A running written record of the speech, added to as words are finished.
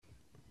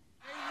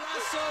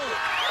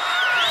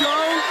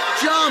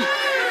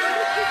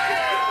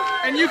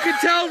And you can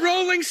tell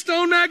Rolling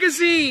Stone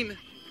magazine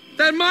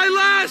that my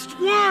last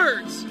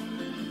words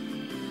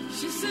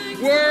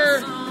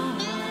were...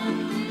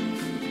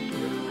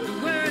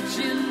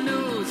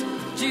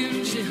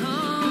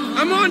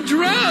 I'm on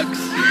drugs.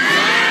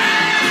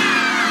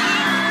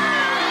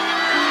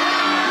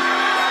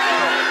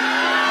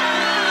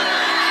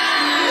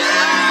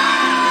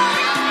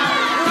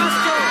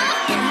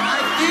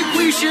 I think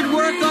we should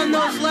work on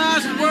those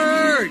last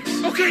words.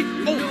 Okay.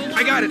 Oh,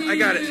 I got it.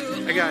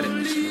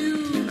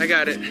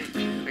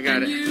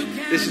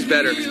 This is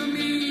better.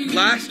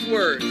 Last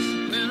words.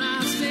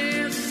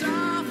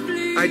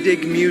 I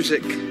dig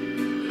music.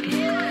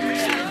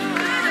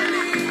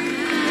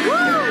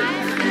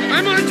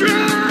 I'm on drugs!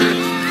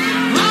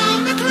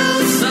 On the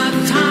close up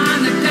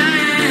time to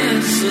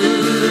dance.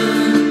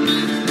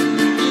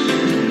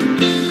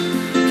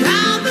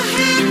 Count the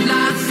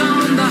headlights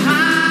on the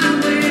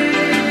highway.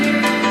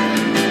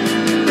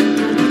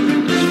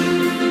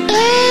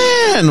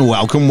 And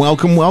welcome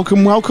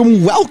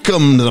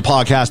to the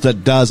podcast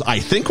that does, I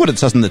think, what it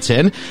says in the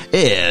tin.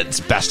 It's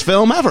Best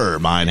Film Ever.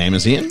 My name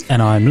is Ian.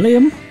 And I'm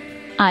Liam.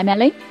 I'm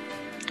Ellie.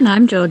 And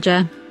I'm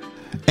Georgia.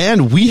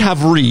 And we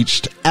have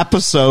reached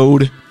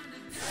episode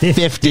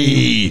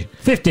 50.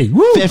 50.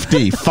 Woo!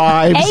 50. 50.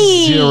 I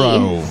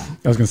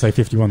was going to say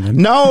 51 then.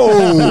 No!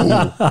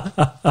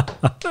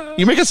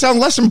 You make it sound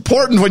less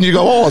important when you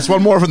go, oh, it's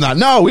one more from that.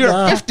 No, we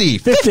are 50.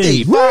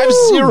 50.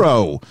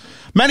 50.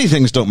 Many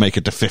things don't make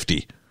it to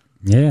 50.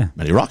 Yeah.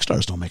 Many rock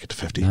stars don't make it to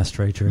 50. That's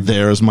very true.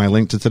 There's my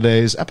link to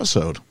today's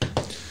episode.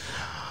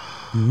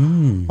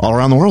 All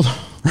around the world.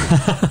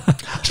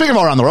 Speaking of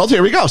all around the world,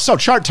 here we go. So,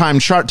 chart time.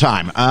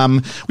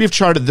 We have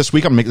charted this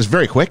week, I'm going to make this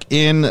very quick,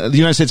 in the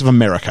United States of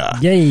America.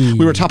 Yay.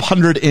 We were top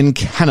 100 in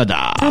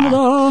Canada.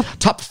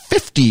 Top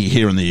 50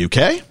 here in the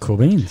UK. Cool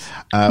beans.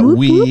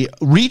 We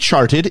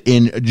recharted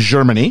in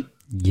Germany.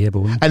 Yeah,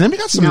 boy. And then we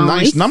got some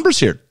nice numbers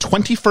here.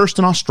 21st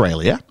in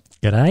Australia.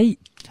 G'day.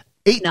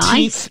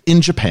 18th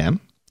in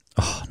Japan.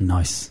 Oh,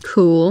 nice.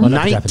 Cool.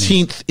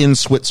 19th in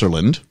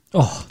Switzerland.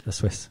 Oh, the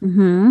Swiss.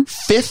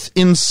 5th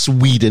in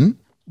Sweden.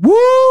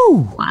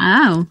 Woo!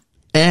 Wow.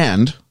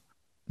 And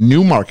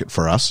new market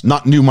for us.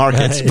 Not new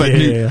markets, but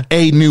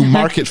a new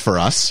market for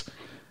us.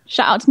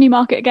 Shout out to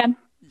Newmarket again.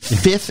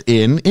 5th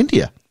in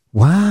India.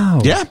 Wow.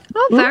 Yeah.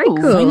 Oh, very Ooh.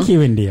 cool. Thank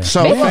you, India.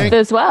 So Big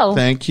as well.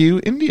 Thank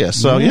you, India.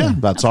 So yeah,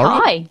 that's all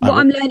right. Hi. What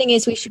I'm learning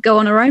is we should go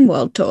on our own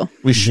world tour.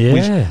 We should.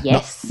 Yeah.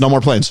 Yes. No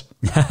more planes.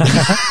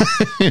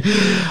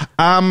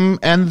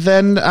 And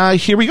then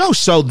here we go.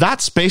 So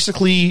that's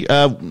basically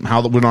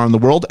how we are in the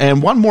world.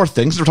 And one more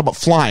thing, since we're talking about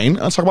flying,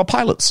 let's talk about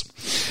pilots.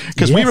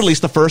 Because we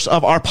released the first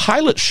of our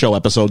pilot show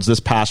episodes this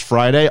past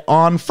Friday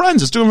on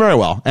Friends. It's doing very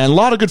well. And a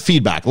lot of good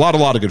feedback. A lot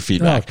of good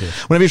feedback. Okay.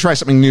 Whenever you try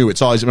something new,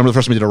 it's always, remember the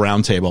first time we did a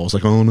round table, I was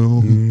like, oh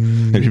no,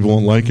 maybe people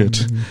won't like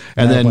it.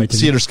 And then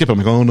see it or skip it. I'm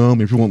like, oh no,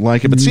 maybe people won't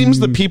like it. But it seems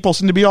that people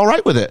seem to be all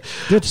right with it.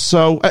 Good.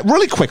 So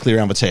really quickly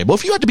around the table,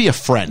 if you had to be a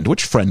friend,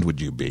 which friend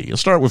would you be? I'll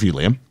start with you,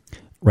 Liam.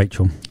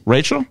 Rachel.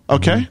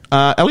 Okay.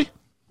 Ellie?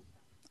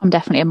 I'm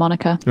definitely a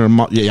Monica. You're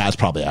yeah, that's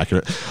probably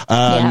accurate.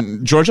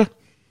 Georgia?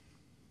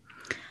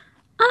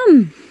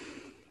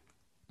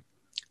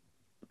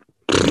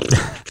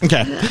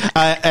 Okay.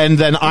 And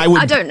then I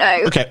would... I don't know.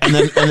 Okay. And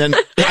then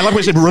I like what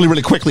you said really,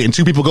 really quickly, and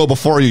two people go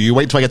before you. You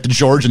wait till I get to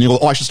George, and you go,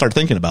 oh, I should start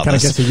thinking about Can I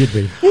this. guess who you'd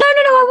be? No,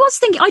 I was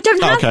thinking, I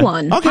don't have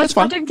one. Okay, that's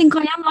fine. I don't think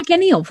I am like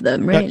any of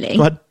them, really.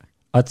 Go ahead.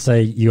 I'd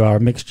say you are a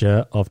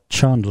mixture of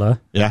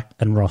Chandler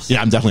and Ross. Yeah,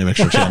 I'm definitely a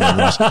mixture of Chandler and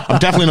Ross. I'm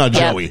definitely not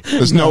Joey.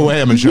 There's no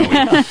way I'm a Joey.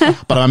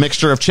 But I'm a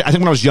mixture of... I think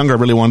when I was younger, I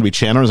really wanted to be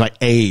Chandler. As I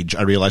age,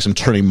 I realized I'm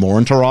turning more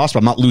into Ross, but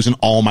I'm not losing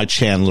all my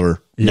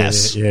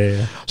Chandler-ness.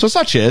 Yeah. So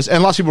such is.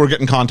 And lots of people were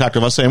getting in contact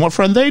with us saying what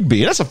friend they'd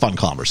be. That's a fun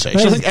conversation.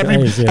 I think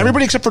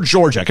everybody except for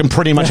Georgia can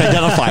pretty much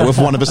identify with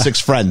one of his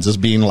 6 friends as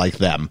being like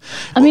them.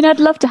 I mean,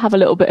 I'd love to have a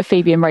little bit of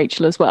Phoebe and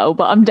Rachel as well,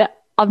 but I'm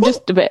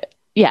just a bit...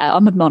 Yeah,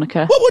 I'm a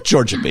Monica. What would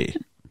Georgia be?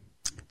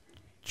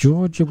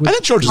 Georgia would... I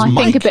think Georgia's I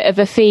Mike. think a bit of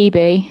a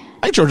Phoebe. I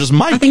think Georgia's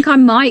Mike. I think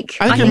I'm Mike.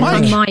 I think you're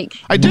Mike. I'm Mike.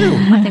 I do.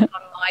 I think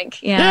I'm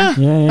Mike, yeah.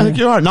 I think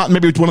you are. Not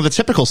maybe one of the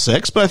typical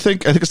 6, but I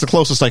think it's the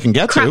closest I can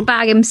get to. Crap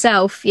bag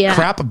himself, yeah.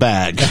 Crap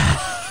bag.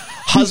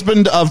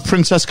 Husband of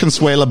Princess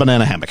Consuela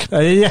Banana Hammock.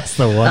 Yes,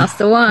 the one. That's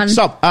the one.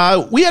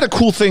 So, we had a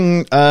cool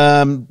thing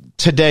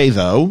today,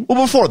 though.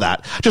 Well, before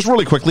that, just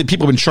really quickly,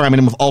 people have been chiming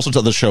in with all sorts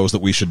of other shows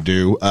that we should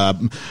do.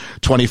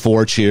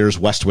 24, Cheers,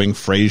 West Wing,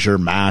 Frasier,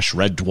 MASH,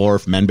 Red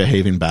Dwarf, Men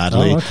Behaving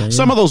Badly.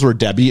 Some of those were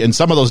Debbie, and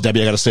some of those,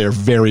 Debbie, I got to say, are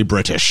very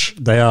British.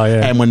 They are,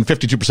 yeah. And when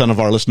 52% of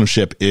our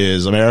listenership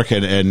is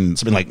American and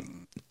something like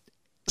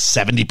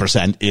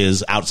 70%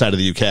 is outside of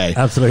the UK.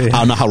 Absolutely. I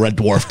don't know how Red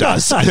Dwarf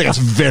does. I think that's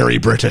very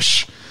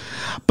British.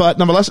 But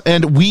nonetheless,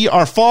 and we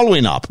are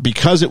following up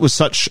because it was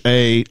such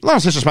a,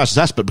 not such a smash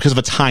success, but because of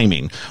a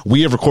timing.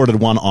 We have recorded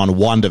one on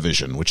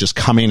WandaVision, which is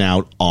coming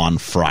out on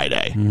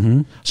Friday.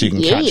 So you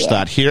can catch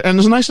that here. And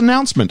there's a nice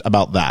announcement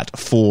about that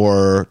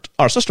for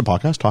our sister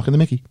podcast, Talking to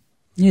Mickey.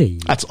 Yeah.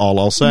 That's all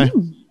I'll say.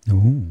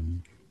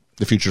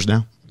 The future's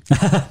now.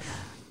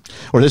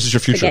 Or this is your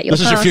future. Forget your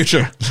This is your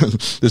future.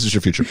 This is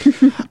your future.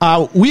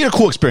 We had a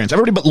cool experience.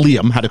 Everybody but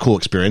Liam had a cool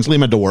experience.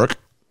 Liam had to work.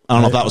 I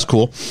don't know if that was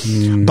cool.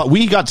 But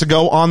we got to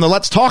go on the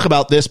Let's Talk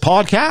About This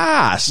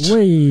podcast.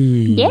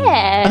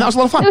 Yeah. And that was a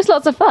lot of fun. It was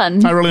lots of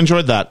fun. I really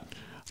enjoyed that.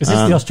 Is this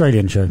the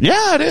Australian show?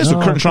 Yeah, it is with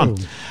Oh, Kurt and Sean.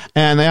 cool.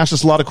 And they asked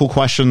us a lot of cool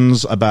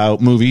questions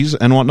about movies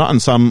and whatnot.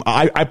 And some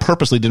I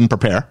purposely didn't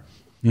prepare.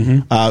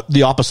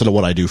 The opposite of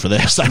what I do for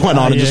this. I went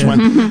on and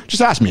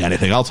just ask me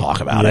anything. I'll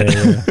talk about it.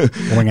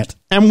 Yeah. Wing it.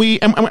 And we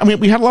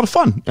had a lot of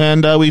fun.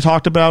 And we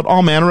talked about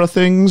all manner of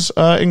things,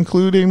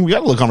 including, we got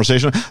a little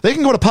conversation. They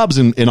can go to pubs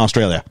in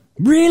Australia.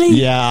 Really?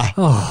 Yeah.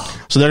 Oh.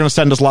 So they're going to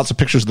send us lots of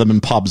pictures of them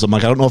in pubs. I'm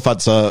like, I don't know if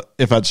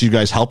that's you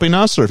guys helping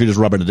us or if you're just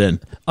rubbing it in.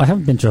 I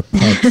haven't been to a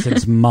pub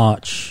since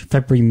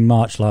February,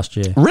 March last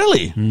year.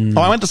 Really?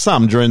 Oh, I went to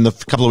some during the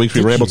couple of weeks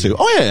we were able to.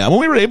 Oh, yeah. When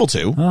we were able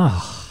to.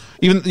 Oh.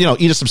 Even,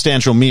 eat a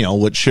substantial meal,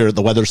 which here at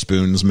the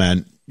Weatherspoons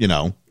meant,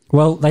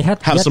 Well, they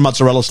had have some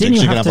mozzarella sticks.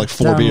 Didn't You can have have like to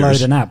 4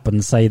 beers. download an app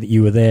and say that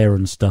you were there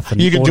and stuff.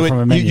 And You could do order from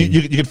a it. menu.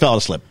 You could fill out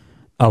a slip.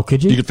 Oh,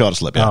 could you? You could fill out a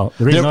slip, yeah. Oh,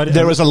 the reason I didn't-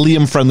 There was a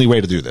Liam-friendly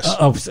way to do this.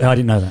 Oh, I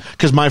didn't know that.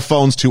 Because my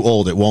phone's too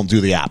old. It won't do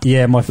the app.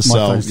 Yeah, my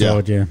phone's too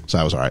old, yeah. So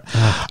I was all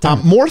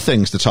right. More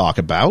things to talk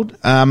about.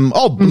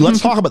 Let's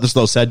talk about this,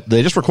 though. Said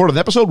they just recorded an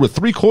episode with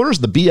 3/4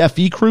 of the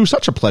BFE crew.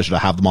 Such a pleasure to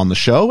have them on the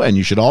show, and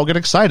you should all get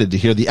excited to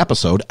hear the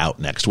episode out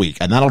next week.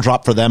 And that'll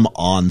drop for them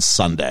on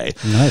Sunday.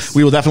 Nice.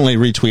 We will definitely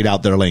retweet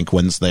out their link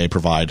once they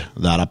provide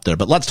that up there.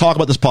 But let's talk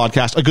about this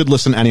podcast. A good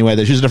listen anyway.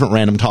 They choose a different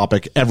random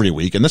topic every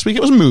week. And this week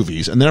it was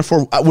movies. And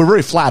therefore, we're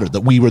very flattered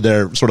that we were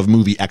their sort of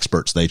movie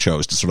experts they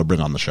chose to sort of bring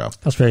on the show.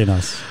 That's really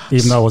nice,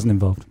 even though I wasn't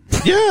involved.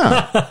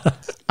 Yeah.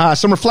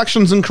 Some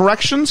reflections and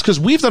corrections, because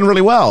we've done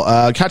really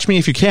well. Catch Me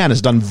If You Can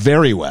has done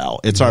very well.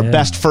 It's our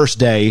best first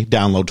day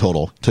download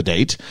total to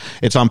date.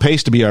 It's on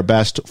pace to be our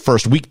best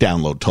first week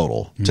download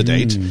total to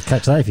date.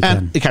 Catch that if you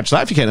can. Catch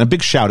that if you can. And a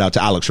big shout out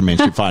to Alex from Main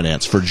Street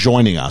Finance for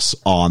joining us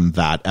on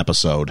that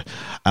episode.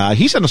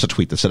 He sent us a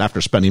tweet that said, after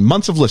spending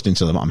months of listening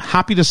to them, I'm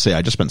happy to say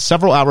I just spent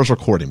several hours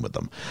recording with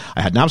them.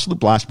 I had an absolute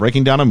blast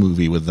breaking down a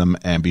movie with them,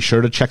 and be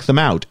sure to check them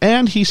out.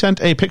 And he sent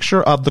a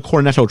picture of the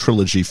Cornetto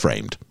trilogy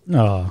framed.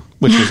 Oh.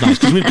 Which was nice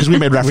because we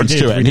made reference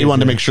to it, and he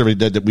wanted to yeah. make sure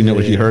that we know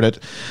he heard it.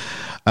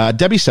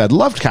 Debbie said,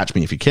 loved Catch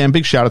Me If You Can.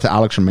 Big shout out to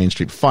Alex from Main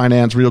Street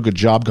Finance. Real good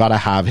job. Got to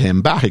have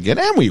him back again.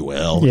 And we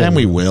will. Yeah, and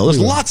we will. There's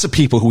we will. lots of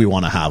people who we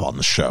want to have on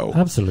the show.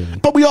 Absolutely.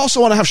 But we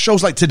also want to have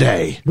shows like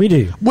today. We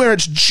do. Where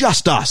it's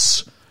just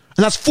us.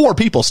 And that's 4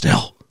 people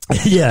still.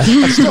 Yeah.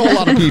 That's still a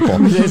lot of people.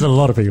 There's a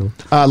lot of people.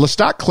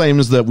 Lestat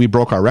claims that we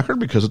broke our record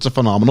because it's a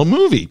phenomenal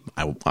movie.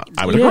 I would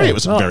agree. It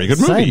was a very good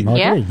movie. Same, I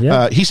Yeah. agree,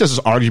 yeah. He says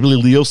it's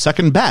arguably Leo's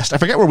second best. I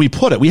forget where we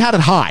put it. We had it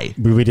high.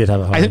 We did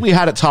have a high. I think we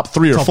had it top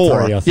 3 or Top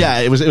 4. 3, I think. Yeah,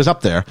 it was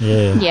up there.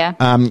 Yeah.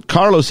 Yeah.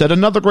 Carlo said,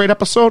 another great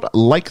episode.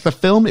 Like the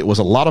film, it was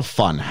a lot of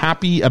fun.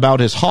 Happy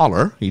about his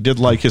holler. He did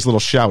like his little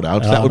shout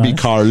out. That would be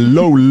nice.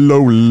 Carlo,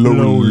 low.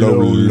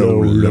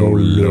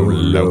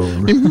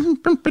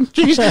 And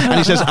he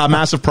says,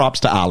 massive props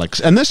to Alex.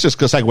 And this just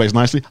segues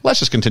nicely. Let's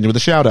just continue with the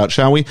shout out,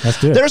 shall we?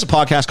 Let's do it. There's a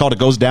podcast called It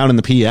Goes Down in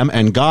the PM,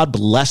 and God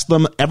bless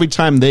them. Every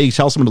time they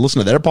tell someone to listen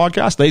to their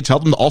podcast, they tell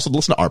them to also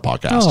listen to our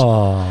podcast.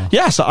 Aw.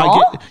 Yeah, so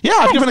Aw,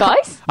 I've given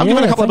guys. I've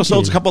given a couple thank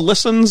episodes, you. a couple of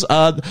listens.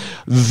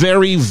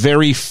 Very,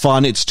 very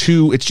fun. It's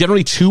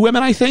generally 2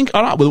 women, I think.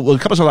 I don't know.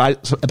 With a couple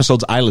of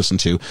episodes I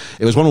listened to,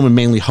 it was one woman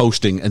mainly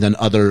hosting, and then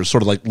other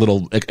sort of like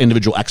little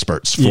individual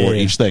experts for Yeah.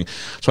 each thing.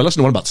 So I listened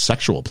to one about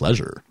sexual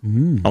pleasure.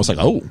 I was like,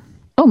 oh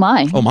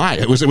my!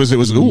 It was.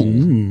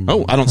 Ooh.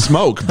 Oh, I don't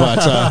smoke, but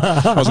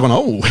I was going.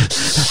 Oh,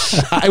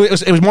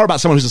 it was more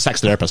about someone who's a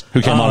sex therapist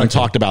who came on and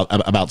talked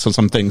about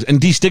some things and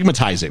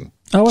destigmatizing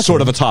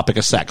sort of a topic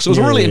of sex. So it was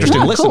a really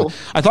interesting listen. Cool.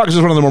 I thought because it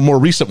was one of the more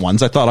recent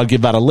ones, I thought I'd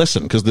give that a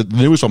listen because the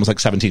newest one was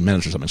like 17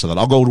 minutes or something. So that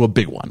I'll go to a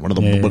big one, one of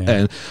the.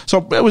 And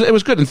so it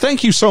was good. And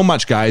thank you so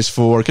much, guys,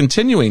 for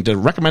continuing to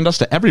recommend us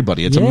to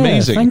everybody. It's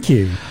amazing. Thank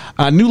you.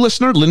 New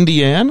listener,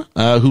 Lindy Ann,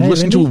 who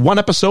listened Lindy. to 1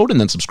 episode and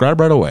then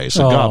subscribed right away.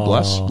 So God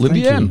bless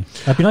Lindy Ann.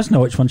 It'd be nice to know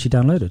which one she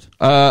downloaded.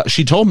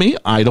 She told me,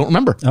 I don't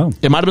remember. Oh.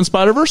 It might have been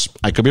Spider-Verse.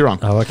 I could be wrong.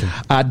 Oh, okay.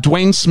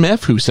 Dwayne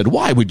Smith, who said,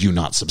 why would you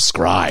not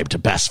subscribe to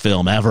Best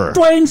Film Ever?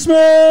 Dwayne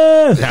Smith!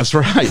 That's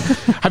right.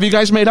 Have you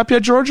guys made up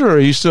yet, Georgia, or are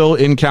you still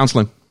in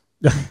counseling?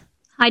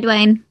 Hi,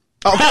 Dwayne.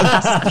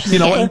 You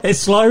know what? It's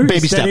slow.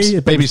 Baby steady,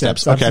 steps. Baby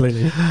steps. Okay.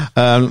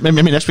 Absolutely.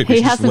 Maybe next week we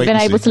He should just hasn't wait been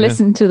and able see. to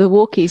listen to the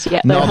walkies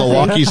yet. No, though, the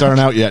has he? walkies aren't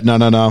out yet. No.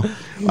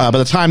 By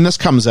the time this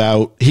comes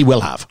out, he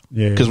will have.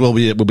 Yeah. Because we'll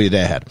be a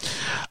day ahead.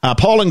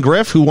 Paul and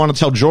Griff, who want to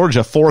tell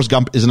Georgia Forrest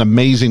Gump is an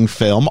amazing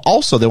film.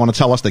 Also, they want to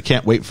tell us they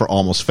can't wait for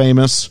Almost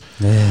Famous.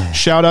 Yeah.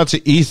 Shout out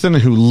to Ethan,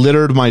 who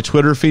littered my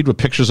Twitter feed with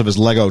pictures of his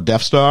Lego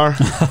Death Star.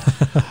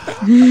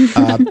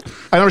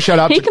 Another shout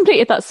out He to...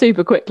 completed that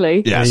super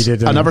quickly. Yes. Yeah, he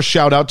did, Another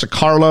shout out to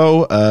Carlo.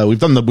 We've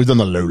done the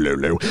low.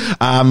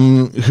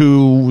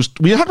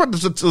 We talked about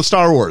the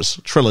Star Wars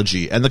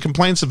trilogy and the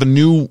complaints of a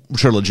new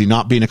trilogy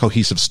not being a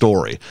cohesive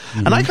story.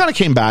 And I kind of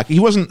came back. He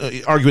wasn't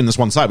arguing this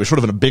one side. We were sort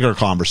of in a bigger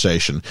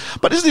conversation.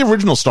 But is the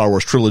original Star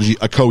Wars trilogy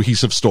a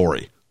cohesive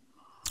story?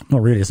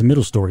 Not really. It's a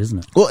middle story, isn't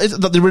it? Well,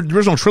 the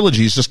original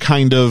trilogy is just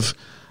kind of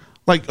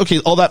like, okay,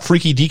 all that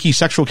freaky deaky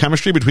sexual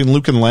chemistry between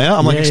Luke and Leia.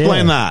 I'm like,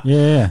 explain that.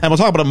 Yeah. And we'll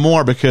talk about it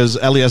more because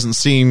Ellie hasn't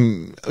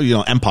seen,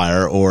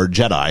 Empire or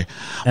Jedi.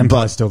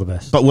 Empire's still the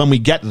best. But when we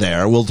get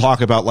there, we'll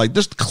talk about like,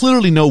 there's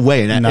clearly no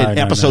way in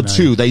episode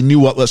 2 they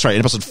knew in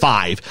episode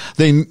 5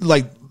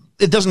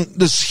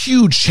 there's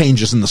huge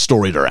changes in the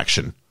story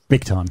direction.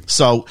 Big time.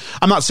 So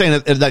I'm not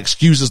saying that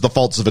excuses the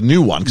faults of a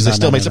new one because they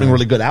still made something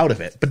really good out of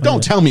it. But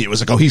don't tell me it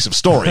was a cohesive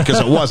story because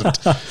it wasn't.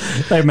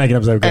 They're making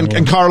up so good.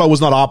 And Carlo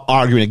was not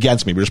arguing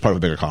against me. We're just part of a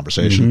bigger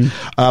conversation.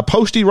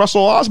 Posty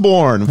Russell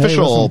Osborne,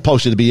 official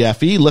Posty the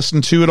BFE.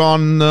 Listen to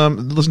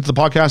the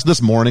podcast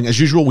this morning. As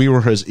usual, we were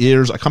his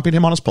ears, accompanied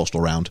him on his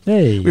postal round.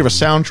 Hey. We have a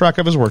soundtrack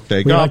of his workday.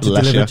 We God like to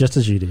bless deliver you. just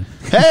as you do.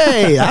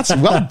 Hey, that's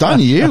well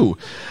done, you.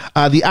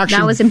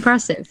 That was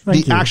impressive.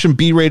 Thank you. Action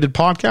B-rated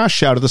podcast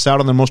shouted this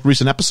out on their most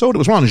recent episode. It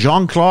was one on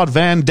Jean-Claude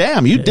Van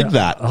Damme. You dig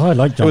that. Oh, I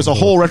like It was a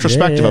whole Jean-Claude.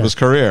 retrospective of his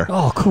career.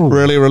 Oh, cool.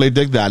 Really, really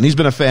dig that. And he's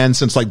been a fan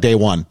since like day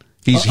one.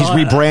 He's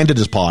rebranded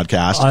his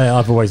podcast.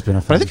 I've always been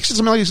a fan. But I think he said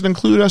something like he's going to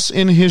include us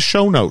in his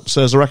show notes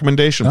as a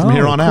recommendation from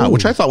here on out, cool.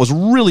 which I thought was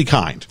really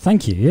kind.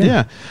 Thank you.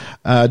 Yeah.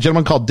 A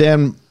gentleman called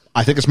Dan,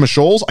 I think it's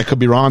Michols. I could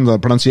be wrong on the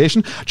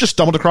pronunciation. Just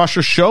stumbled across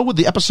your show with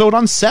the episode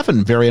on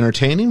Seven. Very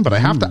entertaining, but I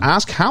have to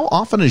ask, how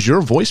often has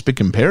your voice been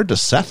compared to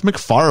Seth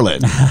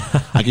MacFarlane?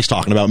 Like he's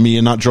talking about me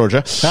and not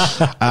Georgia.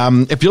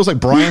 It feels like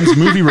Brian's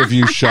movie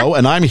review show,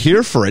 and I'm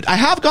here for it. I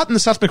have gotten the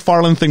Seth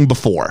MacFarlane thing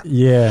before.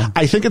 Yeah.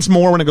 I think it's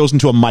more when it goes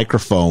into a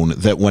microphone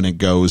than when it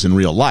goes in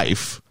real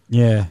life.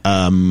 Yeah.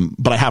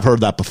 But I have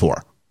heard that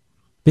before.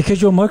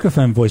 Because your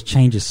microphone voice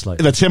changes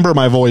slightly. The timbre of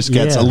my voice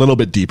gets Yeah. a little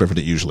bit deeper than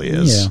it usually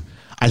is. Yeah.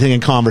 I think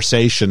in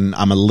conversation,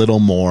 I'm a little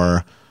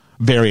more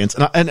variant.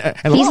 And a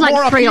He's lot like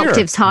more 3 up here.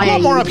 octaves A lot higher.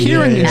 more up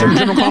here in Yeah.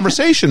 general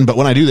conversation. But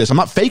when I do this, I'm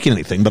not faking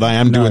anything, but I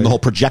am doing the whole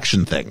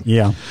projection thing.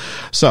 Yeah.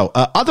 So,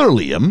 other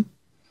Liam.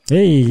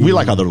 Hey. We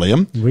like other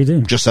Liam. We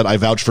do. Just said I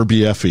vouch for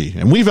BFE.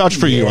 And we vouch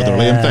for you, other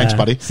Liam. Thanks,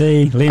 buddy.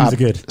 See, Liam's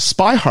good.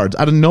 Spy Hards,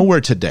 out of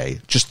nowhere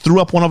today, just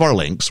threw up one of our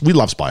links. We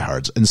love Spy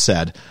Hards, and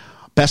said,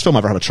 best film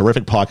ever, have a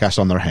terrific podcast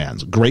on their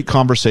hands. Great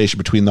conversation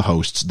between the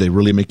hosts. They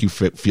really make you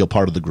feel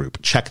part of the group.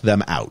 Check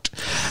them out.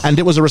 And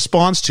it was a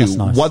response to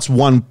what's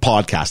one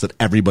podcast that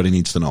everybody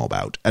needs to know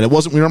about. And it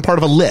wasn't, we weren't part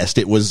of a list.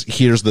 It was,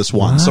 here's this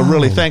one. Wow. So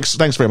really, thanks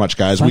very much,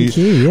 guys. Thank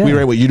you. We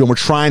rate what you do. And we're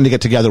trying to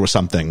get together with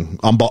something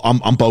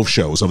on both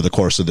shows over the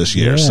course of this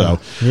year. So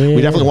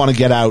we definitely want to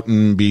get out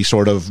and be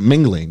sort of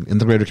mingling in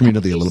the greater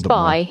community a little bit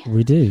more.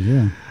 We do,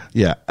 yeah.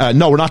 Yeah.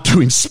 No, we're not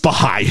doing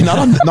Spy. Not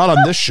on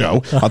this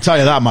show. I'll tell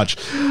you that much.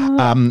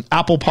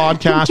 Apple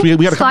Podcast. We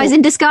got a Spies couple,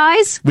 in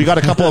disguise? We got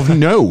a couple of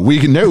no. We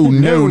got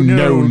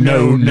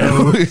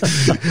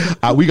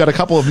a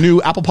couple of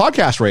new Apple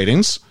Podcast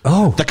ratings.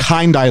 Oh. The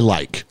kind I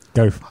like.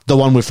 Go. The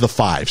one with the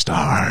 5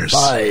 stars.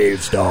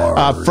 5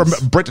 stars. From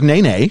Britt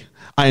Nene.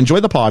 I enjoy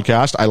the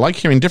podcast. I like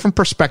hearing different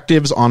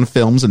perspectives on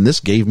films, and this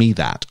gave me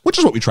that, which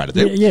is what we try to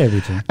do. Yeah,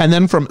 we do. And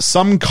then from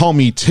Some Call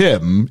Me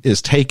Tim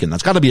is taken.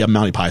 That's got to be a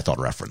Monty Python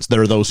reference.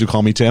 There are those who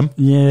call me Tim.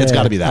 Yeah. It's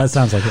got to be that. That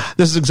sounds like it.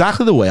 This is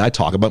exactly the way I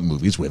talk about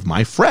movies with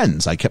my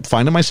friends. I kept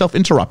finding myself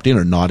interrupting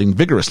or nodding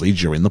vigorously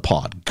during the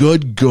pod.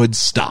 Good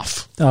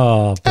stuff.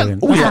 Oh,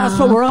 brilliant. And, That's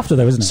what we're after,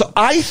 though, isn't it? So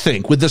I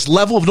think with this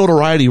level of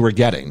notoriety we're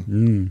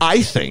getting,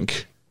 I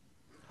think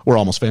we're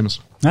almost famous.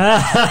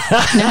 Nice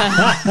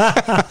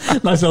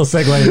little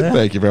segue there.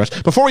 Thank you very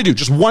much. Before we do,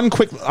 just one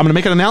quick, I'm going to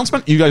make an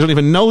announcement. You guys don't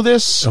even know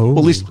this. Oh. Well,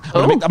 at least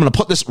I'm going to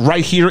put this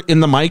right here in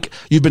the mic.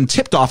 You've been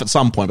tipped off at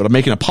some point, but I'm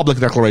making a public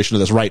declaration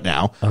of this right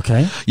now.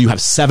 Okay. You have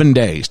 7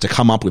 days to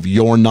come up with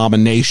your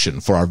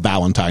nomination for our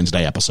Valentine's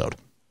Day episode.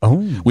 Oh.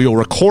 We will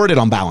record it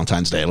on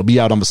Valentine's Day. It'll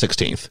be out on the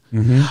 16th.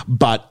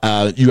 But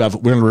we're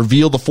going to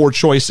reveal the 4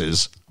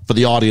 choices for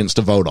the audience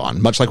to vote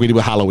on, much like we do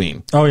with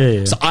Halloween. Oh,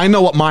 yeah. So I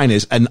know what mine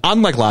is, and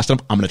unlike last time,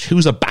 I'm going to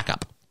choose a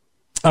backup.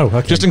 Oh,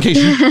 okay. Just in case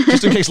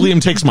Liam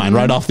takes mine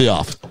right off the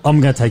off. I'm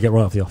going to take it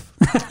right off the off.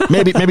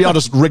 Maybe I'll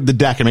just rig the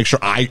deck and make sure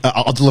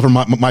I'll deliver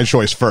my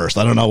choice first.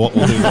 I don't know what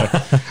we'll do there.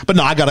 But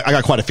no, I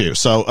got quite a few.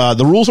 So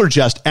the rules are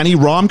just any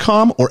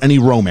rom-com or any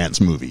romance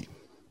movie.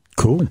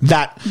 Cool.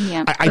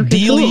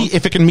 Ideally,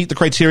 if it can meet the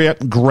criteria,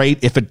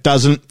 great. If it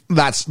doesn't,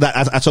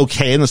 that's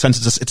okay in the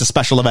sense it's a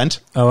special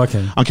event. Oh,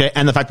 okay. Okay,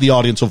 and the fact the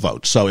audience will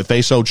vote. So if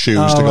they so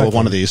choose to go with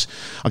one of these,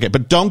 okay,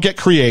 but don't get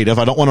creative.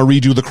 I don't want to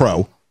redo The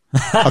Crow.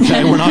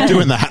 Okay, we're not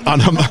doing that.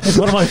 It's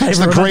one of my favorite It's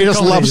the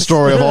greatest love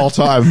story of all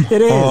time.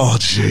 It is. Oh,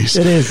 jeez.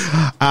 It is.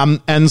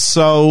 And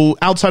so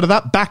outside of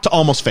that, back to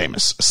Almost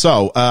Famous.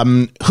 So,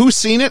 who's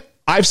seen it?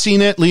 I've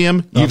seen it.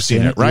 Liam, you've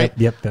seen it, right?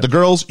 Yep. The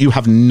girls, you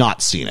have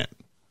not seen it.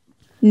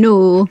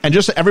 No. And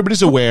just so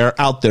everybody's aware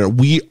out there,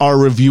 we are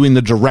reviewing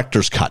the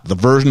director's cut, the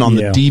version on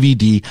the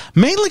DVD,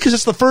 mainly because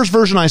it's the first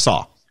version I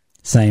saw.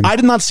 Same. I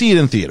did not see it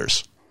in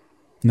theaters.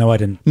 No, I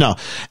didn't. No.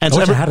 And I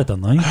wish I had it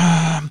done, though.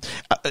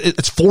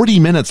 It's 40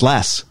 minutes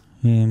less.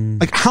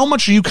 Like, how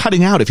much are you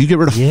cutting out if you get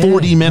rid of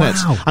 40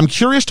 minutes? Wow. I'm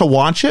curious to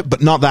watch it,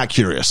 but not that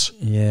curious.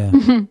 Yeah.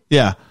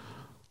 Yeah.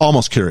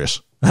 Almost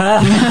curious.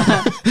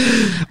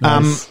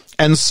 Nice.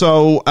 And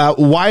so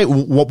why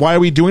are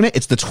we doing it?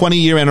 It's the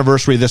 20-year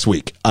anniversary this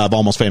week of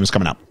Almost Famous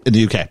coming up in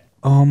the UK.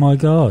 Oh my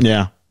God.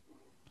 Yeah.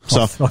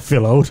 So I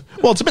feel old.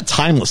 Well, it's a bit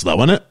timeless though,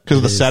 isn't it? Because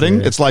of the setting.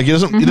 Yeah. It's like he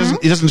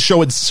doesn't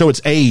show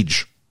its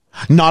age.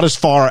 Not as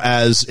far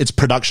as its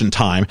production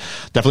time.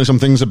 Definitely some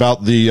things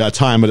about the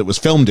time that it was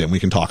filmed in we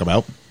can talk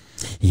about.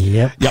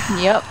 Yep.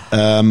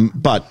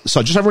 But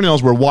so just everyone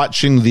knows we're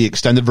watching the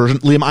extended version.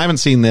 Liam, I haven't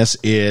seen this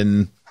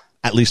in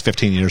at least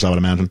 15 years, I would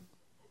imagine.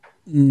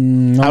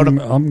 I'm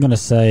going to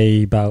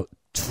say about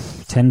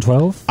 10,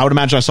 12. I would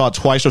imagine I saw it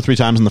twice or 3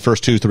 times in the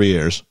first 2-3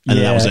 years. And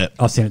then that was it.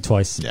 I've seen it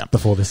twice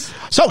before this.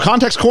 So,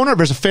 Context Corner,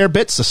 there's a fair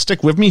bit, so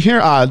stick with me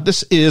here.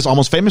 This is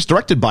Almost Famous,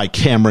 directed by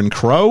Cameron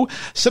Crowe,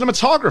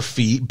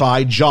 cinematography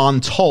by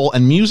John Toll,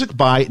 and music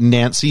by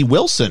Nancy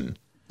Wilson.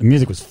 The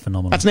music was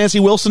phenomenal. That's Nancy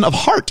Wilson of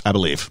Heart, I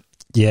believe.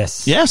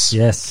 Yes.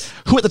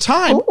 Who at the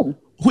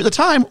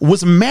time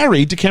was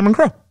married to Cameron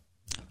Crowe.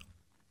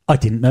 I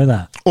didn't know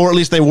that. Or at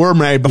least they were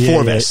married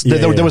before this.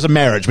 There was a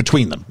marriage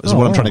between them, is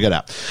what I'm trying to get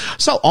at.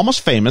 So,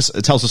 Almost Famous,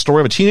 it tells the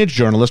story of a teenage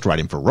journalist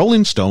writing for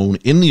Rolling Stone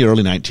in the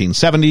early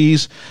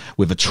 1970s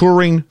with a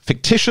touring,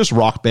 fictitious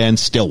rock band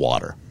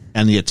Stillwater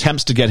and the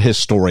attempts to get his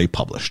story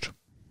published.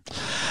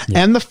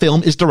 Yeah. And the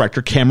film is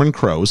director Cameron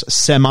Crowe's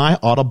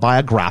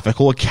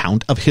semi-autobiographical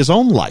account of his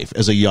own life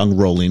as a young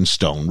Rolling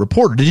Stone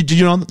reporter. Did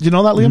you know that,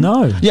 Liam?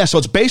 No. Yeah, so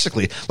it's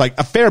basically like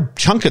a fair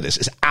chunk of this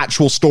is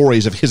actual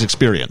stories of his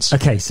experience.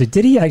 Okay, so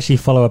did he actually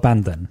follow a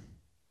band then?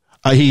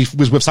 He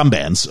was with some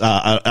bands.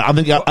 I don't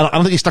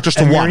think he stuck just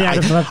to one.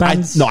 I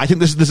think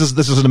this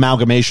is an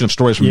amalgamation of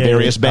stories from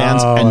various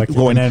bands,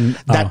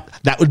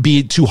 that would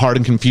be too hard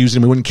and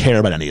confusing. We wouldn't care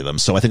about any of them.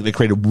 So I think they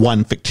created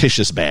one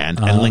fictitious band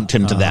and linked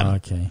him to them.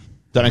 Okay,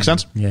 does that make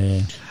sense?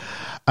 Yeah.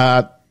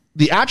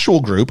 The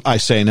actual group, I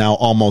say now,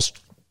 almost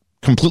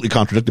completely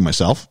contradicting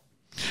myself,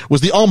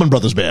 was the Allman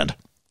Brothers Band.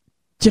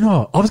 Do you know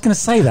what? I was going to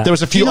say that. There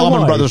was a few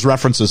Allman Brothers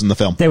references in the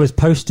film. There was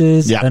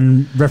posters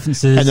and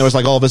references. And there was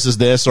like, oh, this is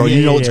this, or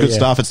it's good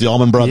stuff. It's the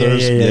Allman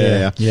Brothers.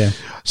 Yeah.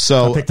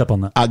 So I picked up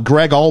on that.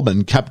 Greg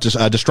Allman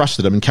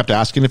distrusted him and kept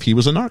asking if he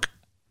was a narc.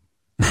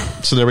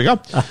 So there we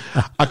go.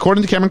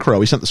 According to Cameron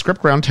Crowe, he sent the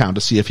script around town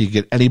to see if he could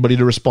get anybody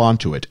to respond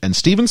to it. And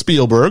Steven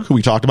Spielberg, who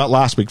we talked about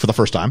last week for the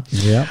first time,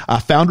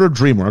 founder of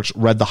DreamWorks,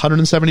 read the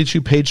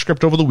 172-page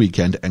script over the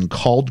weekend and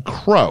called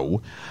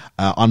Crowe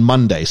on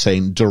Monday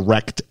saying,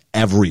 direct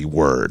every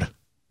word.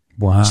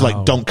 Wow. So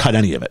like, don't cut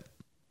any of it.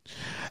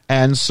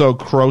 And so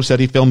Crowe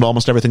said he filmed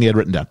almost everything he had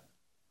written down.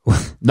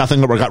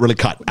 Nothing got really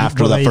cut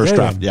after that first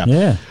draft.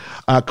 Yeah.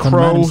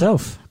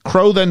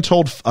 Crowe then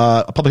told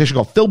a publication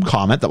called Film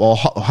Comment that while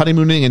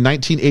honeymooning in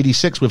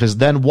 1986 with his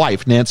then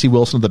wife, Nancy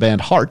Wilson of the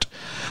band Heart,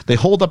 they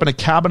holed up in a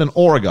cabin in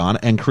Oregon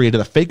and created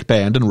a fake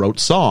band and wrote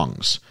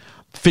songs,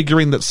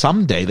 figuring that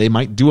someday they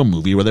might do a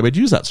movie where they would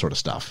use that sort of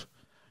stuff.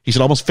 He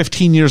said almost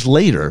 15 years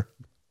later,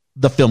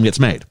 the film gets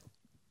made.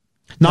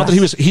 Not that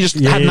he just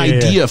had an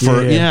idea for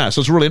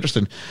so it's really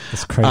interesting.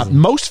 That's crazy.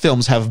 Most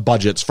films have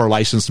budgets for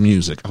licensed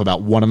music of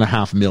about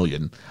 $1.5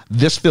 million.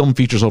 This film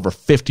features over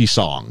 50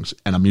 songs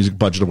and a music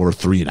budget of over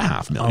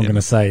 $3.5 million. I'm going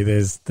to say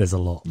there's a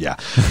lot. Yeah.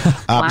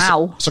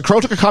 Wow. So Crowe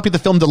took a copy of the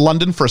film to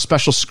London for a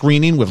special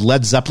screening with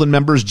Led Zeppelin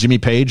members Jimmy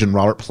Page and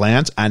Robert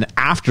Plant. And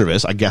after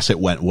this, I guess it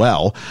went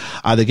well.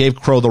 They gave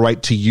Crowe the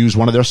right to use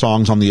one of their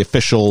songs on the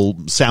official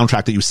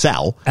soundtrack that you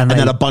sell, and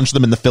then a bunch of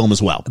them in the film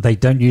as well. They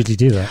don't usually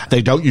do that.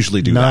 They don't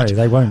usually do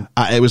that. They won't.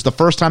 It was the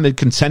first time they'd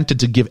consented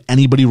to give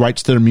anybody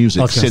rights to their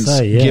music since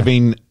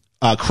giving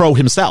Crowe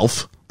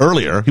himself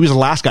earlier. He was the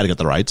last guy to get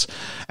the rights,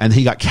 and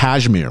he got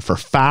Kashmir for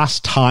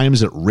Fast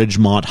Times at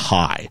Ridgemont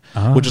High,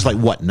 which is like,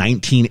 what,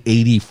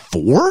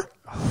 1984?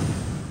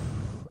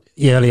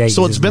 Yeah, early 80s.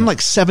 So it's been like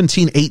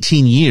 17,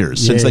 18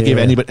 years since they gave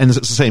anybody, and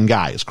it's the same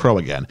guy as Crowe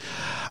again.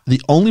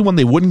 The only one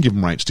they wouldn't give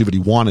him rights to, but he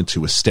wanted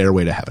to, was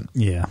Stairway to Heaven.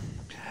 Yeah.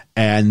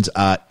 And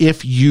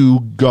if you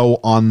go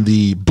on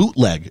the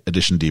bootleg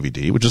edition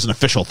DVD, which is an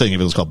official thing, even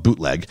though it's called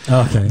bootleg,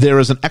 there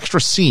is an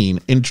extra scene,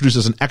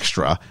 introduces an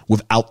extra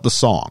without the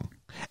song.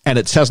 And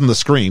it says on the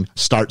screen,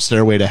 start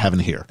Stairway to Heaven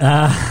here.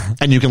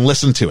 And you can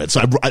listen to it.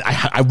 So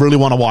I really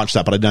want to watch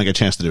that, but I didn't get a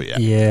chance to do it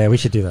yet. Yeah, we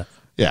should do that.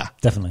 Yeah.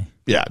 Definitely.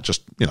 Yeah,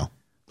 just,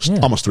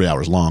 almost 3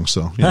 hours long,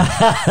 so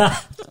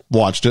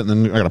watched it, and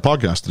then I got a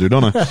podcast to do,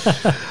 don't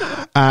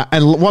I?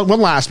 And one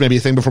last maybe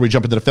thing before we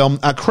jump into the film.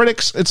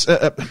 Critics,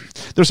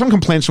 there's some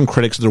complaints from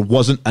critics that there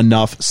wasn't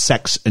enough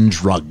sex and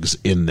drugs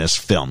in this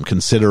film,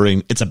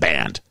 considering it's a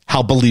band.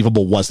 How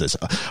believable was this?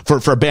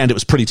 For a band, it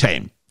was pretty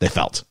tame, they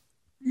felt.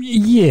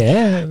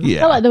 Yeah. I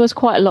felt like there was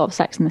quite a lot of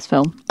sex in this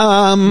film.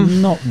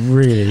 Not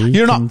really.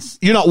 You're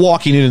not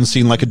walking in and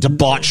seeing like a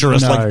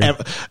debaucherous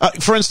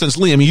for instance,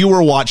 Liam, you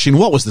were watching,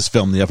 what was this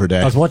film the other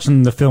day? I was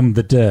watching the film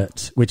The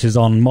Dirt, which is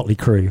on Motley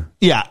Crue.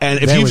 Yeah, and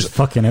if there was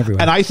fucking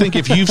everywhere. And I think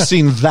if you've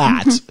seen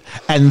that,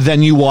 and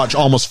then you watch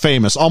Almost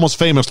Famous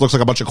looks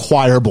like a bunch of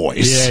choir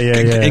boys.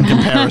 In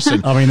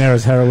comparison. I mean, there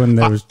was heroin,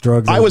 there was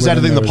drugs. I was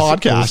editing the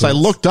podcast. I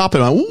looked up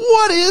and I went,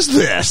 "What is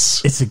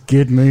this?" It's a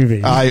good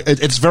movie.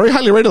 It's very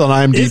highly rated on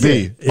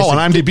IMDb. On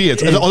IMDb, it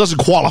doesn't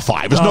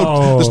qualify.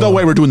 There's no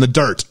way we're doing The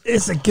Dirt.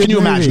 It's a good. Can you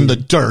movie. imagine The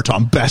Dirt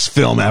on best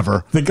film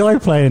ever? The guy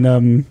playing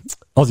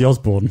Ozzy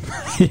Osbourne.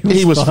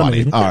 he was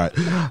funny. All right,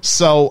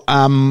 so.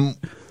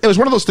 It was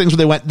one of those things where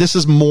they went, this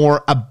is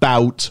more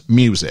about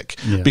music.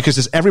 Yeah. Because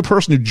as every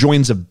person who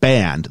joins a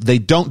band, they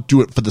don't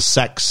do it for the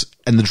sex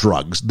and the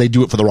drugs. They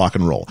do it for the rock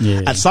and roll.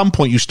 Yeah. At some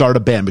point, you start a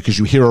band because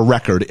you hear a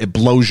record, it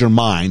blows your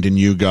mind, and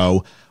you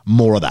go,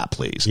 more of that,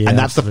 please. Yeah, and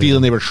that's absolutely. The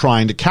feeling they were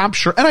trying to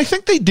capture. And I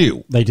think they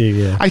do. They do,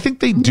 yeah. I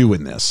think they do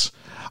in this.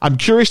 I'm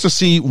curious to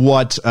see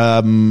what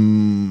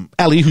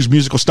Ellie, whose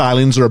musical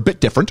stylings are a bit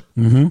different,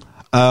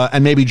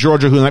 and maybe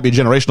Georgia, who might be a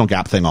generational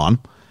gap thing on,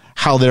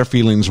 how their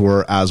feelings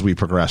were as we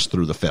progressed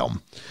through the film.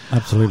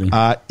 Absolutely.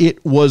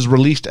 It was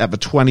released at the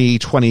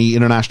 2020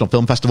 International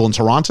Film Festival in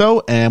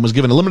Toronto and was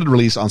given a limited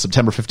release on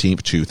September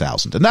 15th,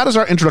 2000. And that is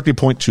our introductory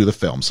point to the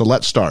film. So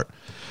let's start.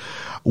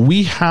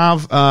 We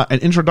have an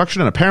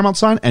introduction and a Paramount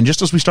sign, and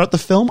just as we start the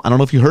film, I don't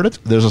know if you heard it,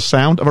 there's a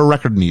sound of a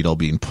record needle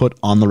being put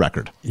on the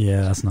record.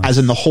 Yeah, that's nice. As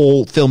in the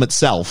whole film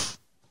itself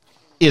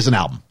is an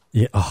album.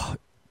 Yeah. Oh,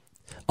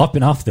 I've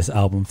been after this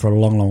album for a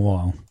long, long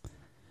while.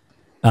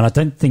 And I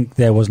don't think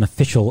there was an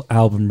official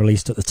album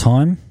released at the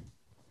time,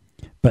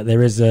 but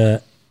there is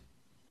a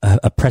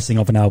pressing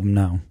of an album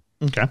now.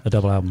 Okay. A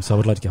double album, so I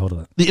would like to get hold of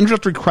that. The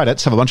introductory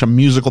credits have a bunch of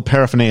musical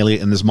paraphernalia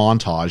in this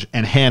montage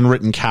and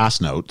handwritten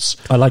cast notes.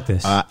 I like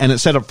this. And it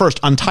said at first,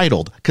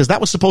 Untitled, because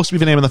that was supposed to be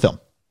the name of the film.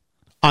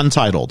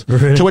 Untitled.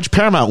 Really? To which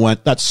Paramount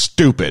went, that's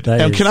stupid.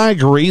 And can I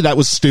agree? That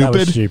was stupid. That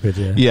was stupid,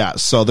 yeah. Yeah,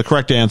 so the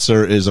correct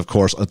answer is, of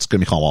course, it's going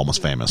to be called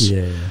Almost Famous.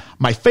 Yeah.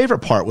 My favorite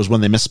part was when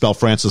they misspell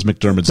Frances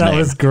McDermott's name. That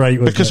was great.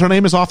 Because her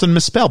name is often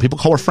misspelled. People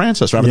call her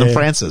Frances rather than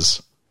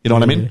Frances. You know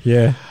what I mean?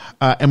 Yeah.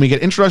 And we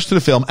get introduced to the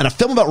film, and a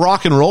film about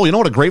rock and roll. You know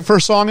what a great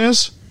first song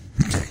is?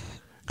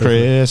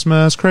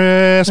 Christmas,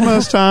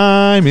 Christmas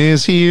time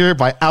is here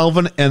by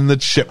Alvin and the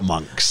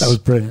Chipmunks. That was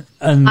brilliant.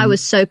 I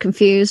was so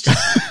confused.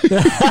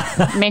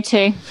 Me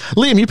too.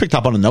 Liam, you picked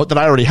up on a note that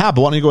I already have,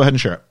 but why don't you go ahead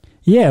and share it?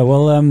 Yeah,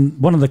 well,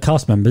 one of the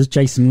cast members,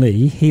 Jason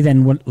Lee, he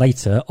then went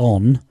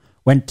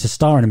to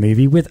star in a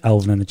movie with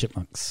Alvin and the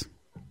Chipmunks.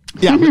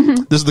 Yeah,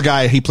 this is the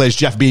guy, he plays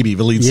Jeff Beebe,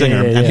 the lead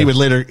singer, and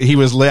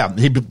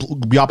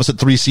he'd be opposite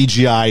 3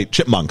 CGI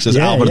chipmunks as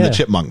Alvin and the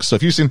Chipmunks. So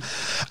if you've seen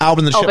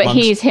Alvin and the Chipmunks...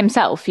 but he's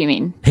himself, you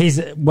mean? He's,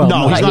 well...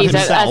 No, he's not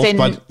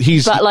himself,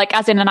 but like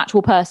as in an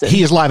actual person.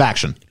 He is live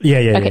action. Yeah.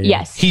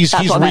 Yes. He's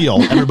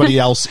real. Everybody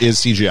else is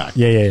CGI.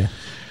 Yeah.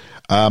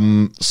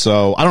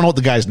 So I don't know what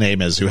the guy's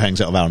name is who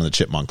hangs out with Alvin and the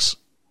Chipmunks.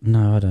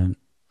 No, I don't.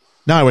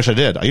 No, I wish I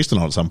did. I used to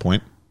know at some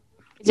point.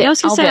 I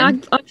was going to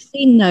say, I've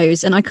seen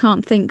those, and I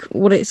can't think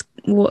what his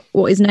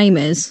name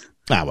is.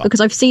 Because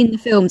I've seen the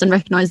films and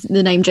recognised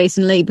the name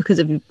Jason Lee because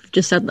of you've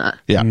just said that.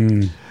 Yeah.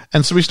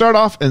 And so we start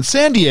off in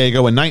San Diego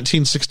in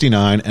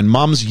 1969, and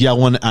Mom's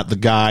yelling at the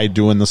guy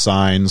doing the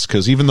signs,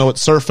 because even though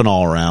it's surfing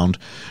all around,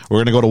 we're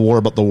going to go to war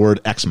about the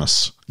word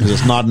Xmas, because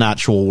it's not an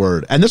actual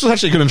word. And this was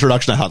actually a good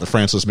introduction, I thought, to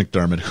Frances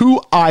McDermott,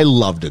 who I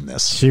loved in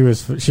this. She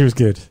was good.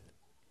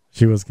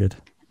 She was good.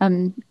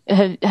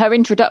 Her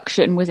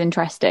introduction was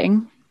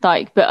interesting.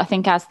 But I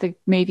think as the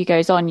movie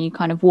goes on, you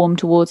kind of warm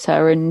towards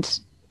her, and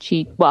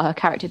her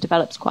character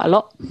develops quite a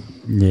lot.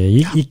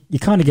 Yeah, you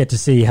kind of get to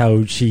see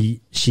how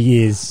she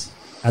is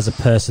as a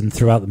person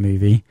throughout the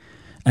movie,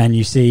 and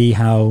you see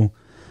how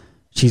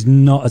she's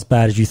not as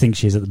bad as you think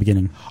she is at the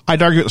beginning.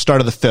 I'd argue at the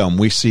start of the film,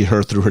 we see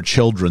her through her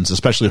children's,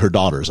 especially her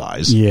daughter's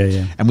eyes.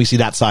 Yeah. And we see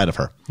that side of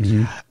her.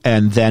 Mm-hmm.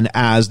 And then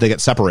as they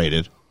get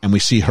separated, and we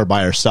see her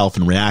by herself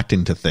and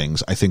reacting to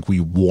things, I think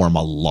we warm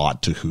a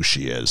lot to who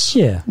she is.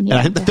 Yeah. And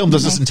I think the film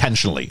does this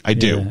intentionally. I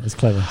do. Yeah, it's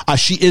clever.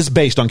 She is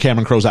based on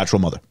Cameron Crowe's actual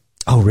mother.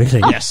 Oh, really?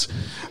 Yes. Wow.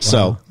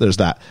 So there's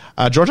that.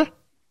 Georgia?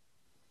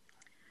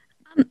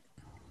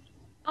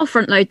 I'll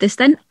front load this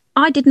then.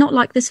 I did not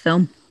like this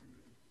film.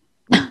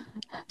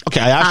 Okay,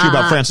 I asked you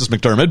about Frances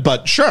McDermott,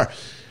 but sure.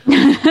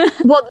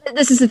 Well,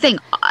 this is the thing.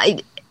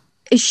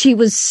 She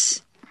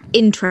was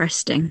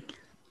interesting.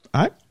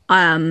 All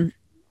right.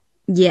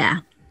 Yeah.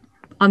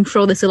 I'm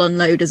sure this will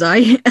unload as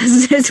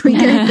we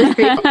go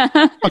through.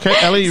 Okay,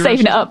 Ellie, you're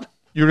saving it up.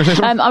 You were going to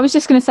say something? I was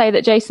just going to say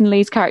that Jason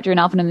Lee's character in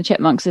Alvin and the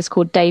Chipmunks is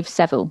called Dave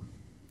Seville.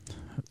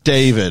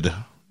 David.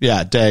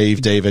 Yeah,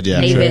 David,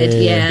 yeah. David,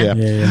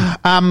 yeah.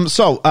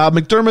 So,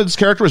 McDermott's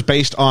character is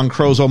based on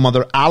Crowe's own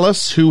mother,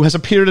 Alice, who has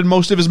appeared in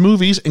most of his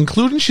movies,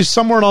 including she's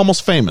somewhere in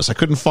Almost Famous. I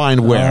couldn't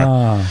find where.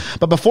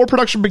 But before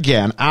production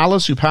began,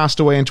 Alice, who passed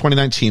away in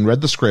 2019,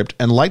 read the script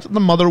and liked that the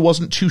mother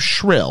wasn't too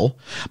shrill,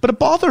 but it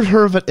bothered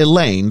her that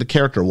Elaine, the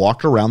character,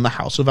 walked around the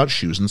house without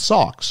shoes and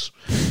socks.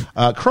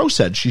 Crowe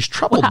said she's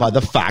troubled by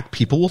the fact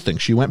people will think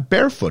she went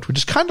barefoot, which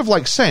is kind of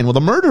like saying, well, the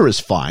murder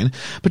is fine,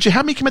 but you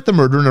had me commit the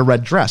murder in a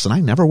red dress, and I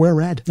never wear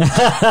red.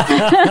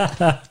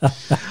 died.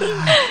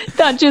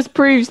 That just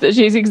proves that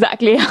she's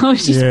exactly how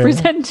she's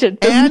presented,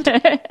 doesn't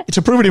it?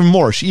 To prove it even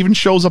more, she even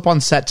shows up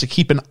on set to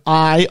keep an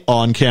eye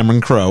on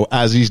Cameron Crowe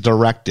as he's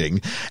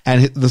directing.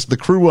 And the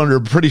crew under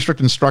pretty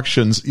strict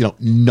instructions,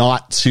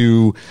 not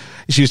to...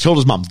 She was told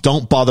his mom,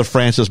 don't bother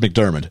Frances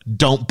McDermott.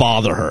 Don't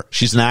bother her.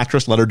 She's an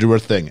actress. Let her do her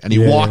thing. And he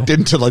walked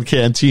into the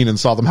canteen and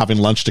saw them having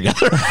lunch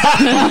together.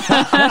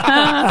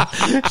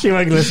 She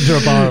won't listen to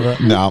a bar of it.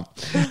 No.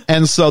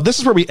 And so this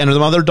is where we enter the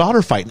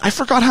mother-daughter fight. And I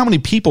forgot how many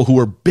people who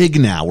are big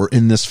now were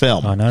in this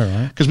film. I know,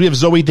 right? Because we have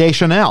Zooey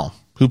Deschanel,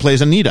 who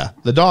plays Anita,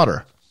 the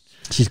daughter.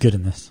 She's good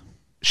in this.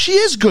 She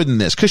is good in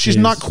this because she's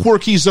not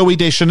quirky Zooey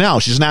Deschanel.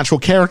 She's an actual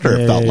character,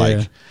 it felt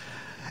like.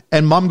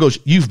 And Mom goes,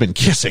 you've been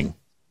kissing.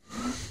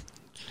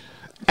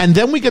 And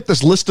then we get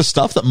this list of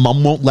stuff that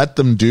Mom won't let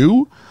them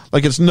do.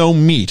 Like it's no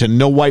meat and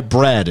no white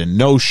bread and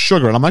no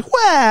sugar. And I'm like,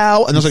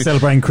 well. And there's like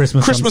celebrating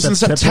Christmas in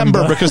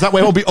September because that way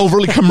it won't be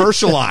overly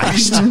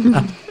commercialized.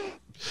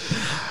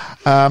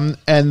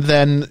 And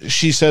then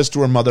she says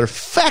to her mother,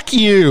 feck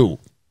you.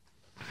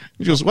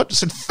 She goes, what? She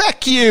said,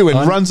 feck you,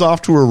 and runs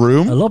off to her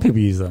room. A lot of people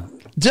use that.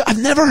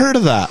 I've never heard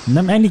of that.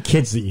 Not many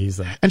kids that use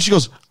that. And she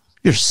goes,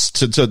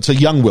 to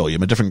young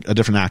William, a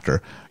different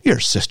actor, your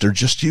sister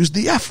just used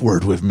the F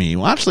word with me.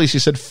 Well, actually, she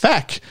said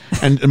feck.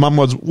 And Mom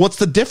was, what's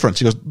the difference?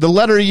 He goes, the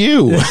letter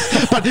U.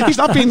 But he's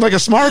not being like a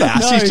smart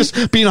ass. No. He's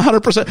just being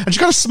 100%. And she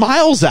kind of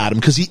smiles at him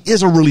because he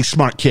is a really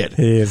smart kid.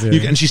 He is,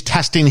 yeah. And she's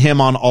testing him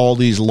on all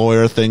these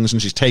lawyer things,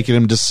 and she's taking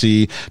him to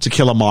see To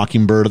Kill a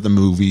Mockingbird at the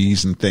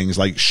movies and things.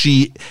 Like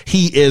he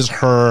is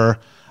her,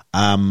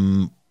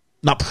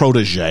 not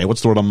protege.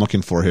 What's the word I'm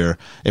looking for here?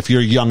 If you're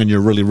young and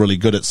you're really, really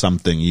good at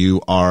something,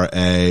 you are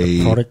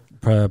a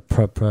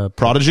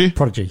prodigy?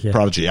 Prodigy, yeah.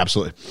 Prodigy,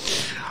 absolutely.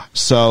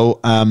 So,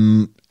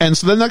 and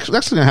so the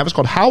next thing I have is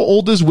called How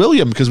Old is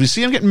William? Because we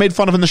see him getting made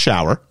fun of in the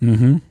shower.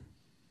 Mm-hmm.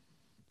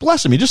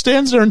 Bless him. He just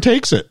stands there and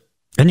takes it.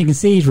 And you can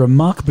see he's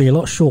remarkably a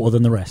lot shorter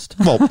than the rest.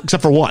 Well,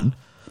 except for one.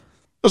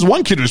 There's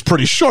one kid who's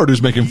pretty short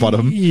who's making fun of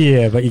him.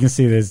 Yeah, but you can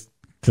see there's...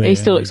 He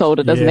still looks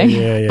older, doesn't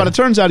he? Yeah. But it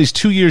turns out he's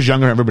 2 years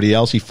younger than everybody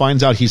else. He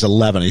finds out he's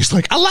 11. He's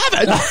like,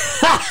 11?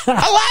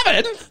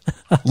 11?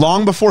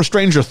 Long before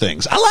Stranger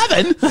Things.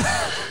 11?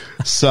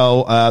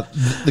 So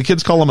the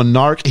kids call him a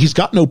narc. He's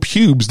got no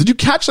pubes. Did you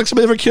catch some of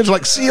the other kids are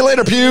like, see you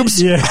later, pubes?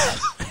 Yeah.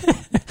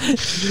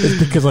 It's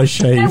because I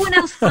shave. No one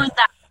else finds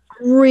that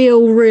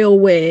real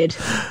weird.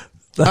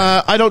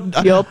 I don't.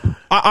 Yep.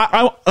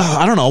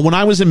 I don't know. When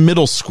I was in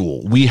middle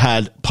school, we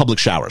had public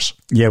showers.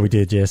 Yeah, we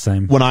did. Yeah,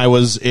 same. When I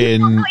was in,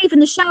 not even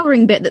the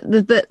showering bit.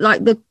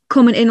 Like the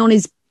commenting on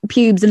his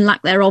pubes and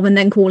lack thereof, and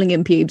then calling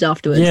him pubes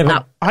afterwards. Yeah,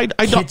 but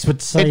kids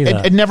would say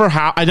that. It never.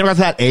 I never got to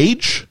that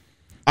age.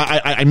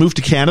 I moved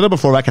to Canada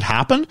before that could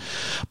happen.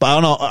 But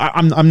I don't know.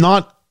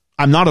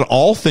 I'm not at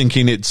all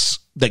thinking it's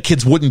that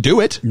kids wouldn't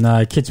do it.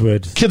 No, kids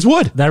would. Kids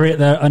would.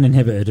 They're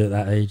uninhibited at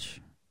that age.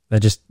 They're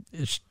just.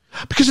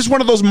 Because it's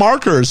one of those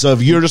markers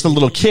of you're just a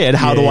little kid.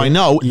 How do I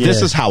know? Yeah.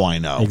 This is how I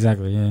know.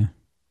 Exactly. Yeah.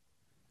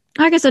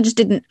 I guess I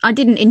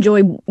didn't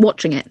enjoy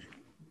watching it.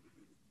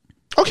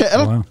 Okay.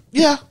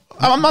 Yeah.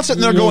 I'm not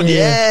sitting there going,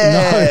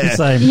 yeah. No,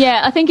 same.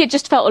 Yeah, I think it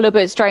just felt a little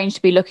bit strange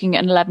to be looking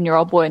at an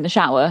 11-year-old boy in the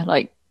shower.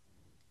 Like,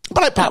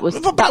 that was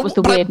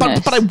the weirdness.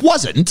 But I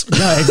wasn't.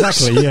 No,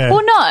 exactly. Yeah.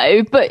 Well,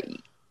 no, but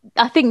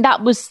I think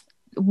that was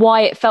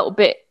why it felt a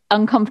bit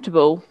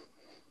uncomfortable.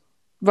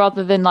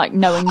 Rather than like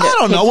knowing that I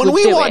don't know. When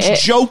we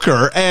watch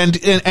Joker and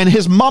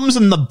his mum's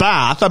in the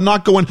bath, I'm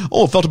not going,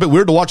 oh, it felt a bit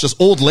weird to watch this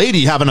old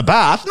lady having a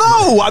bath.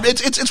 No,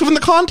 it's within the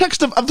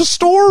context of the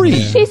story.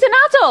 Yeah. She's an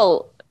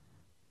adult.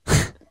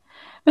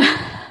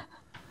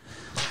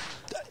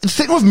 The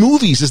thing with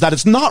movies is that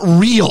it's not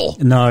real.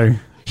 No.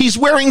 He's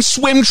wearing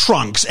swim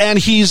trunks and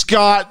he's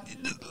not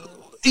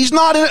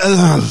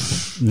in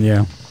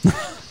Yeah.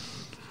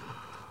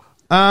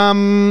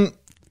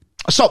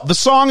 So the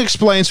song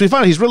explains, we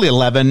find out he's really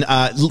 11.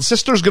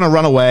 Sister's going to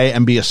run away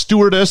and be a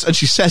stewardess. And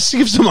she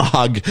gives him a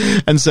hug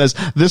and says,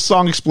 this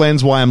song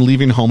explains why I'm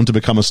leaving home to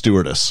become a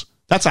stewardess.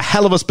 That's a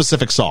hell of a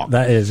specific song.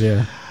 That is,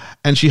 yeah.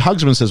 And she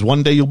hugs him and says,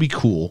 one day you'll be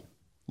cool.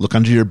 Look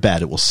under your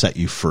bed. It will set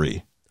you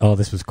free. Oh,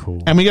 this was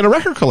cool. And we get a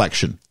record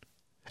collection.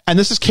 And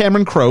this is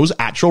Cameron Crowe's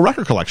actual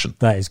record collection.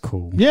 That is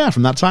cool. Yeah,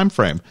 from that time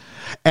frame.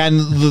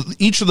 And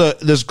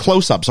there's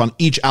close-ups on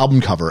each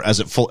album cover as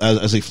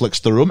he flicks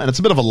through them, and it's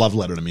a bit of a love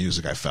letter to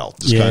music, I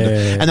felt.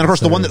 And then, of course,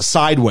 the one that's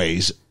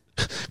sideways,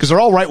 because they're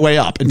all right way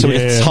up until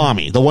it's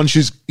Tommy, the one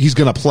he's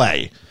going to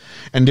play.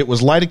 And it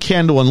was light a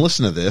candle and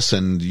listen to this,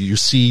 and you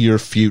see your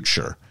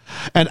future.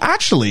 And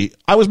actually,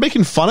 I was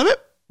making fun of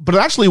it, but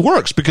it actually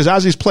works, because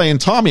as he's playing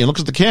Tommy and looks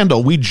at the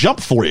candle, we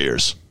jump 4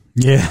 years.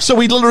 Yeah. So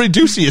we literally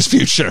do see his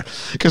future,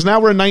 because now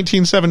we're in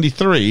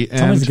 1973.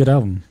 Tommy's a good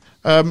album.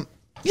 Yeah,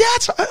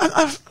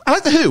 I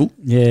like The Who.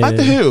 Yeah, I like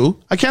The Who.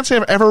 I can't say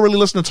I've ever really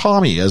listened to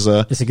Tommy as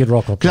a... It's a good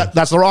rock opera.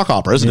 That's the rock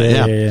opera, isn't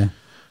it? Yeah.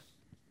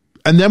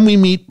 And then we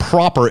meet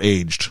proper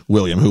aged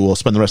William, who we'll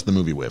spend the rest of the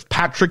movie with.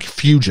 Patrick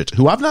Fugit,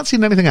 who I've not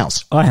seen anything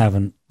else. I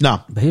haven't.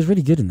 No. But he's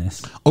really good in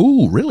this.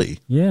 Oh, really?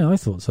 Yeah, I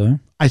thought so.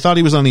 I thought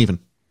he was uneven.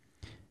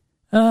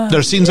 There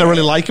are scenes I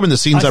really like him, and the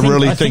scenes I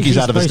really think he's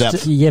out of his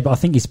depth. Yeah, but I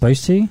think he's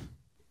supposed to.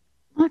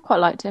 I quite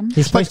liked him.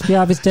 He's supposed to be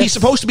out of his depth. He's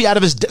supposed to be out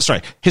of his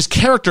his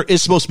character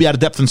is supposed to be out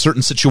of depth in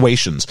certain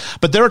situations.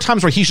 But there are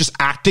times where he's just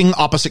acting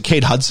opposite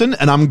Kate Hudson,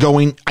 and I'm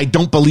going, I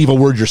don't believe a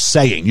word you're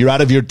saying. You're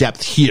out of your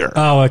depth here.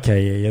 Oh,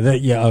 okay,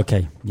 yeah,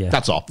 okay, yeah.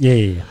 That's all.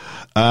 Yeah.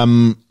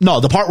 No,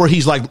 the part where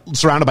he's like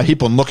surrounded by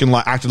people and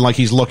acting like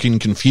he's looking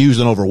confused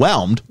and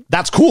overwhelmed,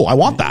 that's cool. I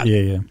want that.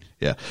 Yeah.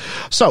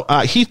 So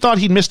he thought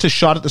he'd missed his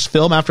shot at this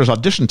film after his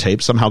audition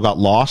tape somehow got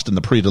lost in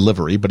the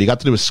pre-delivery, but he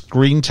got to do a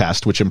screen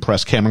test, which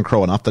impressed Cameron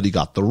Crowe enough that he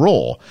got the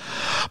role.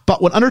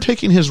 But when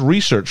undertaking his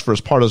research for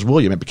his part as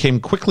William, it became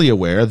quickly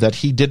aware that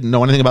he didn't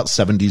know anything about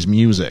 70s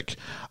music.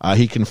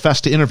 He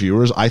confessed to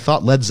interviewers, I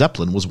thought Led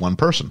Zeppelin was one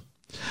person.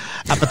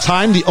 At the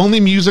time, the only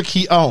music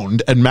he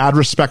owned, and mad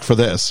respect for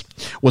this,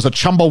 was a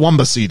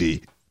Chumbawamba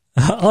CD.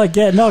 I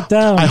get knocked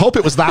down. I hope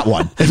it was that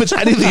one. If it's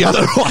any of the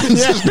other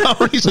ones, there's no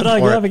reason but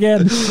for it.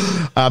 Again.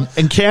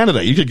 In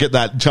Canada, you could get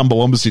that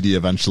Chumbawamba CD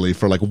eventually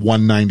for like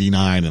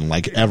 $1.99 and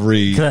like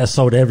every... That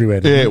sold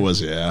everywhere. It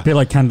was, yeah. A bit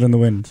like Candle in the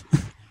Wind.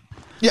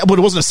 Yeah, but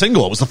it wasn't a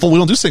single. It was the full... We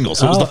don't do singles,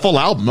 so it was the full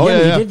album. Oh,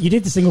 yeah. You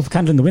did the single for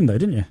Candle in the Wind, though,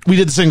 didn't you? We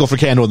did the single for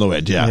Candle in the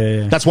Wind,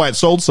 yeah. That's why it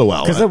sold so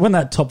well. Because it won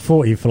that top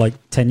 40 for like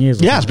 10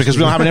 years. Yes, because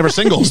we don't have any ever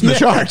singles in the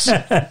charts.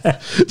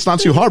 It's not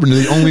too hard when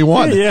you're the only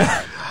one.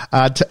 Yeah.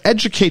 To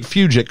educate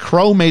Fugit,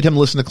 Crowe made him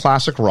listen to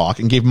classic rock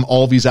and gave him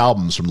all these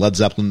albums from Led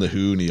Zeppelin, The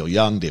Who, Neil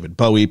Young, David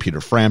Bowie,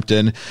 Peter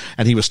Frampton,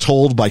 and he was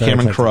told by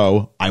Cameron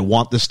Crowe, I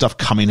want this stuff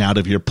coming out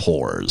of your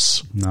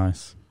pores.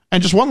 Nice.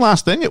 And just one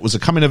last thing, it was a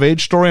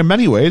coming-of-age story in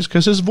many ways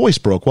because his voice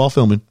broke while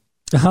filming.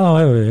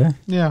 Oh, yeah.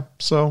 Yeah,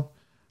 so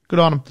good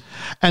on him.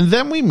 And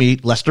then we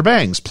meet Lester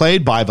Bangs,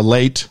 played by the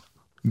late,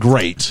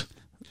 great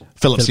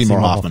Philip Seymour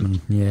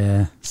Hoffman.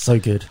 Yeah, so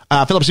good.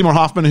 Philip Seymour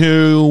Hoffman,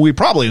 who we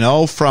probably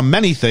know from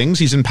many things.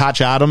 He's in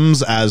Patch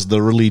Adams as the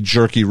really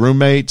jerky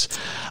roommate.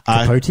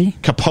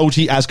 Capote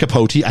as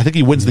Capote. I think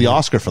he wins the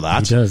Oscar for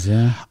that. He does,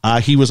 yeah.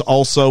 He was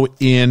also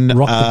in...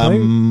 Rock the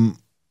Boat?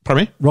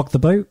 Pardon me? Rock the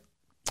Boat?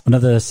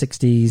 Another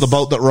 60s... The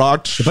Boat That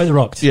Rocked. The Boat That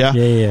Rocked.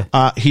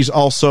 Yeah. He's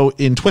also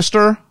in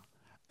Twister.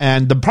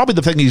 And probably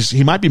the thing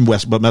he might be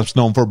most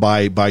known for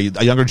by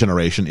a younger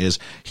generation is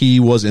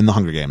he was in the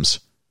Hunger Games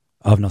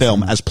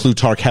film as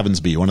Plutarch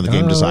Heavensbee, one of the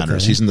game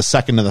designers. Okay. He's in the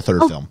second and the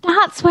third film.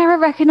 That's where I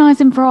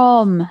recognise him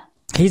from.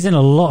 He's in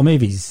a lot of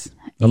movies.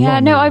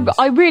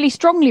 I really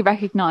strongly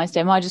recognised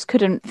him. I just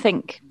couldn't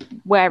think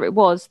where it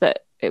was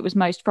that it was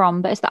most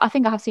from. But I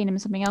think I have seen him in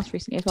something else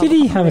recently as well. Did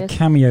he have a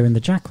cameo in The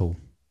Jackal?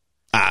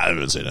 I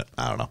haven't seen it.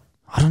 I don't know.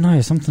 I don't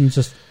know. Something's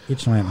just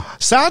itching my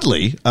head.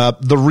 Sadly,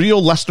 the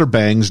real Lester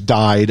Bangs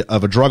died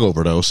of a drug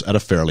overdose at a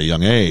fairly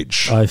young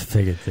age. I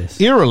figured this.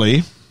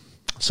 Eerily,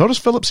 so does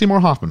Philip Seymour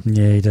Hoffman.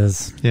 Yeah, he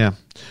does. Yeah.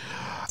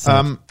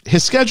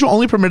 His schedule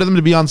only permitted him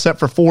to be on set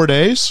for 4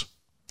 days,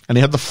 and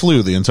he had the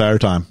flu the entire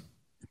time.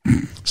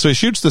 So he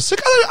shoots the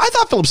sick. I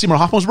thought Philip Seymour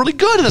Hoffman was really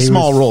good in a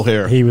small role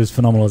here. He was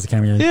phenomenal as a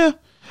cameo.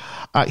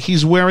 Yeah.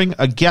 He's wearing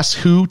a Guess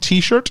Who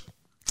t-shirt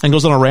and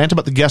goes on a rant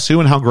about the Guess Who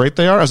and how great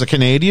they are. As a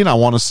Canadian, I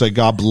want to say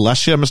God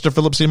bless you, Mr.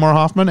 Philip Seymour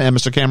Hoffman and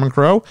Mr. Cameron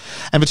Crowe.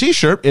 And the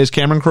t-shirt is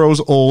Cameron Crowe's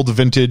old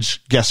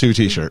vintage Guess Who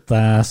t-shirt.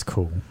 That's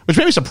cool. Which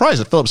made me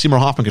surprised that Philip Seymour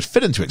Hoffman could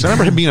fit into it. Because I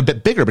remember him being a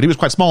bit bigger, but he was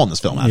quite small in this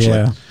film, actually.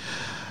 Yeah.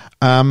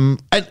 And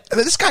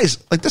this guy's,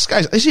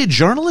 is he a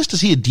journalist?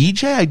 Is he a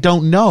DJ? I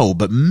don't know,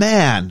 but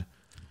man.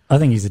 I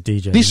think he's a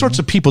DJ. These sorts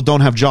of people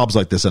don't have jobs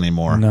like this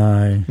anymore.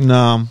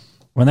 No.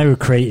 When they were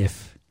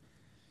creative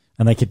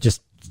and they could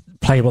just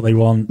play what they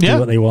want, do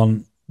what they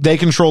want. They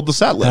controlled the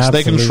set list.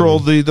 Absolutely. They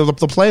controlled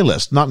the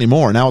playlist. Not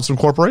anymore. Now it's in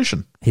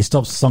corporation. He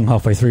stops the song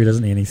halfway through,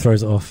 doesn't he? And he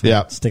throws it off.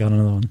 Yeah. Stick on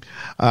another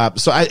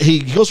one. He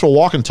goes for a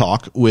walk and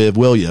talk with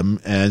William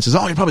and says,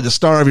 oh, you're probably the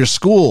star of your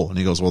school. And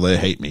he goes, well, they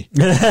hate me.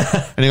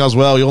 And he goes,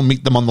 well, you'll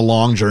meet them on the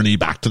long journey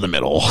back to the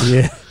middle.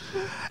 Yeah.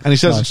 And he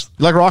says, nice.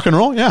 You like rock and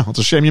roll? Yeah. It's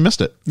a shame you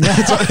missed it.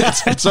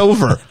 It's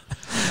over.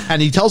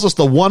 And he tells us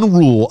the one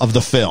rule of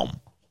the film.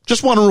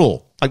 Just one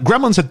rule. Like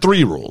Gremlins had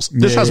 3 rules.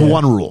 This has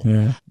one rule.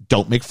 Yeah.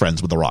 Don't make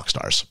friends with the rock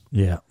stars.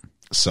 Yeah.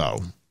 So,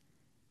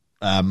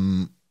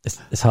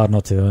 it's hard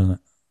not to, isn't it?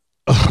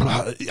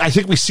 I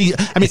think we see,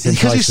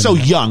 because he's so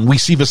young, we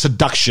see the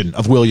seduction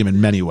of William in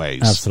many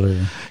ways.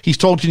 Absolutely. He's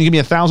told, can you give me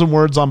 1,000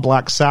 words on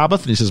Black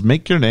Sabbath? And he says,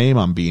 make your name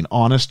on being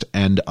honest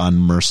and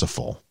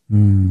unmerciful.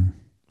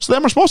 So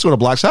then we're supposed to go to a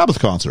Black Sabbath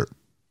concert.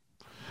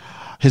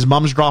 His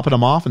mom's dropping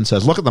him off and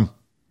says, look at them.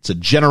 It's a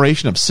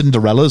generation of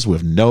Cinderellas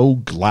with no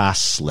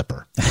glass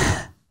slipper.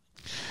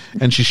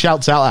 And she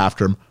shouts out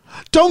after him,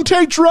 don't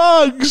take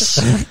drugs!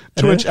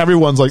 To which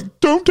everyone's like,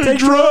 don't take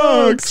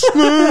drugs!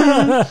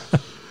 And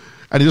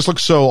he just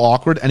looks so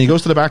awkward, and he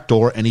goes to the back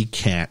door, and he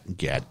can't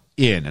get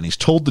in. And he's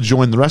told to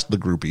join the rest of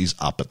the groupies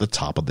up at the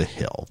top of the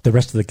hill. The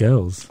rest of the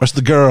girls. Rest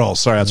of the girls.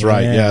 Sorry, that's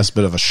right. Yeah, it's a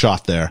bit of a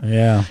shot there.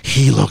 Yeah.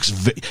 He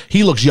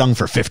looks young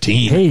for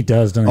 15. He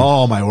does, doesn't he?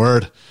 Oh, my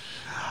word.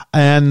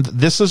 And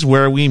this is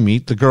where we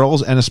meet the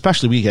girls, and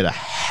especially we get a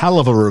hell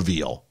of a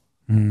reveal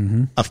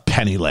of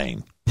Penny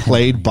Lane,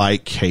 played by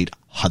Kate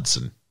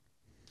Hudson,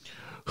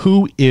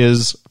 who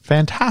is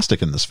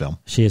fantastic in this film.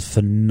 She is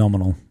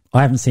phenomenal.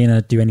 I haven't seen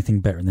her do anything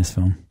better in this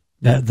film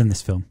than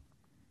this film.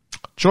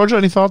 Georgia,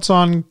 any thoughts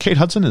on Kate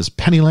Hudson as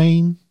Penny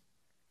Lane?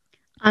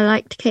 I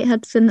liked Kate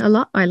Hudson a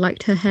lot. I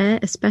liked her hair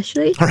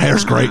especially. Her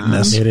hair's great in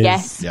this. It is.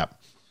 Yes. Yep.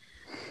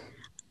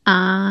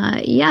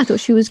 I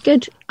thought she was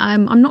good.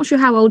 I'm not sure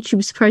how old she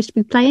was supposed to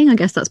be playing. I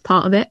guess that's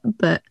part of it,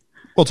 but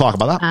we'll talk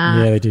about that.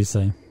 Yeah, they do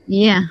say.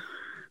 Yeah.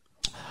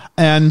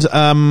 And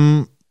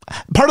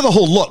part of the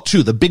whole look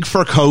too, the big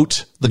fur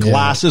coat, the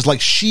glasses,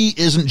 like she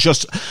isn't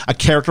just a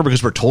character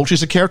because we're told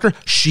she's a character.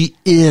 She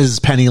is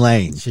Penny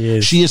Lane.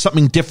 She is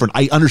something different.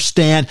 I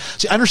understand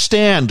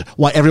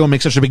why everyone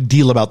makes such a big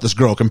deal about this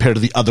girl compared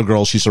to the other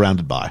girls she's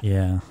surrounded by.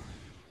 Yeah.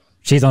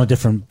 She's on a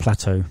different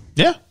plateau.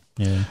 Yeah.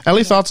 Yeah.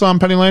 Ellie, thoughts on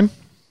Penny Lane?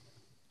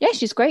 Yeah,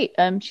 she's great.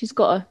 She's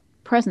got a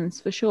presence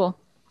for sure.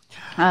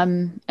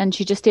 And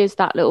she just is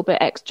that little bit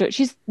extra.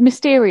 She's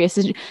mysterious.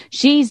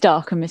 She's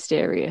dark and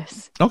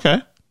mysterious.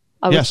 Okay.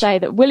 I would say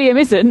that William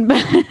isn't,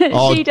 but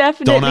she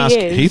definitely don't ask.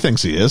 is. He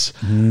thinks he is.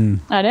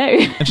 I know.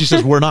 And she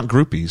says, we're not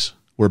groupies.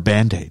 We're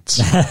Band-Aids.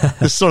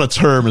 This sort of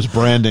term is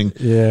branding.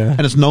 Yeah.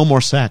 And it's no more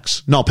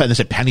sex. No, they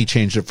said Penny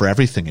changed it for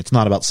everything. It's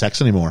not about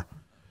sex anymore.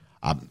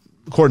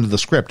 According to the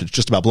script, it's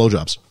just about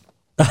blowjobs.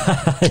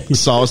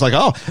 So I was like,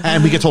 oh,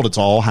 and we get told it's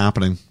all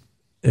happening.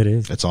 It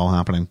is. It's all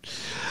happening.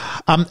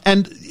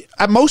 And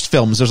at most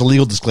films, there's a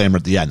legal disclaimer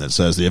at the end that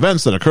says the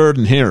events that occurred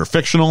in here are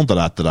fictional,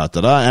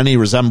 Any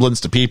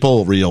resemblance to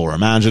people, real or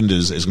imagined,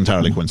 is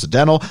entirely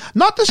coincidental.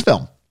 Not this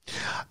film.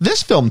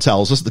 This film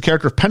tells us the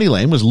character of Penny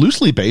Lane was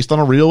loosely based on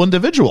a real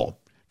individual.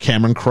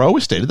 Cameron Crowe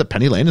has stated that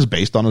Penny Lane is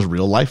based on his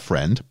real-life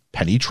friend,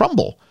 Penny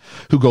Trumbull,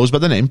 who goes by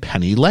the name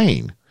Penny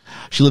Lane.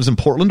 She lives in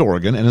Portland,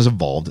 Oregon, and is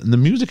involved in the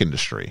music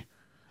industry.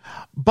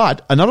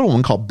 But another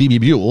woman called Bebe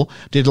Buell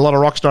dated a lot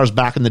of rock stars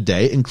back in the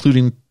day,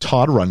 including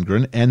Todd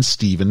Rundgren and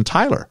Steven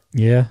Tyler.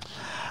 Yeah.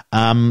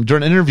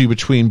 During an interview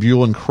between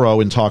Buell and Crowe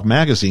in Talk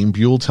Magazine,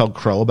 Buell told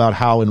Crowe about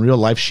how in real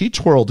life she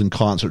twirled in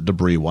concert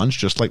debris once,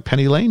 just like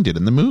Penny Lane did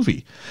in the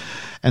movie,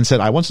 and said,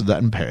 I once did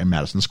that in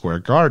Madison Square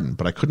Garden,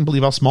 but I couldn't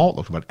believe how small it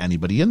looked about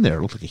anybody in there.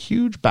 It looked like a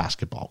huge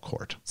basketball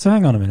court. So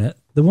hang on a minute.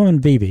 The woman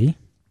Bebe,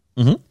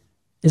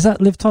 is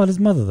that Liv Tyler's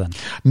mother then?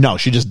 No,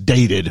 she just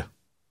dated...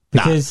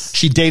 Because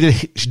she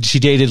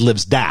dated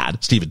Liv's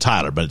dad, Steven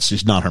Tyler, but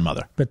she's not her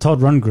mother. But Todd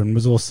Rundgren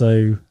was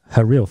also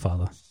her real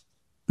father.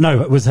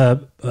 No, it was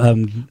her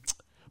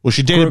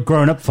she dated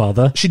grown-up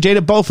father. She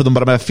dated both of them,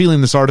 but I have a feeling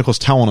this article's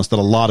telling us that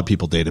a lot of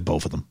people dated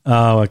both of them.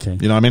 Oh, okay.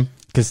 You know what I mean?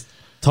 Because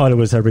Tyler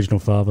was her original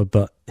father,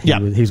 but he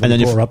was brought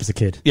her up as a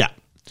kid. Yeah.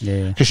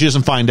 Yeah. Because she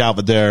doesn't find out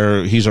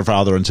that he's her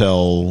father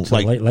until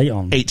like late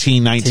on.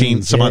 18,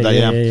 19, something like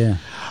that. Yeah.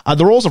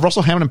 The roles of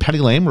Russell Hammond and Penny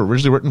Lane were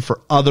originally written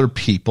for other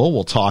people.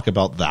 We'll talk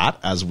about that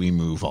as we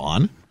move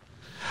on.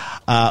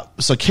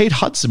 So Kate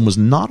Hudson was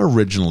not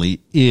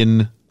originally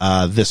in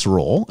this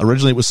role.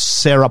 Originally, it was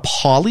Sarah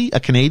Polley, a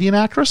Canadian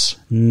actress.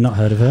 Not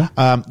heard of her.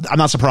 I'm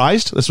not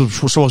surprised. This was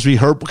supposed to be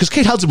her, because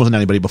Kate Hudson wasn't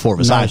anybody before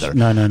this either.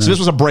 No. So this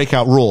was a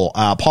breakout role.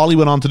 Polley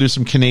went on to do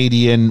some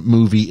Canadian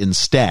movie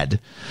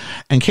instead.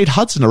 And Kate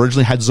Hudson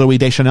originally had Zooey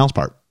Deschanel's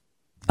part.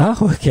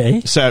 Oh,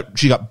 okay. So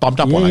she got bumped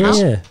up one, I guess.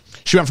 Yeah.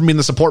 She went from being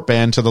the support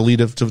band to the lead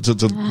to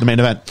the main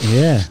event.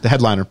 Yeah. The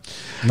headliner.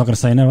 I'm not going to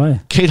say no way.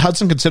 Kate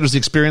Hudson considers the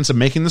experience of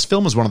making this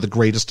film as one of the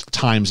greatest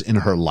times in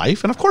her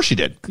life. And of course she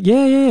did.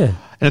 Yeah.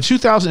 In a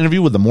 2000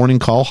 interview with The Morning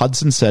Call,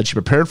 Hudson said she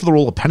prepared for the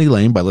role of Penny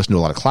Lane by listening to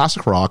a lot of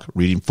classic rock,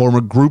 reading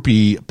former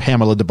groupie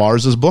Pamela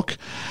DeBarza's book,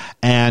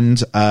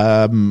 and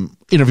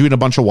interviewing a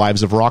bunch of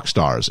wives of rock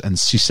stars. And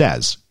she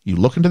says, you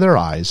look into their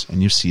eyes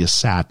and you see a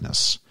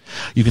sadness.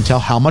 You can tell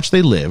how much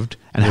they lived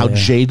and how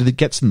jaded it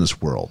gets in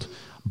this world.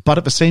 But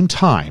at the same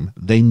time,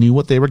 they knew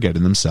what they were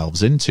getting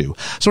themselves into.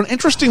 So an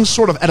interesting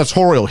sort of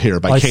editorial here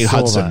by Kate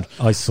Hudson.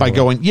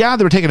 Going,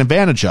 they were taken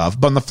advantage of,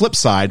 but on the flip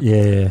side,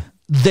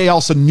 they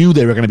also knew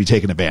they were going to be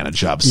taken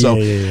advantage of. So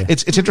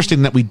it's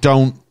interesting that we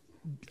don't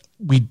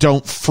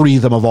free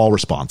them of all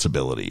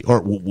responsibility,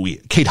 or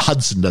Kate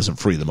Hudson doesn't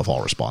free them of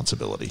all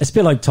responsibility. It's a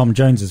bit like Tom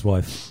Jones's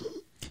wife.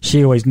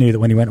 She always knew that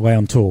when he went away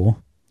on tour,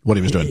 what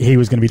he was doing, he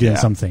was going to be doing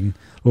something.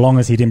 Long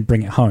as he didn't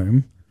bring it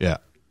home,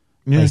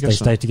 they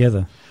stayed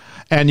together.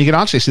 And you can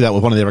actually see that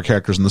with one of the other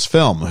characters in this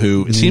film,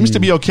 who it seems to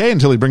be okay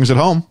until he brings it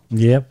home.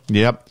 Yep.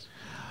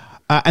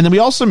 And then we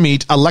also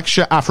meet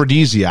Alexia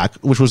Aphrodisiac,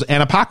 which was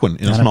Anna Paquin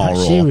in a small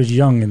role. She was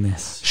young in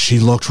this. She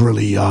looked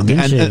really young.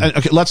 And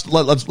okay, let's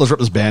rip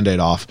this Band-Aid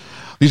off.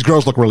 These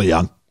girls look really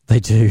young. They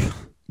do.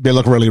 They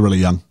look really, really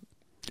young.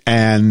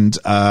 And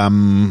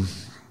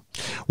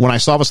when I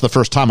saw this the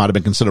first time, I'd have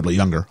been considerably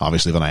younger,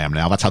 obviously, than I am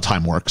now. That's how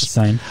time works.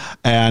 Same.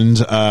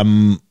 And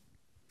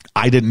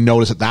I didn't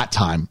notice at that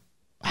time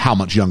how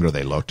much younger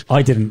they looked.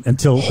 I didn't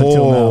until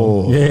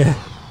now. Yeah.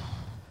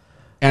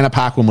 Anna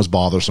Paquin was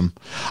bothersome.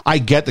 I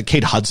get that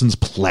Kate Hudson's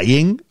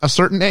playing a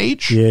certain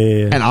age.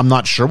 Yeah. And I'm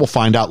not sure. We'll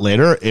find out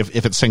later if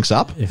it syncs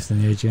up. If it's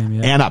in the age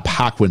game, Anna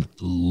Paquin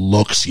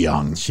looks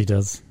young. She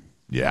does.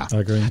 Yeah. I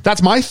agree.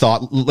 That's my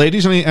thought.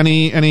 Ladies,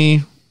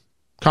 any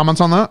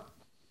comments on that?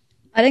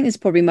 I think it's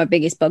probably my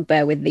biggest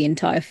bugbear with the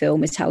entire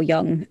film is how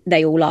young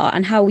they all are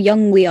and how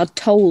young we are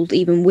told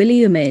even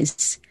William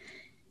is.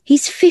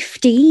 He's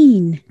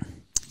 15.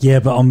 Yeah,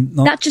 but I'm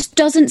not... That just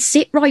doesn't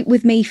sit right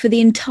with me for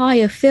the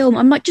entire film.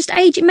 I'm like, just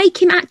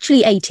make him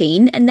actually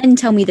 18 and then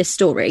tell me this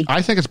story.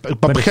 I think it's...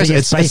 But because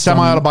it's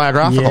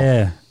semi-autobiographical.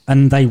 Yeah,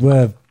 and they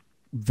were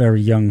very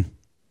young.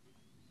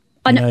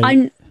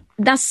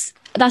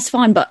 That's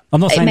fine, but I'm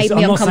not saying it made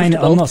me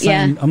uncomfortable.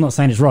 I'm not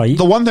saying it's right.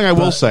 The one thing I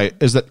will say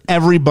is that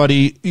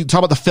everybody... You talk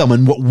about the film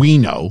and what we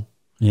know.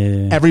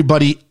 Yeah.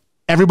 Everybody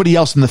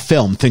else in the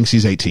film thinks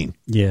he's 18.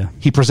 Yeah.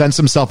 He presents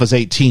himself as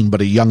 18, but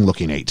a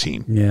young-looking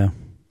 18. Yeah.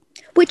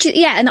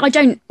 And I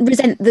don't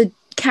resent the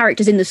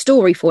characters in the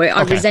story for it.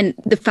 I resent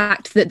the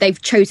fact that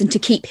they've chosen to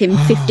keep him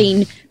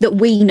 15, that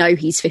we know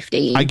he's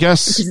 15. I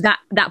guess... Because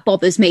that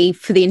bothers me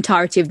for the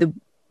entirety of the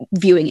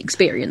viewing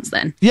experience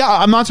then. Yeah,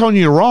 I'm not telling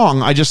you you're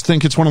wrong. I just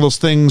think it's one of those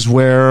things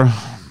where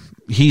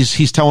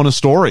he's telling a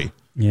story.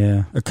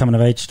 Yeah, a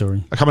coming-of-age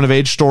story. A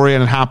coming-of-age story,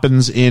 and it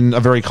happens in a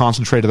very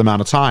concentrated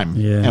amount of time.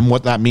 Yeah. And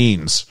what that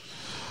means.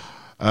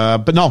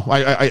 But no,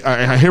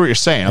 I hear what you're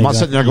saying. I'm not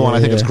sitting there going,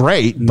 I think it's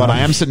great, but I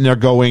am sitting there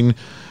going, in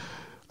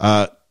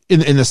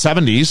the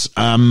 70s.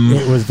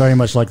 It was very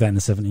much like that in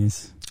the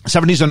 70s.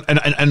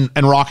 70s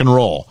and rock and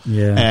roll.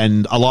 Yeah.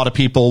 And a lot of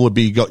people would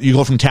you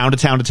go from town to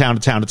town to town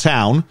to town to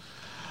town,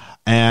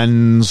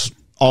 and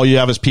all you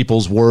have is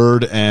people's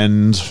word,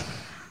 and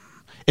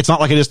it's not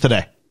like it is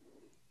today.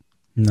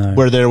 No.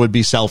 Where there would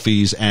be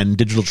selfies and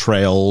digital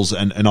trails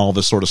and all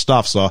this sort of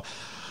stuff. So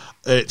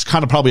it's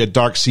kind of probably a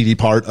dark, seedy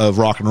part of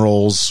rock and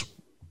roll's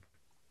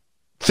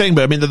thing.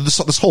 But I mean,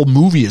 this whole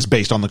movie is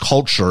based on the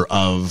culture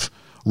of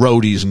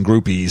roadies and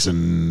groupies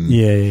and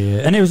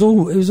and it was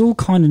all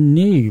kind of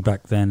new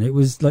back then. It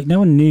was like no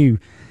one knew.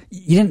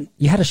 You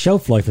had a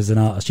shelf life as an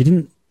artist.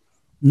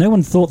 No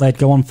one thought they'd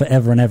go on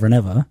forever and ever and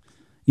ever.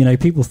 You know,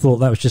 people thought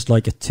that was just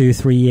like a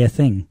 2-3 year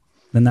thing.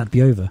 Then that'd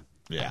be over.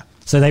 Yeah.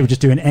 So they were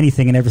just doing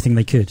anything and everything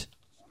they could.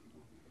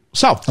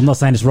 So I'm not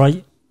saying it's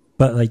right,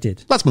 but they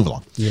did. Let's move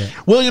along. Yeah.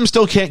 William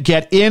still can't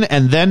get in,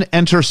 and then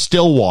enter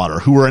Stillwater,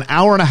 who were an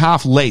hour and a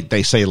half late,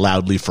 they say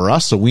loudly for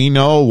us, so we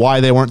know why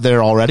they weren't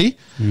there already.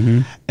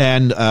 Mm-hmm.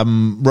 And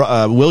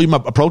William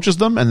approaches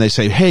them, and they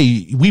say,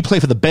 hey, we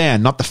play for the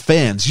band, not the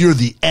fans. You're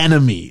the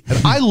enemy.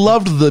 And I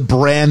loved the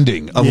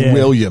branding of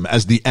William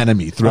as the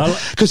enemy,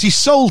 because he's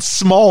so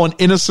small and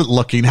innocent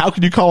looking. How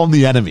can you call him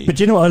the enemy? But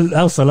do you know what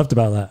else I loved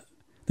about that?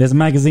 There's a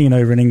magazine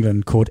over in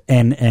England called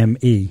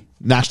NME.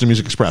 National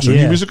Music Express. Or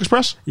New Music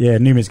Express? Yeah,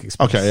 New Music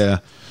Express. Okay, yeah.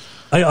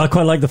 I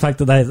quite like the fact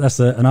that that's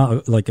an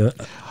art, like a...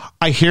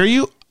 I hear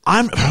you.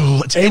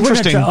 It's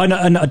interesting. I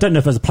don't know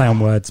if there's a play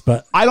on words,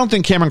 but... I don't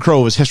think Cameron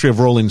Crowe's History of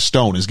Rolling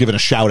Stone is giving a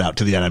shout out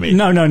to the enemy.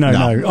 No,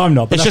 I'm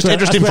not. But it's just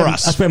interesting for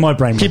us. That's where my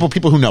brain went.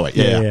 People who know it.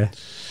 Yeah.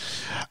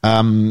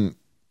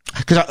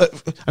 Because I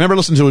remember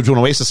listening to an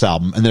Oasis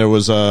album, and there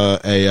was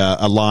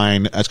a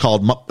line. It's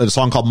called a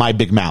song called "My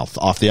Big Mouth"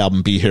 off the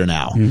album "Be Here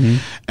Now,"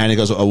 and it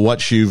goes,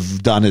 "What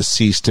you've done has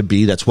ceased to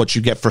be. That's what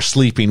you get for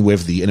sleeping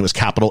with thee." And it was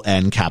capital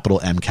N,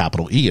 capital M,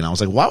 capital E. And I was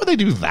like, "Why would they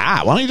do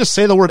that? Why don't you just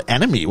say the word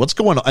enemy? What's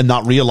going on?" And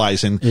not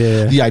realizing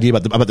the idea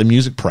about the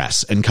music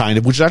press and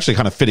which is actually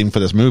kind of fitting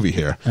for this movie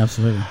here.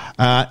 Absolutely.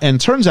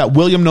 And turns out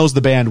William knows the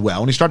band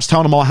well, and he starts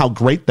telling them all how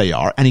great they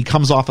are, and he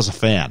comes off as a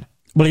fan.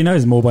 Well, he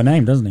knows them all by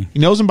name, doesn't he? He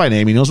knows them by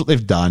name. He knows what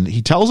they've done.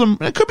 He tells them,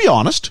 it could be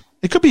honest,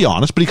 but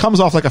he comes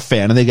off like a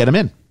fan, and they get him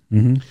in.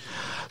 Mm-hmm.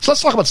 So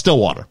let's talk about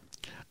Stillwater.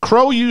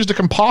 Crowe used a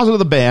composite of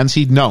the bands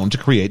he'd known to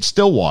create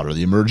Stillwater,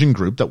 the emerging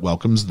group that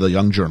welcomes the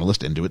young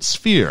journalist into its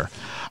sphere.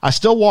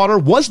 Stillwater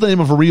was the name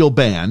of a real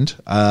band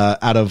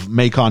out of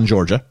Macon,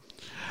 Georgia.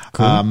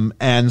 Cool.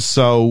 And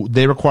so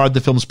they required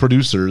the film's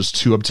producers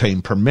to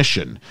obtain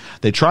permission.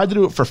 They tried to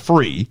do it for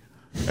free,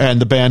 and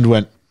the band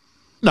went,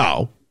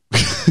 no.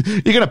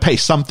 You're going to pay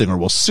something or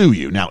we'll sue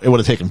you. Now, it would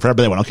have taken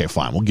forever. They went, okay,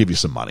 fine, we'll give you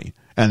some money.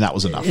 And that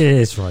was enough.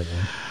 It's right.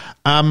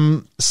 Yeah.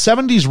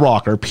 70s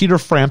rocker Peter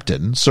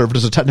Frampton served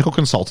as a technical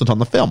consultant on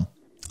the film.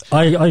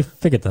 I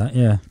figured that,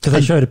 yeah. Because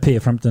they showed a Peter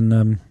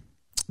Frampton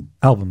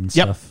album and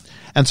stuff.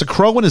 And so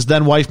Crowe and his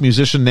then-wife,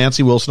 musician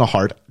Nancy Wilson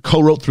Hart,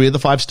 co-wrote 3 of the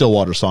 5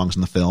 Stillwater songs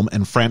in the film,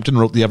 and Frampton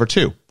wrote the other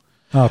 2.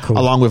 Oh, cool.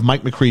 Along with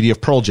Mike McCready of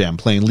Pearl Jam,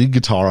 playing lead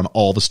guitar on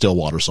all the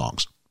Stillwater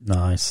songs.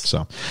 Nice.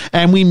 So,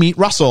 and we meet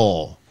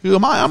Russell. Who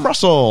am I? I'm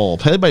Russell,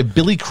 played by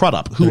Billy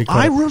Crudup, who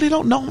I really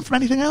don't know him from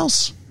anything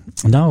else.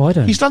 No, I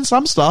don't. He's done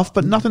some stuff,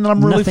 but nothing that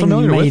I'm really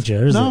familiar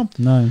major, with. Is it?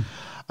 No.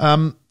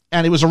 And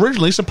it was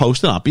originally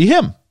supposed to not be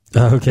him.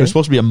 Oh, okay. It was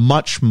supposed to be a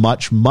much,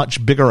 much,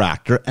 much bigger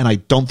actor, and I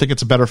don't think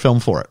it's a better film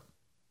for it.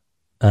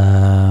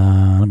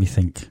 Let me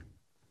think.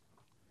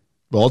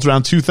 Well, it's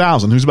around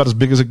 2000. Who's about as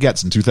big as it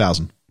gets in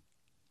 2000?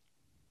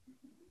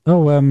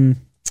 Oh,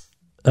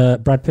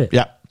 Brad Pitt.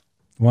 Yeah.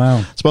 Wow.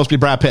 It's supposed to be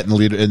Brad Pitt in the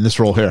lead in this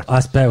role here.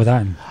 That's better without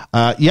him.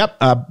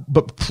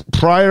 But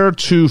prior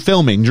to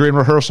filming, during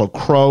rehearsal,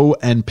 Crowe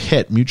and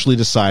Pitt mutually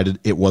decided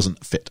it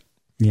wasn't fit.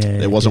 Yeah.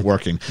 It wasn't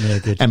working. Yeah,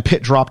 good. And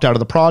Pitt dropped out of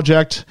the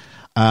project.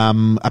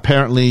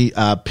 Apparently,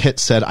 Pitt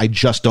said, I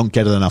just don't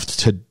get it enough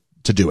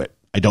to do it.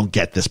 I don't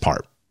get this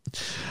part.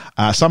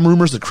 Some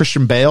rumors that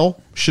Christian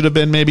Bale should have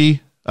been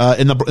maybe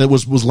it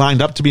was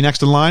lined up to be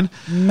next in line.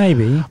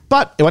 Maybe.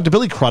 But it went to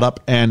Billy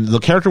Crudup, and the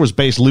character was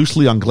based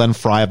loosely on Glenn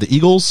Frey of the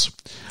Eagles.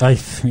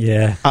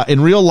 Yeah.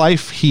 In real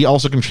life, he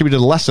also contributed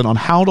a lesson on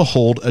how to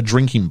hold a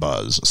drinking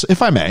buzz. So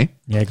if I may,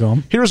 go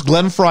on. Here's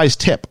Glenn Frey's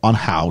tip on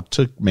how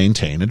to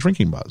maintain a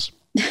drinking buzz.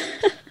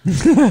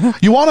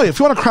 If you want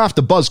to craft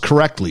the buzz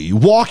correctly, you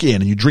walk in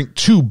and you drink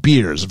 2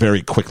 beers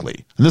very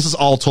quickly. And this is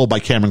all told by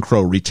Cameron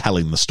Crowe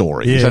retelling the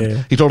story.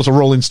 He told us a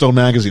Rolling Stone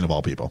magazine of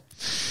all people.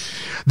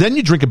 Then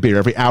you drink a beer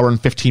every hour and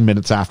 15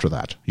 minutes after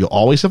that. You'll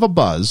always have a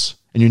buzz,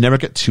 and you never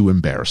get too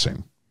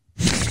embarrassing.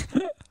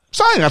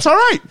 So I think that's all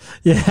right.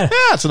 Yeah,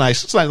 it's nice.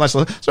 So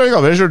there you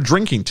go. There's your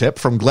drinking tip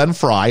from Glenn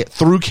Frey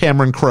through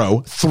Cameron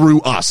Crowe through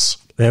us.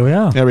 There we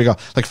are. There we go.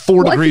 Like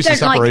 4 degrees of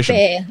separation.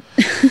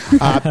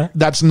 Like beer?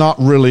 That's not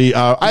really.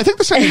 I think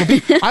the same would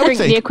be. I would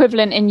think the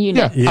equivalent in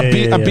unit.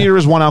 A beer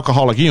is 1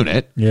 alcoholic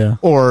unit. Yeah.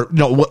 Or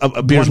no,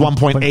 a beer is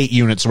 1.8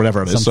 units or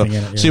whatever it is. So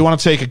you want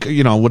to take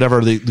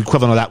whatever the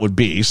equivalent of that would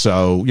be.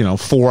 So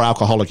 4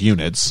 alcoholic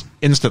units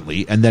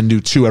instantly, and then do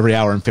 2 every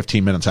hour and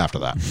 15 minutes after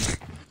that.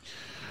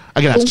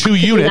 Again, that's 2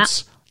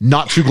 units,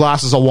 not 2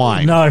 glasses of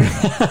wine. No.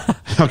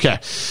 Okay.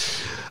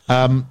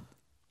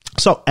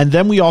 So, and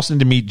then we also need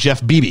to meet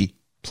Jeff Beebe,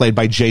 played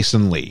by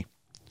Jason Lee,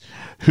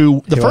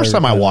 who the first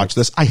time I watched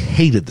this, I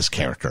hated this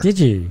character. Did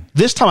you?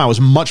 This time I was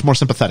much more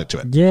sympathetic to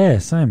it. Yeah,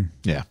 same.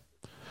 Yeah.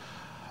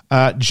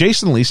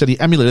 Jason Lee said he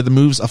emulated the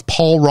moves of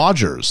Paul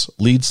Rogers,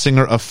 lead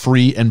singer of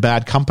Free and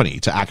Bad Company,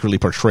 to accurately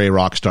portray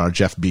rock star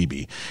Jeff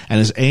Beebe. And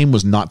his aim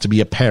was not to be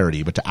a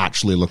parody, but to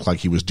actually look like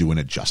he was doing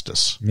it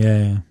justice.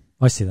 Yeah,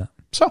 I see that.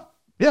 So,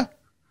 yeah.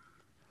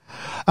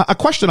 A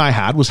question I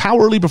had was, how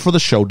early before the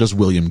show does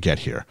William get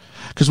here?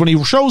 Because when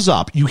he shows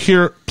up, you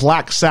hear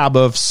Black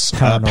Sabbath's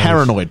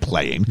Paranoid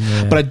playing,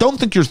 but I don't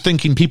think you're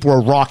thinking people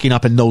are rocking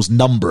up in those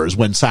numbers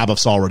when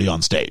Sabbath's already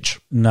on stage.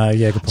 No,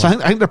 yeah, good point. So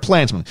I think they're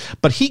playing something.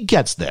 But he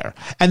gets there,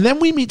 and then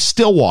we meet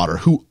Stillwater,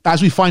 who,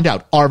 as we find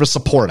out, are the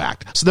support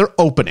act. So they're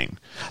opening.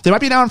 They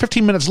might be an hour and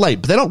 15 minutes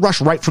late, but they don't rush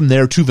right from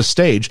there to the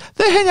stage.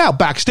 They hang out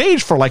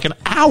backstage for like an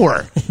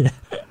hour. Yeah.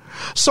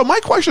 So my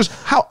question is,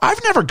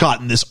 I've never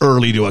gotten this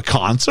early to a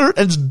concert,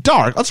 and it's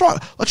dark. Let's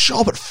show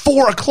up at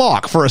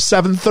 4:00 for a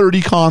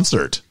 7:30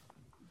 concert.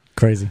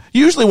 Crazy.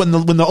 Usually when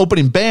the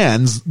opening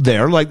band's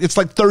there, it's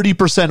like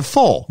 30%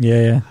 full.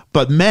 Yeah.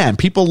 But man,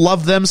 people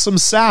love them some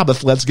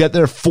Sabbath. Let's get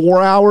there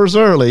 4 hours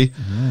early.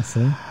 Yeah,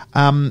 see?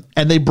 And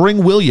they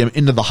bring William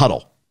into the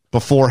huddle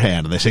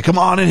beforehand, and they say, "Come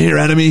on in here,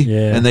 enemy."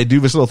 Yeah. And they do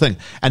this little thing,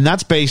 and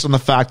that's based on the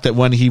fact that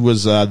when he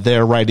was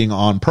there writing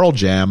on Pearl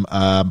Jam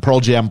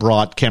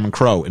brought Cameron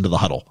Crowe into the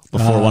huddle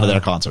before one of their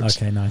concerts.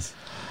 Okay, nice.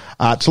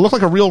 To look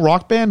like a real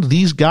rock band,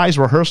 these guys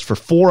rehearsed for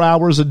 4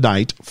 hours a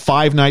night,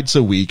 5 nights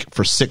a week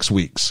for 6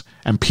 weeks,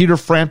 and Peter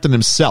Frampton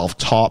himself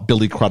taught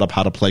Billy Crudup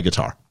how to play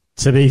guitar.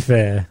 To be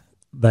fair,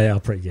 they are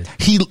pretty good.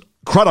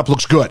 Crudup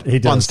looks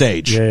good on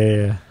stage.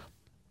 Yeah.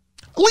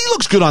 Lee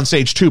looks good on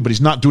stage too, but he's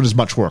not doing as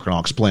much work, and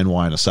I'll explain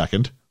why in a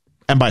second.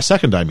 And by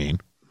second, I mean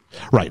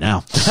right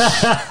now.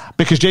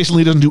 Because Jason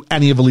Lee doesn't do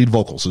any of the lead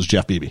vocals as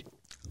Jeff Beebe.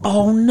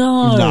 Oh,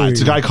 no. No, it's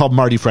a guy called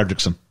Marty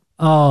Fredrickson.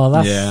 Oh,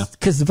 that's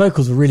because the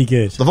vocals are really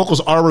good. The vocals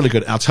are really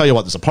good. And I'll tell you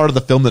what, there's a part of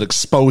the film that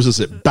exposes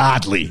it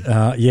badly.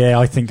 Yeah,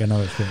 I think I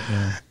know it.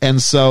 Yeah.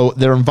 And so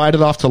they're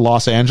invited off to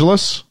Los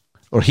Angeles,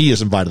 or he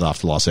is invited off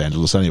to Los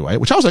Angeles anyway,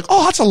 which I was like,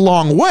 oh, that's a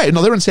long way.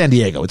 No, they're in San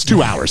Diego. It's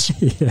 2 hours.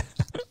 Yeah.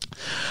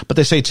 But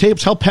they say,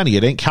 tell Penny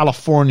it ain't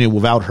California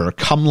without her.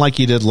 Come like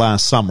you did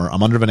last summer.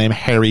 I'm under the name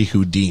Harry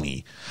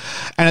Houdini.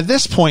 And at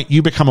this point,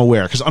 you become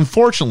aware, because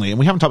unfortunately, and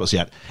we haven't talked about this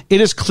yet,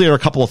 it is clear a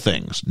couple of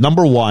things.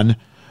 Number one,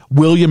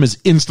 William is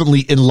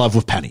instantly in love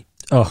with Penny.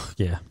 Oh,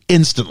 yeah.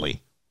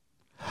 Instantly.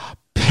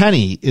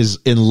 Penny is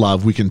in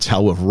love, we can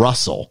tell, with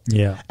Russell.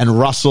 Yeah. And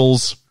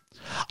Russell's,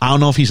 I don't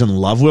know if he's in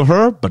love with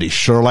her, but he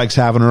sure likes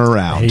having her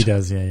around. He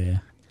does, yeah.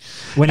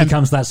 When he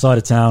comes to that side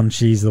of town,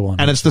 she's the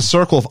one. And it's the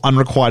circle of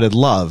unrequited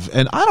love.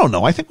 And I don't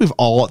know, I think we've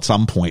all at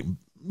some point,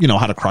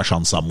 had a crush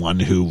on someone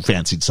who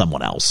fancied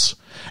someone else.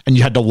 And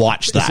you had to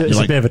watch that. It's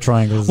a bit of a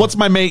triangle. What's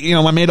my mate?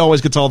 My mate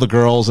always gets all the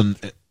girls, and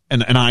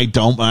I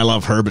don't, and I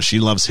love her, but she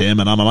loves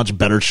him, and I'm a much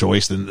better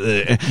choice than,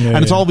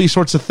 and it's all these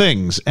sorts of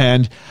things.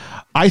 And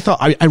I thought,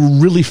 I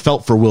really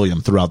felt for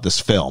William throughout this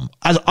film.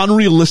 As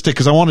unrealistic,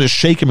 because I wanted to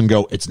shake him and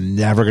go, it's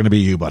never going to be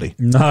you, buddy.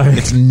 No.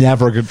 It's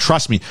never going to,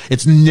 trust me,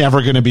 it's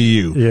never going to be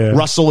you. Yeah.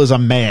 Russell is a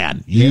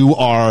man. You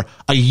are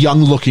a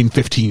young looking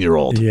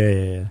 15-year-old.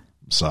 Yeah.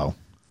 So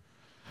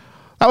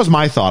that was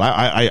my thought.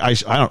 I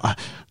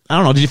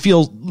don't know. Did you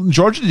feel,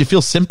 Georgia, did you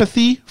feel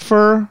sympathy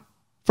for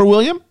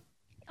William?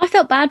 I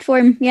felt bad for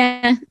him,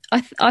 yeah.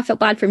 I felt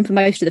bad for him for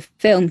most of the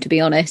film, to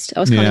be honest. I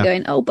was kind of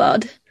going, oh,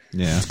 bud.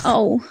 Yeah.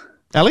 Oh.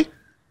 Ellie?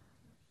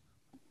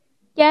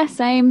 Yeah,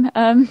 same.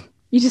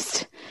 He's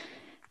just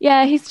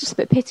a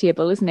bit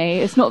pitiable, isn't he?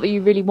 It's not that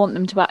you really want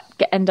them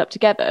to end up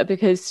together,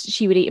 because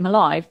she would eat him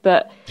alive,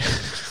 but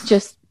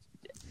it's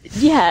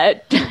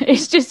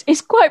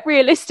quite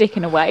realistic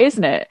in a way,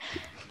 isn't it?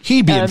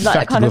 He'd be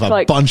infected with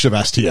a bunch of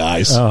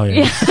STIs. Oh,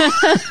 yeah.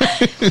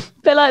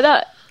 But like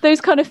that,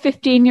 those kind of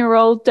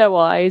 15-year-old doe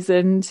eyes,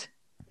 and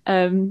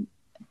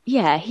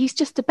he's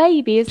just a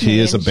baby, isn't he? He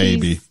is a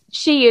baby.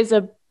 She is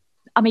a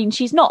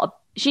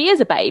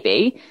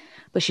baby,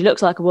 but she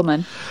looks like a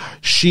woman.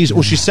 She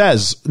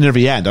says near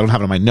the end, I don't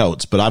have it in my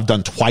notes, but I've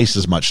done twice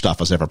as much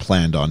stuff as I ever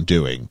planned on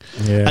doing.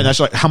 Yeah. And that's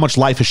like, how much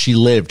life has she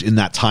lived in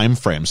that time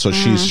frame? So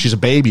she's a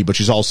baby, but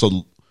she's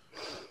also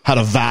had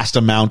a vast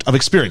amount of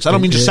experience. I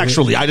don't mean just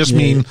sexually. I just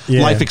mean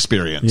life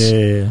experience.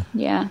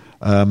 Yeah.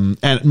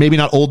 And maybe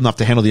not old enough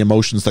to handle the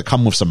emotions that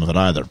come with some of it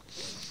either.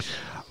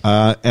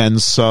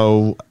 And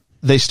so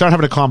they start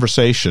having a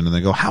conversation, and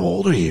they go, "How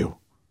old are you?"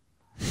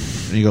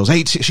 And he goes,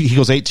 18. He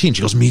goes, 18.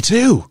 She goes, "Me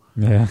too."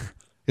 Yeah.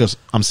 He goes,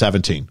 "I'm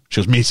 17.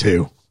 She goes, "Me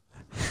too."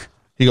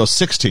 He goes,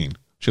 16.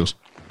 She goes,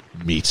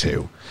 "Me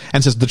too."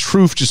 And says, the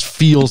truth just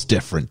feels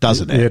different,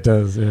 doesn't it? It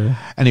does, yeah.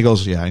 And he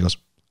goes, yeah. He goes,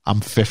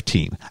 "I'm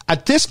 15.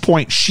 At this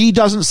point, she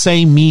doesn't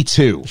say "me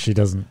too." She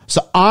doesn't.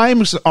 So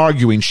I'm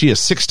arguing she is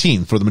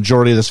 16 for the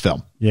majority of this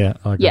film. Yeah,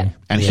 I agree. Yeah.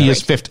 And he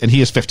is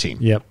 15.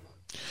 Yep.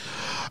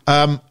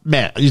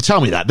 Man, you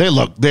tell me that.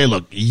 They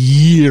look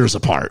years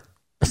apart.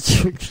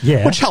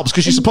 Yeah. Which helps,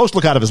 because she's supposed to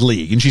look out of his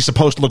league, and she's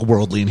supposed to look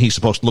worldly, and he's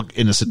supposed to look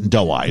innocent and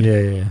doe-eyed.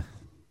 Yeah.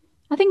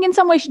 I think in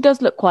some ways she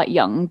does look quite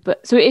young,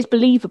 but so it is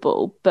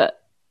believable,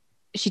 but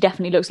she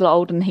definitely looks a lot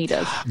older than he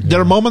does.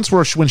 There are moments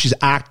where when she's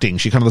acting,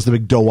 she kind of does the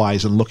big doe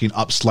eyes and looking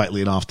up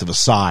slightly and off to the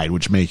side,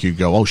 which make you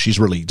go, oh, she's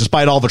really,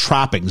 despite all the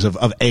trappings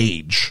of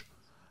age,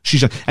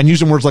 and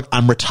using words like,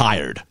 "I'm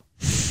retired."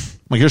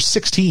 Like, you're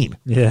 16.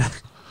 Yeah.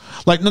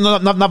 Like,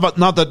 not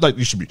that, like,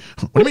 you should be,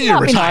 what do you mean you're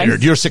retired?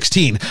 Nice. You're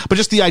 16. But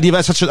just the idea,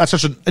 that's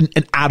such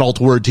an adult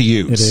word to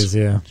use. It is,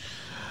 yeah.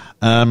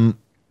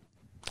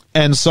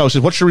 And so she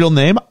says, "What's your real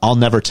name?" "I'll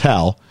never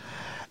tell."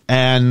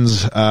 And,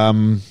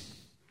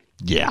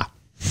 yeah.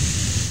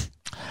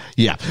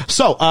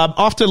 So,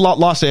 off to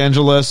Los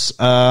Angeles,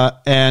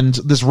 and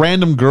this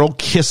random girl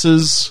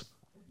kisses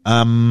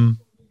William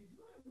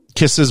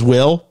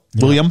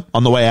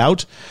on the way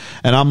out.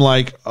 And I'm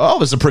like, oh,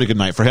 this is a pretty good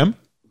night for him.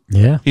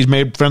 Yeah. He's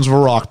made friends with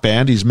a rock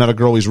band. He's met a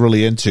girl he's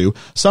really into.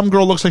 Some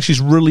girl looks like she's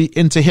really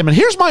into him. And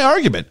here's my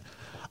argument.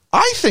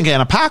 I think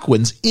Anna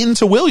Paquin's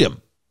into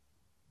William.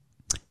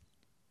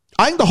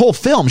 I think the whole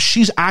film,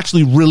 she's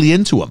actually really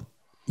into him.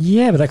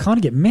 Yeah, but that kind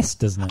of get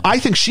missed, doesn't it? I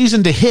think she's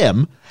into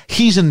him.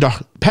 He's into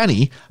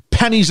Penny.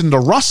 Penny's into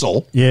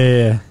Russell.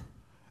 Yeah.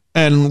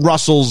 And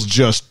Russell's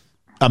just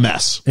a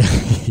mess.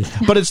 Yeah.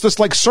 But it's this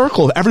like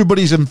circle of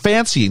everybody's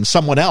fancying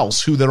someone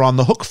else who they're on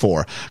the hook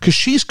for, because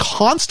she's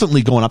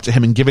constantly going up to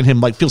him and giving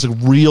him like feels like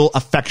real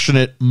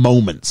affectionate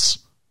moments.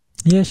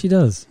 Yeah, she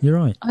does. You're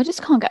right. I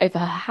just can't get over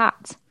her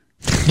hat.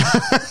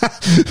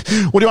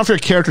 What do you want for your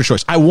character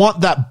choice? I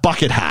want that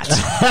bucket hat.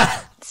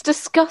 It's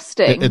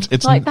disgusting.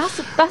 It's like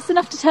that's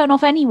enough to turn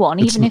off anyone,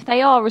 even if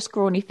they are a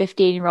scrawny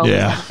 15-year-old who's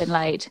never been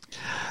laid.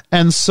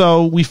 And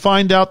so we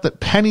find out that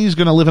Penny's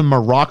going to live in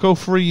Morocco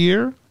for a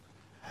year,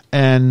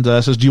 and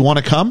says, "Do you want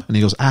to come?" And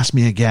he goes, "Ask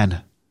me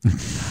again."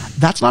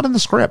 That's not in the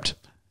script.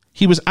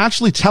 He was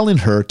actually telling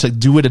her to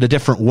do it in a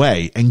different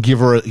way and give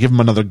him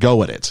another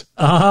go at it.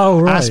 Oh,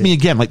 right. "Ask me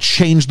again," like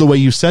change the way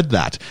you said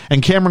that.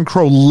 And Cameron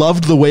Crowe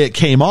loved the way it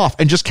came off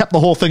and just kept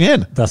the whole thing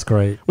in. That's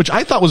great. Which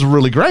I thought was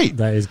really great.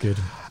 That is good.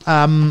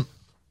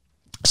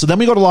 So then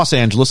we go to Los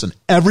Angeles, and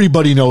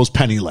everybody knows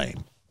Penny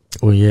Lane.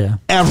 Oh, yeah.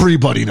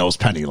 Everybody knows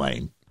Penny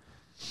Lane.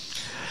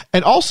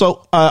 And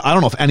also, I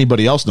don't know if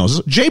anybody else knows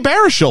this, Jay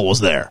Baruchel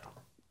was there.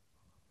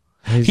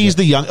 He's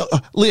the young.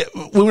 When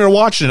we were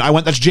watching it, I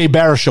went, "That's Jay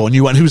Baruchel," and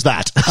you went, "Who's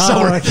that?"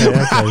 So we're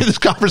having this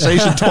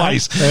conversation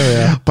twice.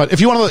 But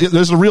if you want to,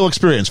 there's a real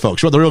experience,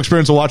 folks. You want the real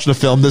experience of watching a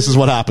film? This is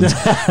what happens.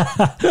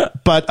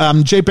 But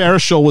Jay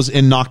Baruchel was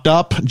in Knocked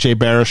Up. Jay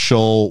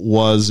Baruchel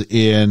was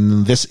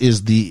in This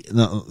Is the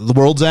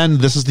World's End.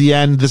 This is the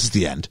end. This is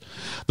the end.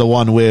 The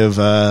one with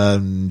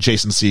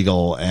Jason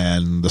Segel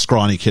and the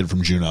scrawny kid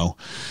from Juno.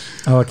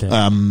 Oh, okay.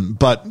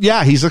 But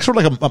yeah, he's like, sort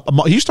of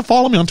like he used to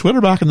follow me on Twitter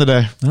back in the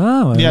day.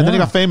 Oh, yeah. Then he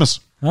got famous.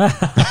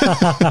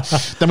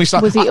 Then we saw.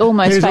 Was he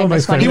almost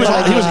famous?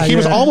 He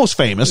was almost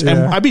famous, and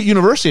I'd be at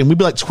university, and we'd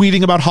be like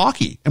tweeting about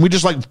hockey, and we'd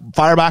just like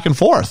fire back and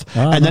forth.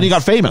 And then he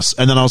got famous,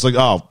 and then I was like,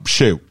 oh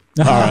shoot.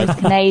 All right. He was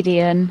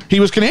Canadian. He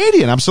was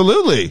Canadian,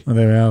 absolutely.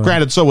 Well,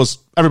 granted, so was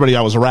everybody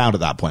I was around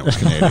at that point was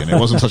Canadian. It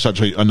wasn't such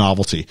a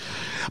novelty.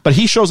 But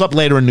he shows up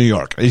later in New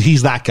York.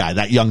 He's that guy,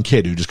 that young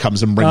kid who just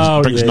comes and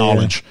brings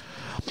knowledge.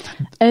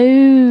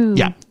 Oh.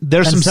 Yeah.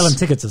 There's some selling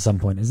tickets at some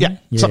point, isn't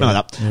he? Something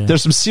like that. Yeah.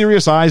 There's some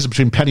serious eyes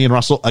between Penny and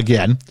Russell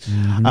again.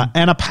 Mm-hmm.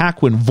 Anna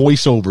Paquin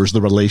voiceovers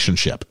the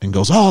relationship and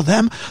goes, "Oh,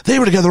 they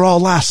were together all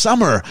last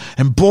summer,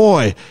 and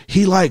boy,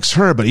 he likes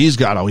her, but he's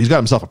got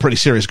himself a pretty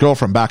serious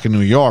girlfriend back in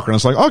New York." And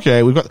it's like, okay,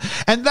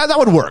 and that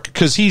would work,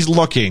 because he's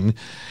looking,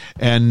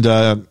 and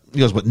he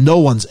goes, "But no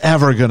one's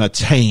ever gonna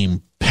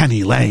tame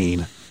Penny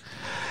Lane."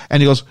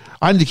 And he goes,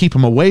 I need to keep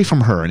him away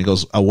from her. And he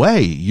goes,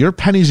 away? You're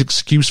Penny's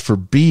excuse for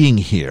being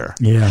here.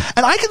 Yeah.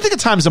 And I can think of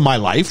times in my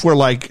life where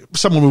like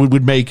someone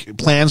would make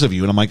plans of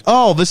you and I'm like,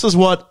 oh, this is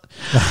what,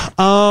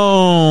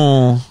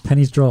 oh.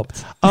 Penny's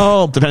dropped.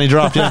 Oh, the penny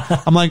dropped,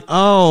 yeah. I'm like,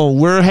 oh,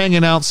 we're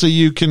hanging out so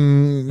you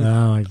can,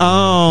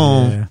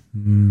 yeah.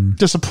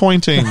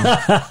 Disappointing.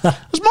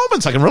 There's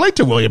moments I can relate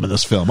to William in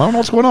this film. I don't know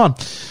what's going on.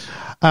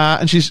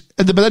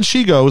 But then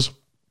she goes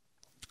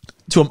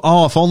to him,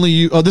 oh, if only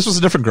you, this was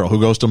a different girl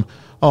who goes to him,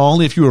 oh,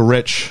 only if you were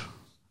rich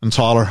and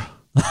taller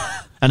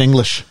and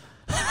English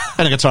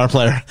and a guitar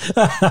player.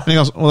 And he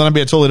goes, well, then I'd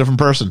be a totally different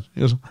person.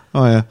 He goes,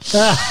 oh, yeah.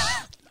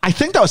 I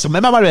think that was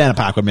something. That might have been Anna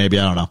Paquin, maybe.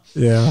 I don't know.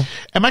 Yeah.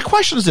 And my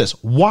question is this.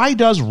 Why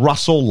does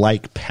Russell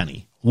like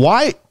Penny?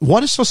 What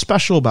is so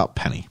special about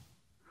Penny?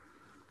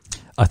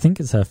 I think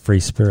it's her free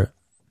spirit.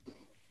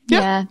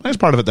 Yeah. There's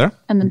part of it there.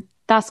 And then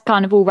that's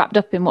kind of all wrapped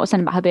up in what's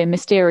said about her being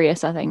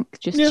mysterious, I think.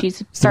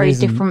 She's very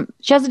different.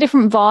 She has a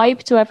different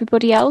vibe to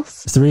everybody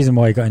else. It's the reason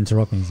why he got into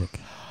rock music.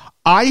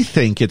 I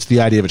think it's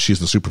the idea that she's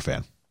the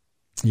superfan.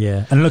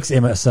 Yeah, and looks at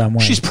him at a certain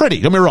way. She's pretty,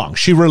 don't get me wrong.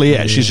 She really is.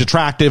 Yeah. She's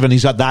attractive, and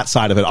he's got that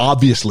side of it,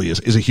 obviously,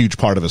 is a huge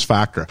part of his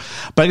factor.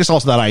 But I guess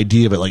also that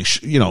idea of it, like,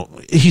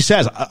 he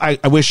says, I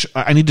wish,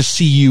 I need to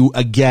see you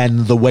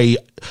again the way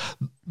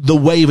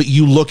that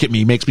you look at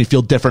me makes me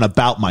feel different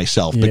about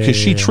myself, because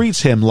she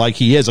treats him like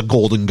he is a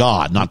golden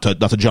god, not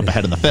to jump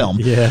ahead in the film.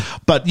 Yeah.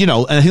 But, and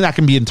I think that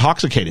can be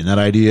intoxicating, that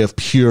idea of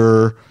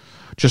pure,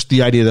 just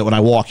the idea that when I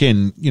walk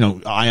in,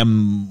 I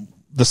am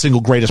the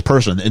single greatest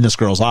person in this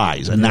girl's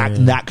eyes. And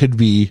that could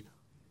be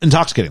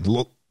intoxicating.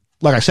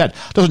 Like I said,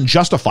 doesn't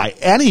justify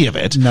any of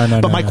it.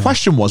 But my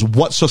question was,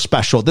 what's so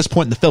special at this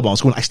point in the film? I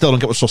still don't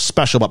get what's so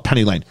special about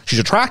Penny Lane. She's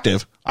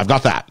attractive. I've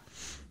got that.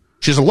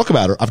 She has a look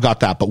about her. I've got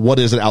that. But what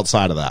is it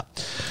outside of that?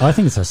 I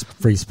think it's her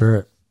free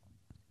spirit.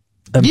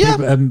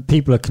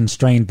 People are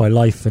constrained by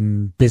life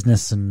and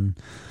business and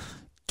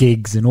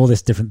gigs and all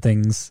this different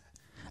things.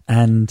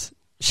 And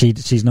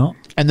she's not.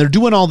 And they're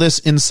doing all this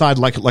inside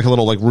like a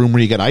little like room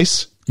where you get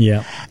ice.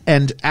 Yeah.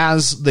 And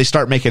as they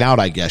start making out,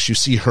 I guess, you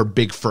see her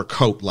big fur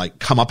coat like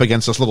come up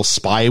against this little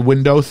spy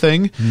window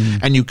thing.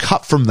 And you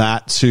cut from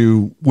that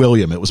to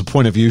William. It was a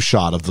point of view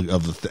shot of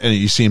the and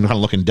you see him kind of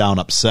looking down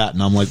upset.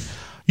 And I'm like,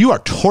 you are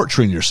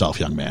torturing yourself,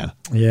 young man.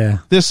 Yeah.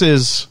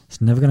 It's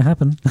never going to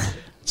happen.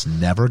 It's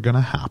never going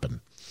to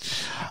happen.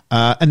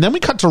 And then we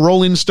cut to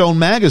Rolling Stone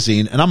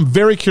magazine, and I'm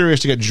very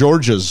curious to get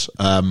Georgia's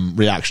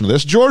reaction to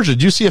this. Georgia,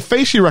 did you see a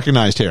face you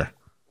recognized here?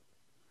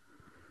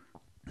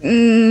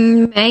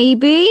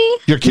 Maybe.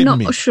 You're kidding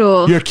me. Not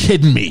sure. You're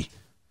kidding me.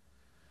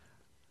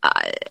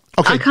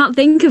 Okay. I can't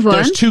think of one.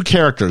 There's two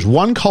characters.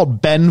 One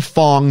called Ben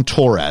Fong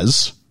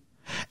Torres,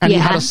 and he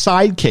had a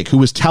sidekick who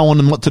was telling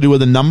him what to do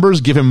with the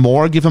numbers, give him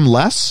more, give him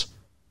less.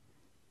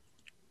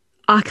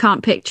 I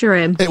can't picture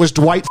him. It was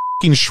Dwight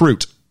f***ing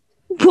Schrute.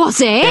 Was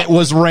it? It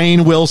was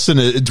Rainn Wilson.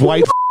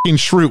 Dwight f***ing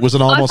Schrute was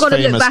an Almost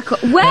Famous. I've got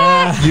to look back.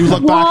 Where? You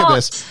look back at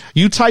this.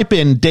 You type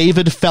in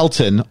David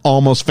Felton,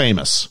 Almost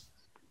Famous.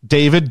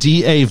 David,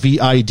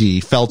 D-A-V-I-D,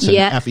 Felton,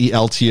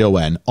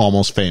 F-E-L-T-O-N,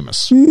 Almost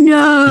Famous.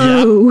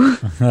 No.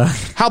 Yeah.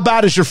 How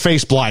bad is your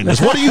face blindness?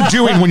 What are you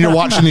doing when you're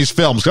watching these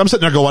films? 'Cause I'm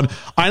sitting there going,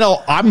 I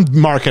know, I'm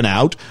marking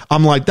out.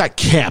 I'm like, that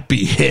can't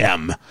be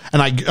him.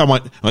 And I'm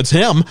like, it's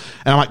him.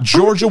 And I'm like,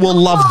 Georgia will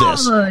love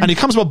this. And he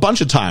comes up a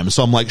bunch of times,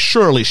 so I'm like,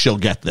 surely she'll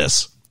get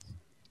this.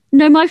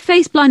 No, my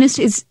face blindness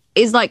is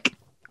like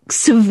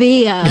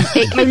severe.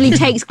 It only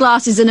takes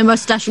glasses and a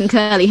mustache and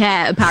curly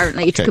hair,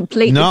 apparently, to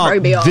completely throw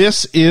me off.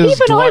 This is even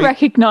Dwight. I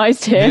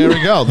recognised him. There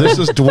we go. This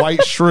is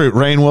Dwight Schrute,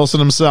 Rainn Wilson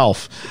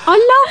himself.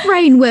 I love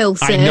Rainn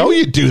Wilson. I know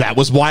you do. That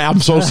was why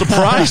I'm so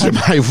surprised in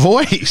my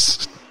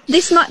voice.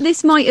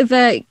 This might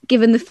have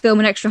given the film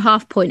an extra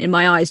half point in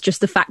my eyes,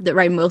 just the fact that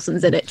Rainn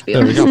Wilson's in it, to be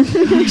honest.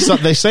 There we go. So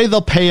they say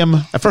they'll pay him.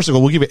 At first they go,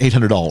 we'll give you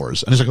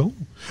 $800. And he's like, oh.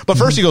 But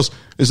first he goes,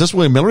 is this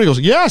William Miller? He goes,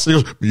 yes. And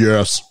he goes,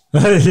 yes.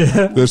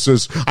 This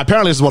is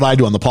what I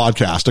do on the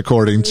podcast,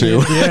 according to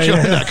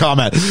that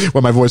comment,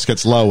 when my voice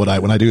gets low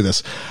when I do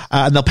this.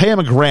 And they'll pay him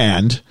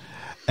 $1,000.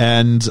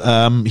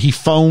 And he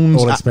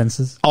phones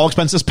all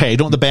expenses paid.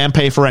 Don't let the band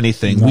pay for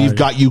anything. No. We've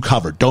got you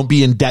covered. Don't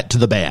be in debt to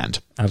the band.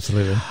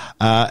 Absolutely.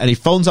 And he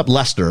phones up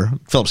Lester,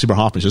 Philip Seymour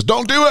Hoffman. He says,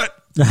 don't do it.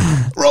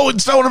 Rolling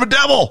Stone of a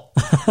devil.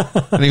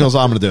 And he goes,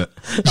 I'm going to do it.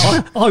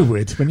 I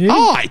would, wouldn't you?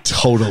 Oh, I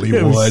totally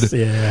would.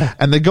 Yeah.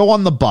 And they go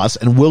on the bus,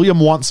 and William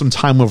wants some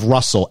time with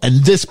Russell,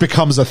 and this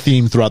becomes a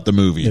theme throughout the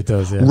movie. It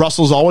does, yeah.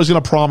 Russell's always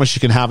going to promise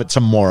you can have it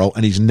tomorrow,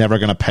 and he's never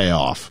going to pay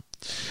off.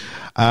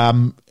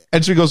 And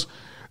so he goes,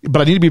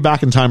 but I need to be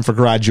back in time for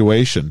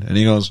graduation. And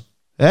he goes,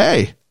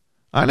 hey,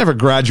 I never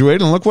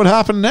graduated, and look what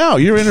happened now.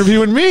 You're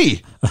interviewing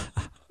me.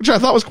 Which I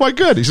thought was quite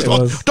good. He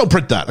says, don't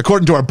print that.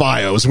 According to our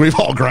bios, we've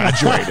all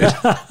graduated.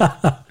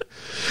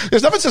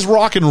 There's nothing that says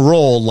rock and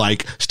roll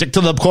like stick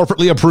to the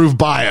corporately approved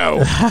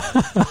bio.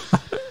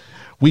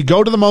 We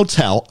go to the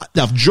motel.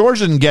 Now, if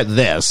Georgia didn't get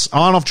this, I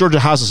don't know if Georgia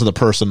has this other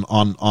person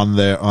on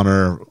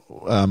her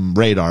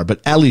radar,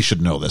 but Ellie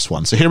should know this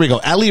one. So here we go.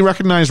 Ellie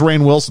recognized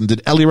Rainn Wilson.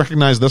 Did Ellie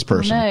recognize this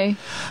person? No.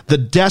 The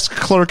desk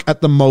clerk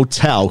at the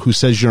motel who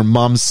says, your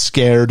mom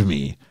scared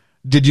me.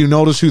 Did you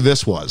notice who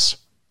this was?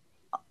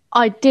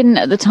 I didn't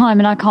at the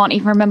time, and I can't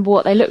even remember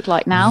what they looked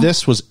like now.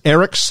 This was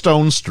Eric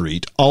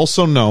Stonestreet,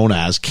 also known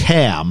as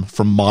Cam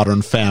from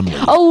Modern Family.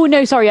 Oh,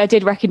 no, sorry, I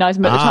did recognize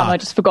him at the time. I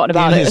just forgotten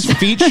about it. His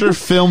feature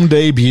film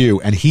debut,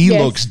 and he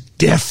looks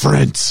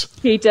different.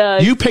 He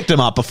does. You picked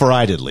him up before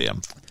I did,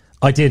 Liam.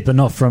 I did, but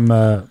not from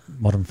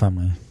Modern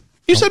Family.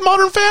 You said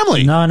Modern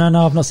Family. No,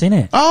 I've not seen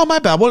it. Oh, my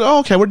bad.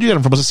 Okay, where did you get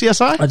him from? Was it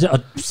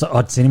CSI?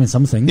 I'd seen him in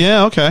something.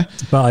 Yeah, okay.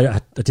 But I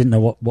didn't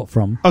know what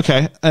from.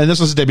 Okay, and this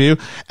was his debut.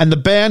 And the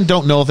band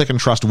don't know if they can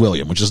trust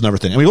William, which is another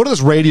thing. And we go to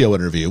this radio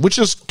interview, which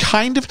is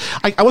kind of...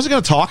 I wasn't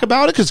going to talk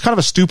about it because it's kind of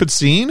a stupid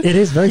scene. It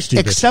is very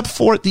stupid. Except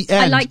for at the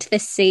end. I liked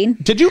this scene.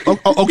 Did you?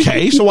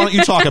 Okay, so why don't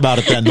you talk about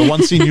it then? The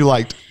one scene you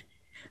liked.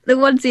 The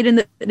one scene in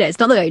the... No, it's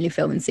not the only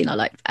film and scene I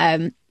liked.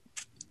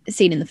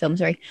 Scene in the film,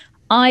 sorry.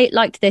 I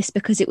liked this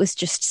because it was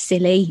just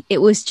silly. It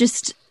was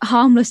just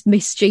harmless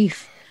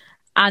mischief.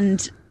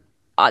 And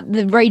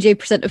the radio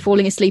presenter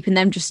falling asleep and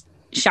them just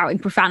shouting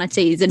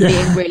profanities and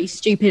being really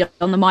stupid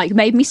on the mic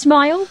made me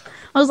smile.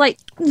 I was like,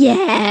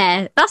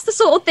 yeah, that's the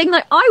sort of thing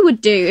that I would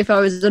do if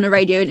I was on a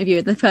radio interview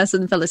and the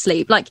person fell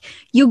asleep. Like,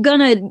 you're going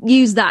to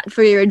use that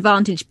for your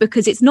advantage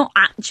because it's not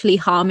actually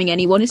harming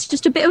anyone. It's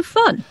just a bit of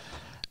fun.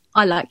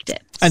 I liked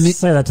it. And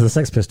say that to the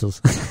Sex Pistols.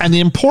 And the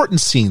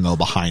important scene, though,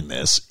 behind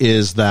this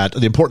is that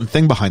the important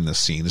thing behind this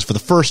scene is for the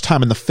first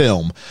time in the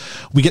film,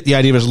 we get the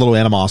idea there's a little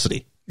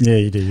animosity. Yeah,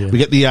 you do. Yeah. We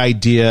get the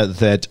idea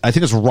that I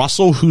think it's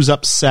Russell who's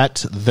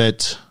upset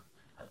that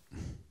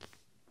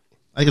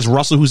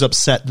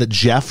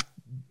Jeff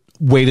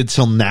waited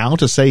till now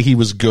to say he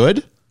was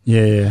good.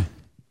 Yeah.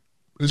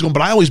 He's going,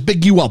 but I always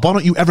big you up. Why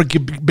don't you ever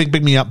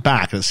big me up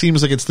back? And it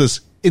seems like it's this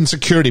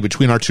insecurity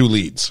between our two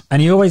leads.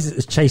 And he always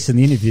is chasing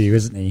the interview,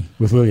 isn't he,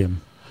 with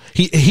William?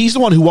 He's the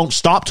one who won't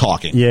stop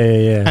talking.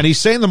 Yeah. And he's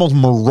saying the most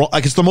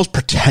it's the most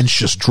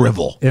pretentious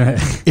drivel. Yeah.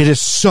 It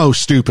is so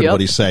stupid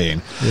what he's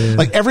saying. Yeah.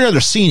 Like every other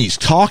scene, he's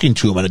talking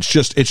to him, and it's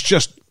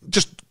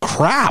just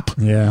crap.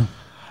 Yeah.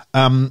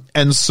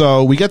 And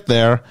so we get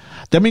there,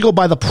 then we go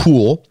by the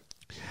pool,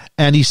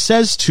 and he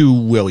says to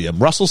William,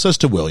 Russell says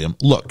to William,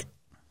 look,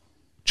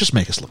 just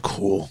make us look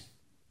cool.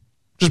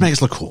 Just make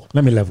us look cool.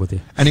 Let me live with you.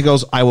 And he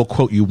goes, I will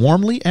quote you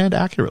warmly and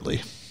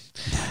accurately.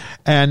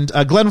 And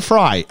Glenn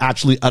Fry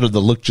actually uttered the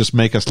look, just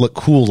make us look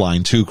cool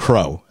line to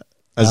Crow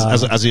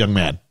as a young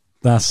man.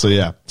 So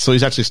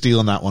he's actually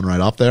stealing that one right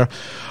off there.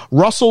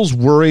 Russell's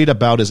worried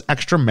about his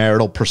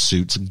extramarital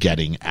pursuits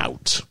getting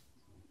out.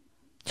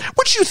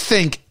 What you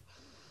think?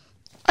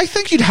 I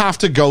think you'd have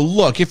to go,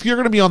 look, if you're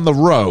going to be on the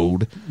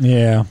road,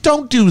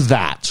 don't do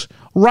that.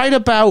 Write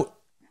about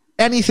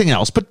anything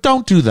else, but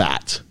don't do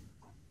that.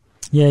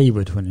 Yeah, you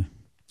would, wouldn't you?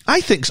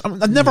 I think so.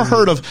 I've never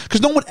heard of, because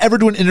no one would ever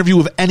do an interview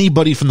with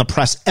anybody from the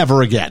press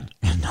ever again.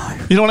 No.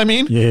 You know what I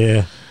mean?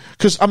 Yeah.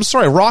 Because I'm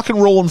sorry, rock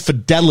and roll and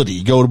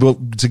fidelity go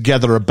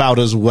together about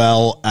as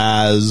well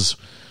as,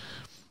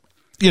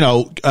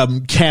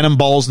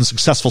 cannonballs and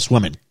successful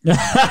swimming. You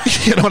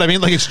know what I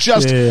mean? Like it's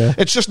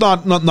just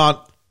not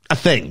a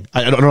thing.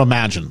 I don't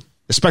imagine,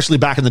 especially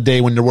back in the day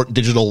when there weren't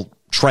digital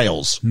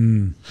trails.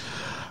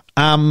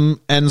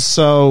 And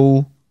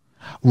so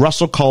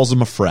Russell calls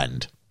him a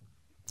friend.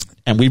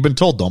 And we've been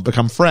told don't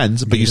become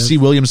friends, but you see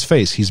William's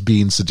face. He's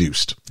being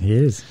seduced. He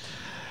is.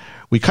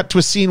 We cut to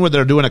a scene where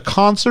they're doing a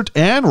concert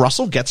and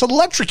Russell gets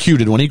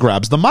electrocuted when he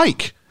grabs the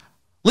mic.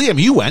 Liam,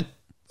 you went.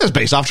 It's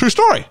based off true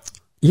story.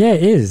 Yeah,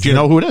 it is. Do you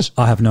know who it is?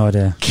 I have no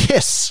idea.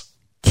 Kiss.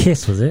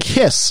 Kiss, was it?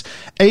 Kiss.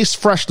 Ace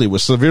Frehley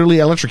was severely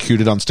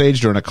electrocuted on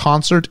stage during a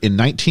concert in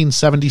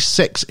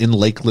 1976 in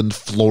Lakeland,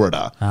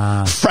 Florida.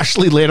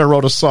 Frehley later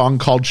wrote a song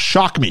called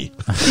Shock Me.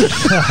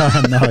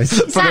 Nice.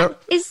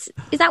 Is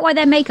that why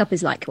their makeup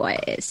is like what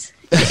it is?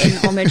 In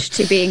homage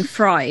to being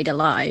fried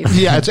alive.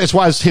 Yeah, it's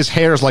why his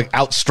hair is like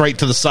out straight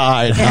to the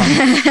side.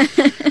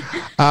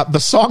 The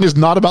song is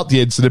not about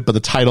the incident, but the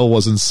title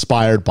was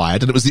inspired by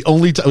it. And it was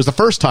the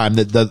first time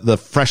that the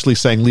Frehley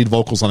sang lead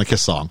vocals on a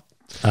Kiss song.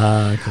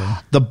 Okay.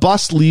 The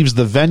bus leaves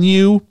the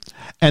venue,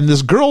 and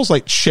this girl's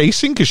like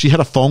chasing because she had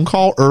a phone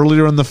call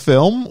earlier in the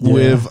film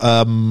with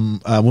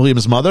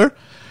William's mother.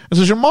 And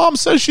says, your mom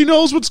says she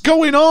knows what's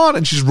going on.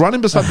 And she's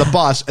running beside the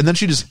bus, and then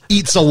she just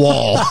eats a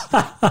wall.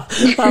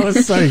 That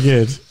was so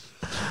good.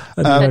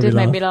 That did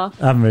make me laugh.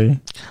 And me.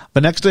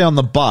 The next day on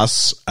the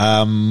bus,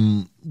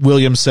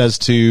 William says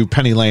to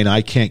Penny Lane,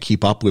 I can't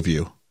keep up with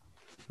you.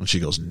 And she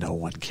goes, no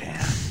one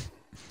can.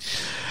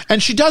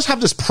 And she does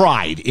have this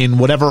pride in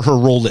whatever her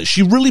role is.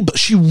 She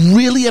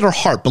really at her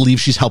heart believes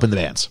she's helping the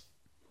bands.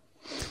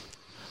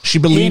 She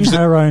believes in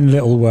her own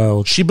little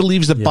world. She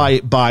believes that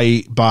by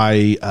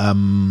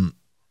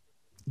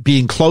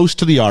being close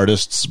to the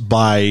artists,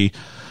 by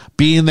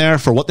being there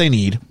for what they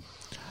need,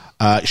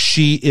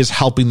 she is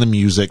helping the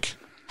music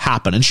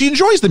happen. And she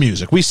enjoys the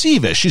music. We see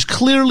this. She's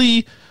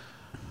clearly,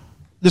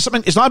 there's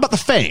something, it's not about the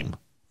fame.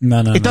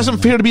 No. It doesn't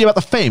appear to be about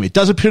the fame. It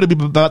does appear to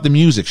be about the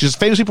music. She says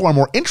famous people are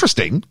more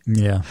interesting.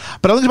 Yeah.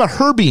 But I don't think it's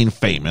about her being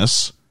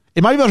famous.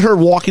 It might be about her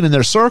walking in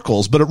their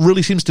circles, but it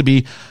really seems to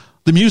be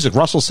the music.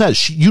 Russell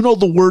says, you know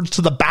the words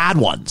to the bad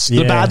ones,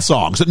 the bad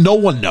songs that no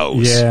one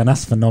knows. Yeah, and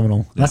that's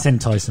phenomenal. That's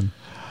enticing.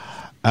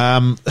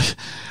 And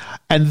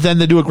then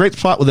they do a great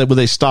spot where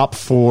they stop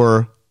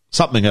for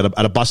something at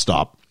a bus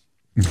stop,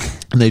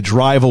 and they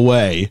drive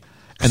away.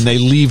 And they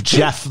leave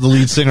Jeff, the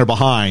lead singer,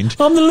 behind.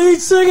 I'm the lead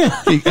singer.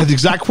 The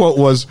exact quote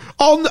was,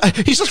 "Oh,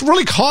 he's just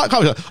really caught.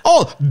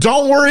 Oh,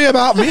 don't worry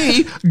about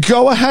me.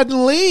 Go ahead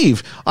and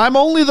leave. I'm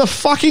only the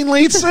fucking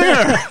lead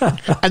singer."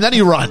 And then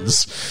he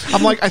runs.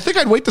 I'm like, I think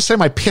I'd wait to say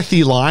my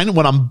pithy line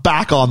when I'm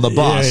back on the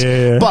bus.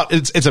 Yeah. But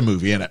it's a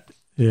movie, isn't it?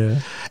 Yeah.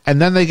 And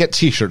then they get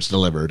T-shirts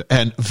delivered,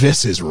 and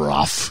this is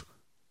rough.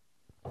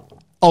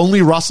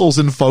 Only Russell's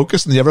in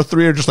focus, and the other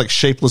three are just like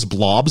shapeless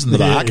blobs in the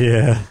back.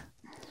 Yeah.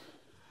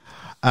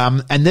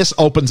 And this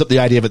opens up the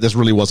idea that this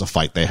really was a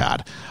fight they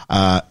had.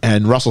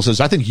 And Russell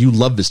says, I think you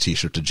love this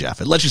T-shirt to Jeff.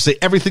 It lets you say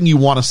everything you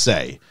want to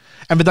say.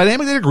 And the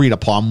dynamic they agreed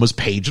upon was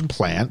Paige and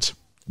Plant,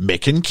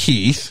 Mick and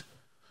Keith.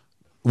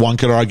 One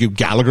could argue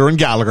Gallagher and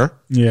Gallagher.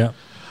 Yeah.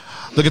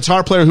 The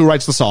guitar player who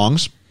writes the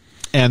songs,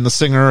 and the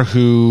singer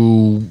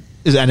who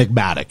is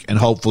enigmatic. And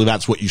hopefully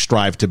that's what you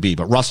strive to be.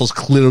 But Russell's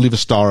clearly the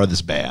star of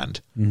this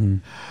band. Mm-hmm.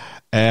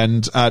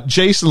 And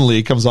Jason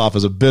Lee comes off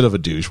as a bit of a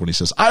douche when he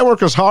says, I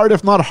work as hard,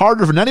 if not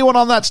harder, than anyone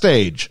on that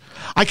stage.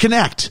 I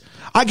connect.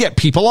 I get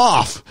people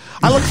off.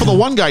 I look for the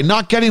one guy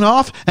not getting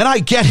off, and I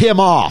get him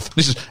off. And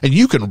he says, and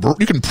you can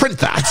print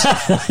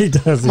that. He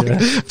does, yeah.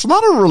 It's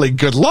not a really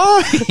good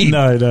line.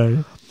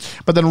 No.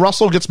 But then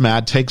Russell gets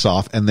mad, takes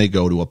off, and they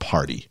go to a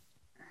party.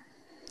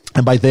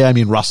 And by they, I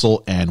mean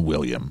Russell and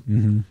William.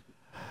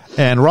 Mm-hmm.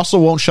 And Russell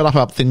won't shut up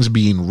about things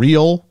being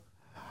real.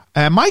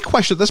 And my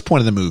question at this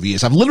point in the movie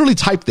is, I've literally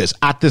typed this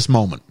at this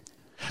moment,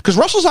 because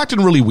Russell's acting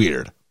really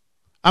weird.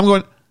 I'm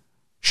going,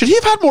 should he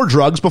have had more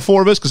drugs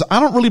before this? Because I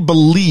don't really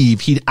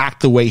believe he'd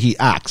act the way he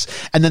acts.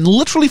 And then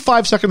literally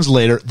 5 seconds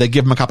later, they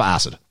give him a cup of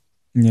acid.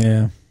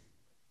 Yeah.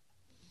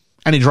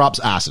 And he drops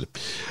acid.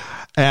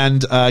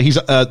 And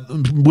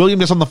William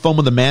gets on the phone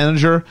with the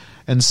manager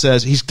and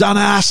says, he's done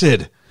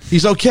acid.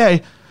 He's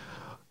okay.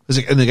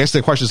 And I guess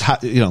the question is, how,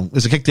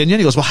 is it kicked in yet?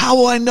 He goes, well, how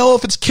will I know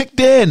if it's kicked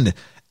in?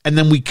 And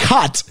then we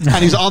cut,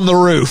 and he's on the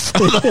roof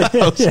of the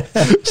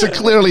house. So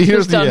clearly,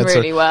 here's the answer.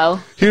 Really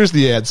well. Here's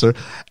the answer.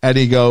 And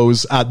he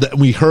goes,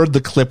 we heard the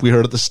clip we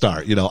heard at the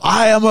start.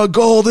 I am a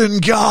golden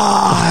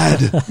god.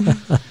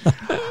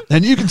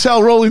 And you can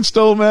tell Rolling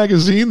Stone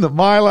magazine that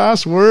my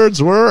last words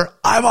were,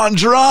 I'm on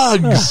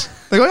drugs.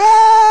 They go,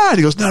 ah! And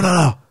he goes,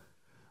 no.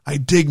 I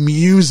dig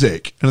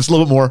music. And it's a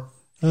little bit more,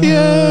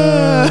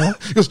 yeah.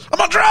 He goes,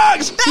 I'm on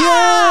drugs.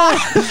 Yeah.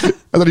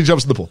 And then he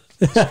jumps in the pool.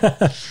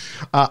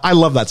 I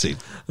love that scene.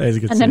 That is a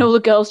good and scene. then all the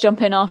girls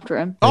jump in after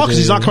him. Oh, because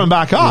he's not coming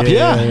back up.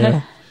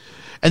 Yeah.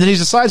 And then he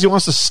decides he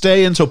wants to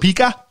stay in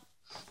Topeka.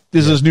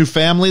 This is his new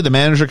family. The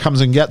manager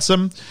comes and gets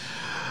him.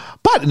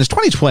 But in his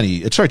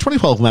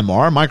 2012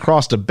 memoir, My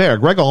Cross to Bear,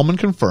 Greg Allman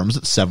confirms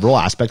that several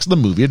aspects of the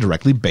movie are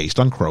directly based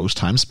on Crowe's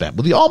time spent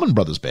with the Allman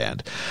Brothers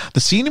Band. The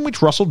scene in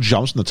which Russell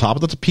jumps from the top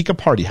of the Topeka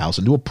party house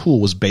into a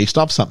pool was based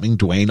off something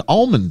Dwayne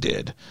Allman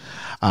did.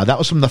 That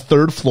was from the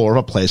third floor of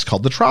a place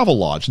called the Travel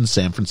Lodge in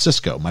San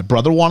Francisco. My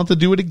brother wanted to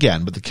do it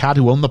again, but the cat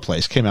who owned the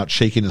place came out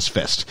shaking his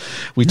fist.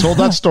 We told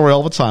that story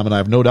all the time, and I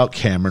have no doubt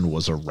Cameron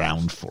was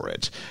around for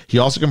it. He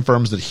also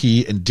confirms that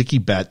he and Dickie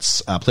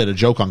Betts played a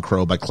joke on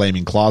Crowe by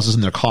claiming clauses in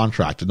their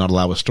contract did not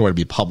allow a story to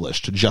be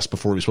published just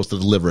before he was supposed to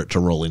deliver it to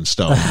Rolling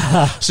Stone.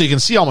 So you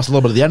can see almost a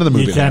little bit of the end of the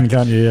movie. You can,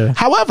 can't you? Yeah.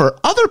 However,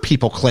 other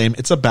people claim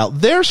it's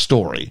about their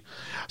story.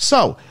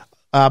 So,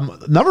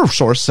 another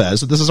source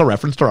says that this is a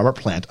reference to Robert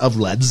Plant of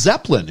Led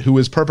Zeppelin, who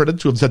is purported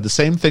to have said the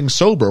same thing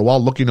sober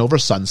while looking over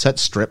Sunset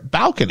Strip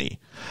balcony.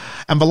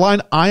 And the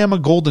line, I am a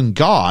golden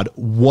god,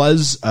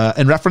 was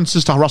in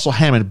references to Russell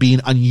Hammond being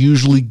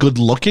unusually good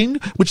looking,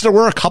 which there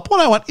were a couple,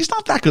 and I went, he's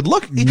not that good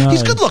looking. No.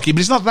 He's good looking, but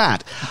he's not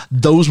that.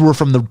 Those were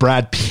from the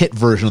Brad Pitt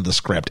version of the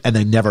script, and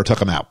they never took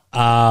him out.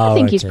 I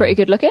think he's pretty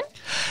good looking.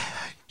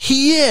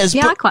 He is.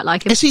 Yeah, I quite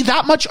like him. Is he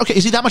that much? Okay,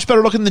 is he that much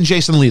better looking than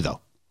Jason Lee,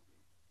 though?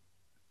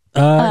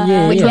 Which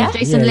one?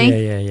 Jason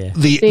Lee? Yeah.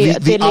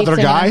 The other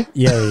lead guy? singer.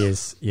 Yeah, he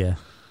is. Yeah.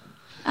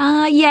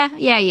 Yeah,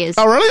 he is.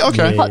 Oh, really?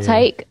 Okay. Hot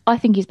take. I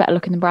think he's better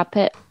looking than Brad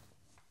Pitt.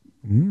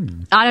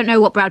 I don't know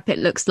what Brad Pitt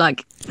looks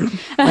like. You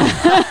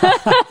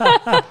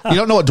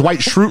don't know what Dwight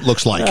Schrute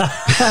looks like.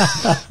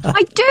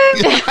 I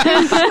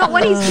do. Not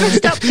when he's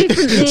dressed up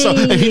differently. So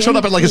if he showed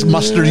up in like his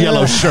mustard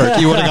yellow shirt,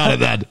 you would have got it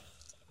then.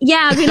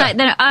 Yeah, I'd be like,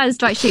 then I was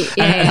Dwight Schrute.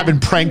 Yeah, And have been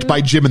pranked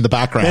by Jim in the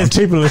There's background.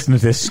 people listening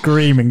to this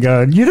screaming,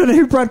 going, "You don't know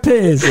who Brad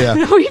Pitt is?" Yeah.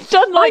 We've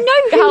done like I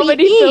know who how he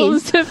many is.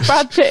 films have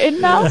Brad Pitt in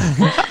now?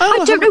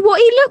 I don't know what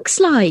he looks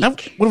like. Now,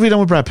 what have we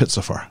done with Brad Pitt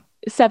so far?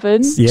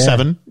 7. Yeah.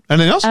 7.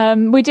 Anything else?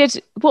 We did.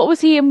 What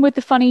was he in with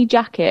the funny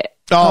jacket?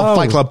 Oh,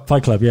 Fight Club.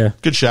 Fight Club, yeah.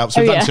 Good shout.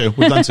 So we've done 2.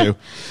 We've done 2.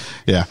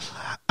 Yeah.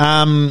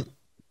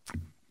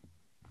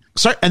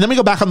 sorry, and then we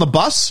go back on the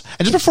bus,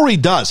 and just before he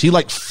does, he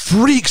like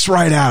freaks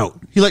right out.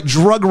 He like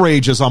drug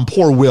rages on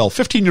poor Will,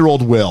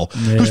 15-year-old Will,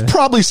 who's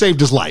probably saved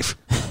his life.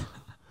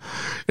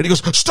 And he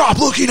goes, "Stop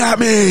looking at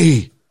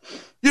me!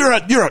 You're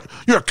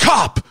a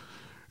cop!"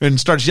 And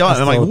starts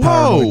yelling. And I'm like,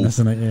 "Whoa!"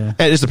 Isn't it?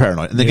 Yeah. It is the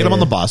paranoid. And they get him on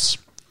the bus,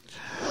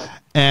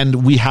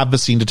 and we have the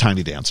scene to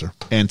Tiny Dancer.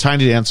 And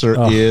Tiny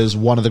Dancer is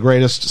one of the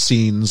greatest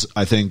scenes,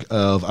 I think,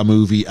 of a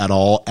movie at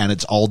all, and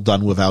it's all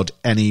done without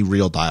any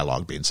real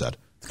dialogue being said.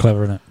 It's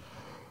clever, isn't it?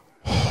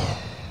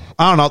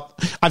 I don't know.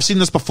 I've seen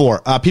this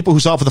before. People who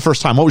saw it for the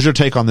first time, what was your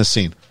take on this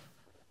scene?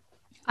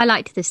 I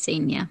liked this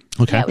scene, yeah.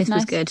 Okay. Yeah, This nice.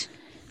 was good.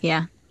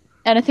 Yeah.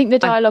 And I think the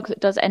dialogue that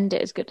does end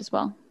it is good as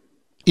well.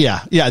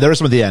 Yeah, there is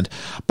some at the end.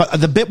 But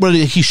the bit where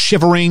he's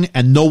shivering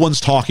and no one's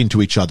talking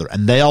to each other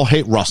and they all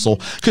hate Russell,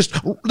 because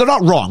they're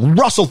not wrong.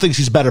 Russell thinks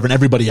he's better than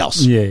everybody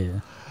else. Yeah.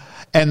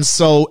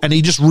 And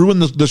he just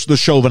ruined the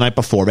show the night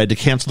before. They had to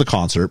cancel the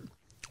concert.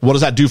 What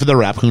does that do for the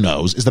rep? Who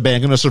knows? Is the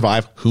band going to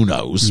survive? Who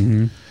knows?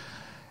 Mm-hmm.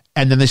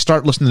 And then they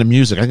start listening to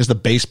music. I think it's the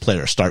bass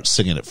player starts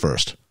singing it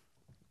first.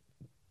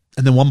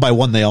 And then one by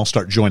one, they all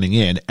start joining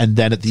in. And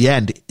then at the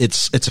end,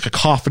 it's a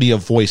cacophony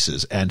of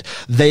voices. And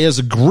they as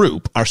a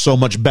group are so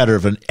much better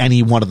than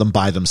any one of them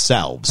by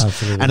themselves.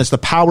 Absolutely. And it's the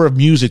power of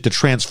music to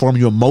transform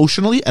you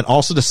emotionally and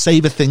also to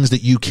say the things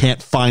that you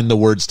can't find the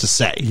words to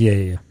say.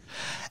 Yeah.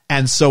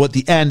 And so at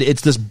the end,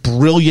 it's this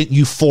brilliant,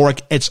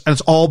 euphoric, it's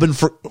all been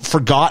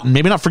forgotten.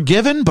 Maybe not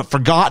forgiven, but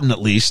forgotten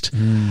at least.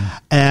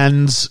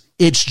 And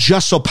it's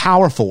just so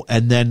powerful.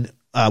 And then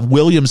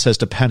William says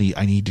to Penny,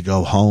 "I need to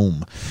go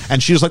home."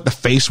 And she does like the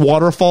face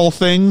waterfall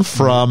thing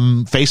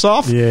from Face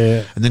Off.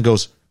 Yeah. And then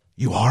goes,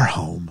 "You are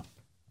home."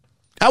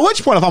 At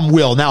which point, if I'm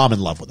Will, now I'm in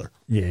love with her.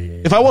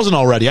 Yeah. If I wasn't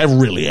already, I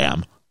really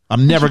am.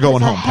 I'm never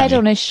going Her home. head Penny.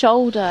 on his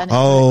shoulder.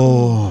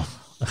 And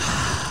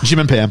Jim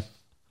and Pam.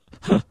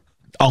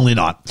 Only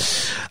not.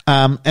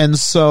 And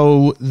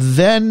so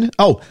then,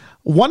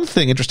 one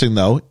thing interesting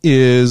though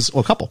is,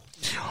 a couple.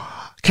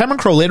 Cameron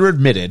Crowe later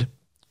admitted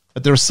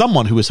that there was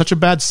someone who was such a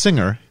bad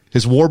singer,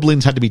 his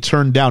warblings had to be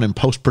turned down in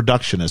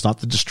post-production as not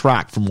to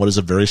distract from what is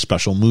a very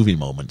special movie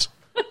moment.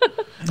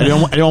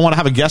 Anyone want to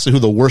have a guess at who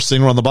the worst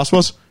singer on the bus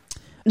was?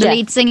 The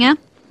lead singer?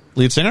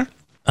 Lead singer?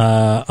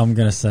 I'm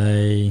going to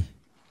say,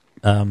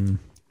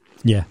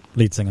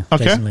 lead singer.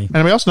 Okay. Jason Lee.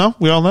 Anybody else? No?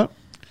 We all know?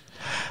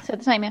 So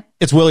the same, yeah.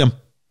 It's William.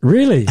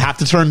 Really? Have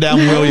to turn down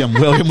William.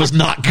 William was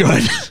not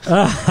good.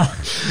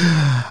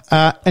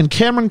 And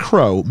Cameron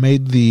Crowe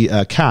made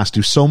the cast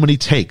do so many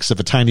takes of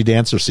a Tiny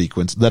Dancer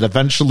sequence that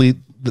eventually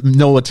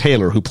Noah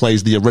Taylor, who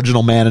plays the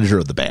original manager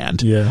of the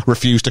band,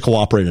 refused to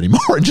cooperate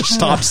anymore and just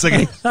stopped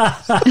singing.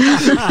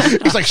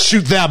 He's like,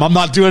 "Shoot them. I'm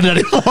not doing it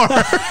anymore."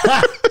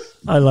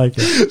 I like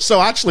it. So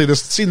actually,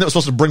 this scene that was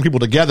supposed to bring people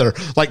together,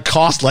 like,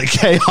 cost like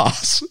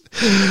chaos.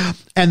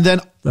 And then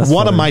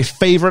one of my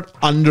favorite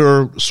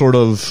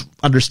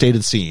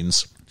understated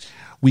scenes,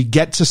 we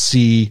get to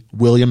see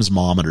William's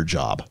mom at her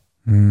job.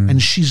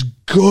 And she's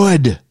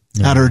good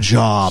at her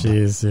job. She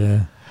is,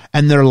 yeah.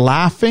 And they're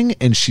laughing,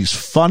 and she's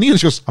funny. And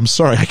she goes, "I'm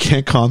sorry, I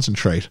can't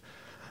concentrate.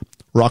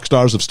 Rock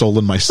stars have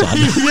stolen my son."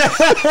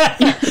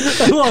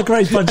 What a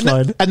great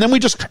punchline. And then they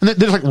just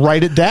like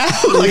write it down.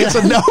 Like it's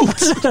a note.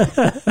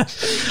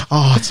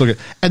 Oh, it's so good.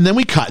 And then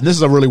we cut. And this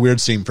is a really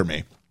weird scene for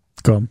me.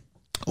 Go on.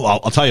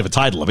 Well, I'll tell you the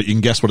title of it. You can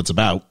guess what it's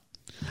about.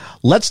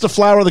 Let's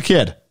Deflower the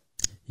Kid.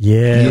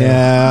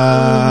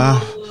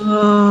 Yeah.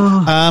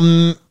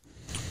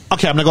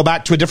 Okay, I'm going to go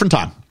back to a different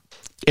time.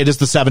 It is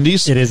the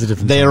 70s. It is a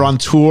different They time. are on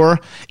tour.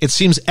 It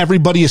seems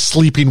everybody is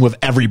sleeping with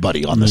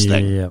everybody on this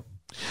thing. Yeah.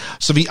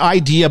 So the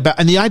idea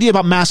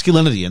about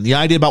masculinity and the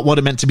idea about what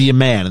it meant to be a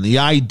man and the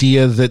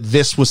idea that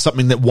this was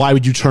something that, why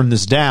would you turn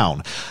this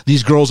down?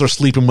 These girls are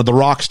sleeping with the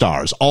rock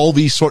stars, all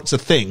these sorts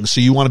of things.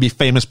 So you want to be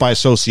famous by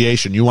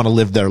association. You want to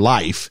live their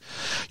life.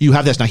 You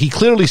have this. Now he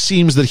clearly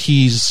seems that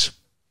he's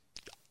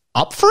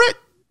up for it.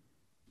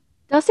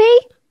 Does he?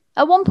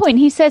 At one point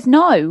he says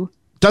no.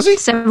 Does he?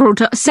 Several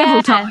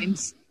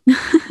times.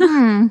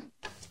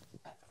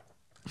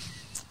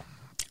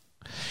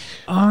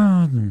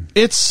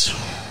 It's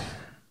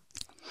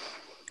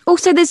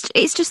Also,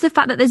 it's just the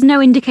fact that there's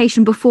no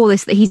indication before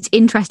this that he's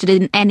interested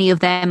in any of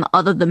them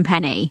other than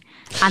Penny,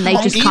 and they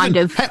just kind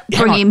of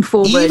bring him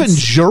forward. Even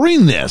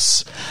during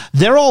this,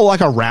 they're all like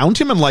around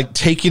him and like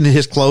taking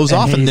his clothes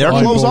off and their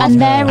clothes off,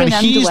 And they're in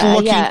he's underwear,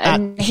 looking yeah, at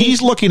and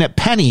he's looking at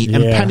Penny,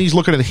 and Yeah. Penny's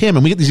looking at him,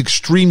 and we get these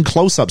extreme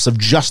close-ups of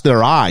just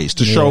their eyes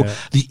to show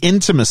the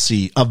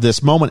intimacy of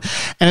this moment.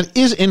 And it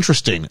is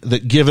interesting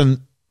that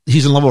given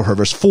he's in love with her,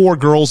 there's 4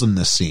 girls in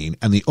this scene,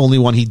 and the only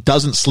one he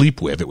doesn't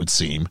sleep with, it would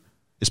seem,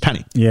 is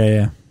Penny.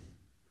 Yeah.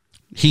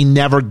 He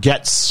never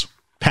gets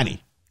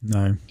Penny.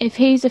 No. If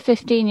he's a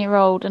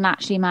 15-year-old and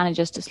actually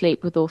manages to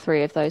sleep with all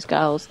 3 of those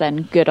girls,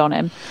 then good on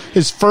him.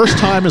 His first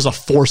time is a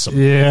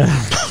foursome. Yeah.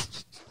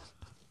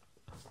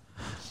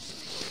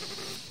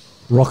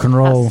 Rock and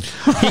roll.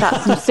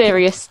 That's some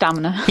serious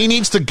stamina. He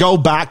needs to go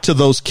back to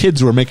those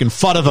kids who were making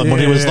fun of him when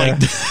he was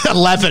like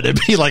 11 and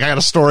be like, "I got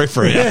a story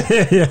for you."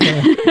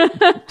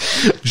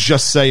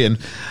 Just saying.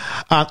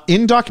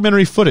 In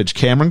documentary footage,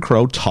 Cameron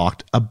Crowe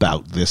talked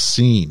about this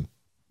scene,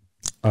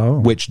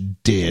 which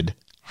did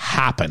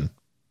happen.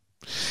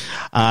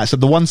 Said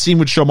the one scene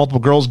would show multiple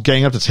girls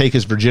ganging up to take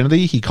his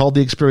virginity. He called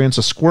the experience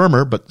a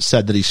squirmer, but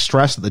said that he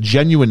stressed that the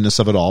genuineness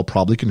of it all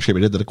probably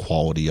contributed to the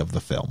quality of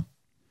the film.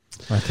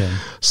 Okay.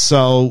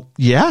 So,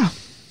 yeah.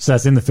 So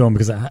that's in the film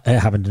because it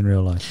happened in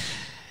real life.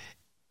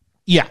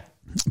 Yeah.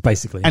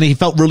 Basically. And he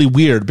felt really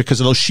weird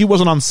because although she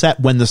wasn't on set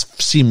when this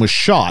scene was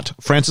shot,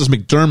 Frances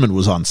McDermott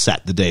was on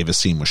set the day this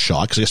scene was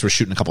shot because I guess we're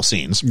shooting a couple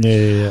scenes.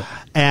 Yeah.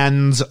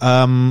 And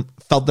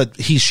felt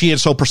that she had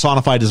so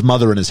personified his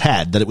mother in his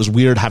head that it was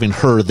weird having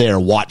her there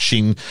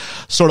watching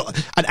sort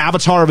of an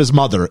avatar of his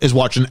mother is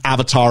watching an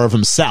avatar of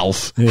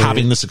himself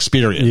having this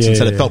experience. And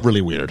said it felt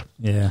really weird.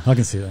 Yeah, I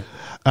can see that.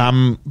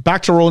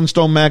 Back to Rolling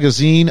Stone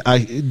magazine.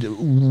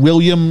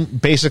 William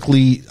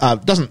basically he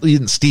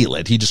didn't steal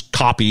it. He just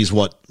copies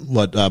what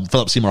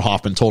Philip Seymour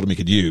Hoffman told him he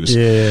could use.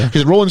 Yeah.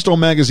 Because Rolling Stone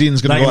magazine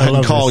is going to go ahead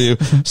and call you,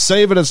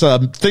 save it as a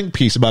think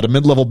piece about a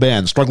mid-level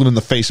band struggling in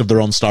the face of their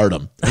own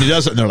stardom. And he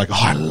does it, and they're like, "Oh,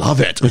 I love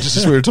it," which is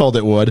just what we were told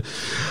it would.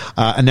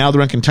 And now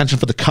they're in contention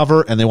for the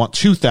cover, and they want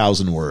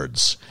 2,000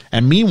 words.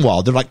 And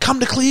meanwhile, they're like,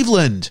 "Come to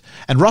Cleveland,"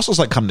 and Russell's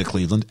like, "Come to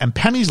Cleveland," and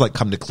Penny's like,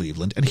 "Come to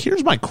Cleveland." And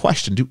here's my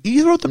question: do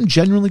either of them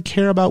genuinely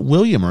care about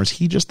William, or is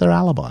he just their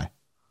alibi?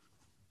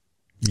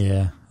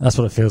 Yeah, that's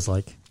what it feels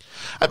like.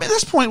 I mean, at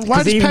this point,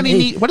 why does Penny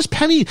need? What does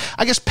Penny?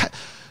 I guess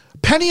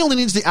Penny only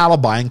needs the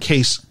alibi in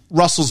case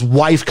Russell's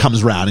wife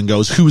comes around and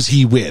goes, "Who's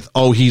he with?"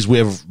 "Oh, he's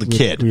with the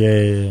kid."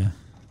 Yeah.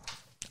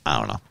 I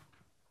don't know.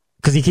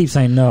 Because he keeps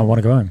saying, "No, I want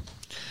to go home."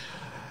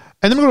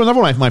 And then we go to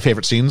another one of my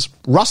favorite scenes: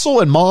 Russell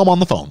and Mom on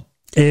the phone.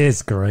 It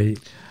is great.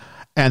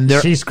 And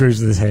she screws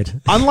with his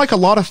head. Unlike a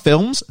lot of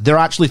films, they're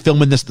actually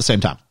filming this at the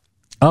same time.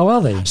 Oh,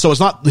 are they? So it's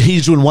not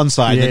he's doing one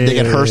side and they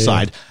get her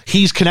side.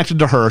 He's connected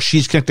to her,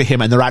 she's connected to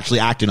him, and they're actually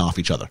acting off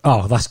each other.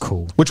 Oh, that's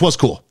cool. Which was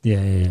cool.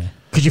 Yeah.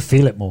 Because you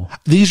feel it more.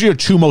 These are your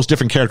two most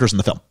different characters in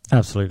the film.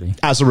 Absolutely.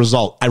 As a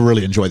result, I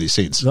really enjoy these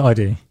scenes. I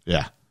do.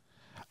 Yeah.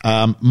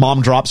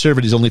 Mom drops her,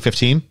 but he's only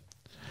 15.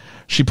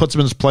 She puts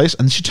him in his place,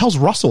 and she tells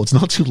Russell it's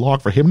not too long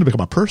for him to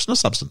become a person of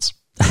substance.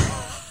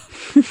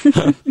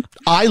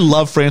 I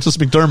love Frances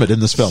McDermott in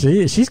this film.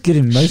 She's good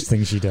in most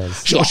things she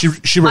does. She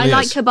really is. I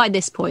liked her by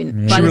this point.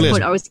 Yeah. By this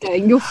point, I was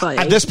going, "You're funny."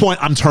 At this point,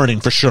 I'm turning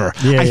for sure.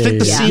 I think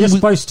the scene, You're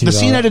supposed to, the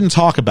scene I didn't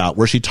talk about,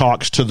 where she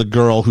talks to the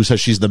girl who says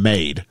she's the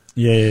maid,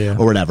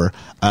 or whatever.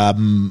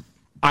 I'm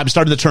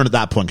starting to turn at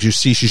that point because you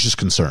see she's just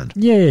concerned.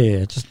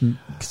 Yeah, just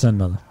concerned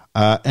mother.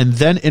 And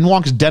then in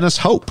walks Dennis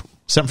Hope,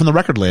 sent from the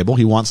record label.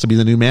 He wants to be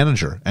the new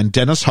manager. And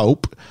Dennis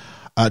Hope,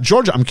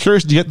 Georgia, I'm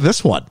curious to get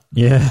this one.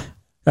 Yeah.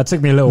 That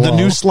took me a little while. The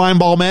new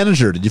Slimeball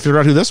manager. Did you figure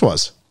out who this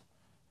was?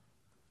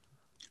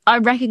 I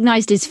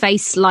recognized his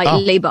face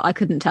slightly, but I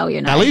couldn't tell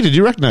you. No. Ali, did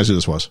you recognize who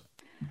this was?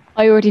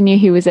 I already knew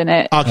he was in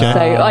it. Okay. So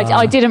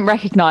I didn't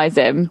recognize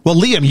him. Well,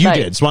 Liam, you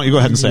did. So why don't you go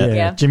ahead and say it?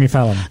 Yeah. Jimmy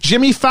Fallon.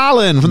 Jimmy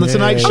Fallon from The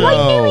Tonight Show. Oh, I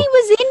knew he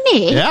was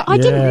in it. Yeah. I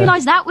didn't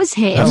realize that was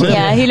him.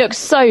 Yeah, he looks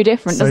so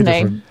different, doesn't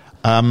he?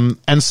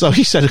 And so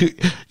he said,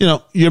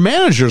 your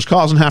manager's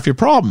causing half your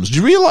problems. Do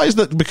you realize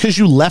that because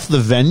you left the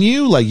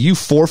venue, like you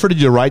forfeited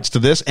your rights to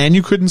this and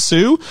you couldn't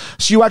sue?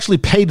 So you actually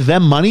paid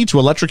them money to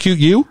electrocute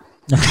you?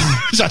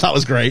 Which I thought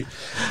was great.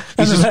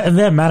 And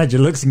their manager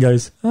looks and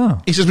goes,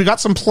 "Oh." He says, "We got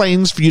some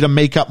planes for you to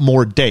make up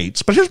more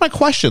dates." But here's my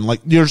question.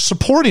 Like, you're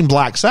supporting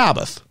Black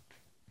Sabbath.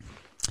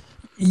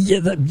 Yeah,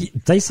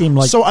 they seem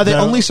like... So are they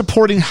only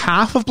supporting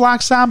half of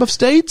Black Sabbath's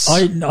dates?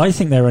 I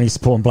think they're only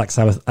supporting Black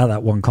Sabbath at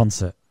that one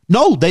concert.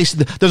 No, there's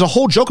a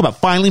whole joke about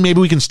finally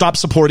maybe we can stop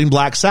supporting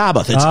Black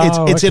Sabbath.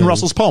 It's in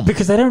Russell's poem.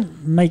 Because they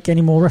don't make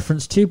any more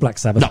reference to Black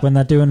Sabbath when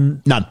they're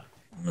doing... None.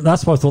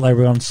 That's why I thought they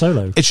were on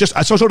solo. It's just,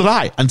 so did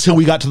I, until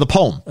we got to the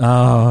poem.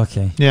 Oh,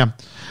 okay. Yeah.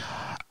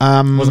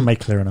 Wasn't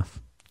made clear enough.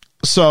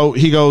 So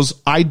he goes,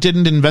 "I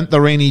didn't invent the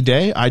rainy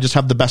day. I just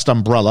have the best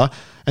umbrella."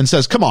 And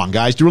says, "Come on,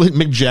 guys. Do you really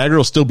think Mick Jagger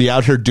will still be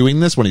out here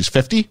doing this when he's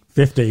 50?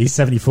 50. He's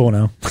 74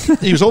 now.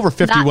 He was over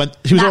 50 when...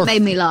 That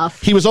made me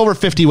laugh. He was over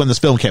 50 when this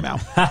film came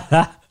out.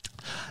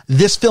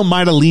 This film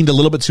might have leaned a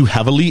little bit too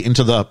heavily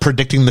into the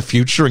predicting the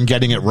future and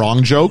getting it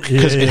wrong joke,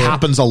 because it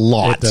happens a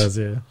lot. It does,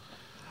 yeah.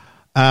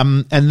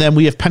 And then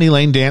we have Penny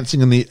Lane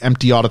dancing in the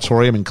empty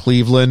auditorium in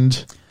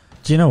Cleveland.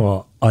 Do you know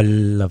what? I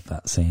love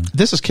that scene.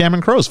 This is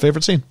Cameron Crowe's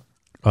favorite scene.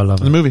 I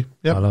love it. In the movie.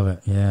 Yep. I love it,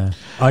 yeah.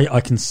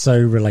 I can so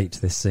relate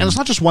to this scene. And it's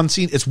not just one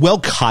scene. It's well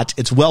cut.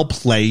 It's well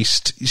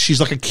placed. She's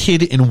like a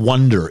kid in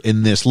wonder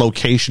in this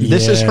location.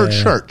 This is her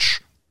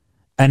church.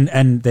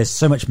 And there's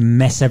so much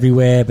mess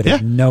everywhere, but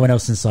there's no one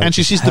else inside. And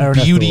she sees the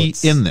beauty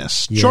in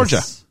this. Yes.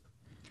 Georgia.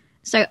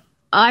 So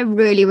I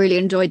really, really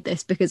enjoyed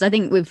this because I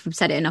think we've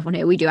said it enough on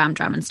here. We do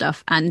Amdram and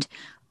stuff. And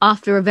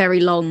after a very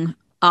long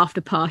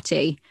after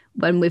party,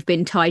 when we've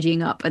been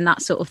tidying up and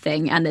that sort of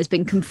thing, and there's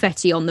been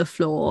confetti on the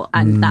floor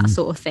and that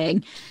sort of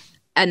thing,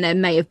 and there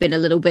may have been a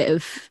little bit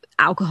of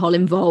alcohol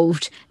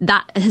involved,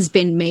 that has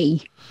been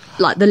me.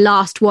 Like the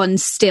last one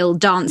still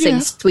dancing,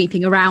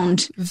 sweeping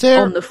around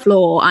on the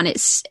floor, and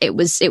it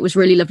was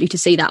really lovely to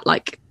see that,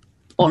 like,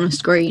 on a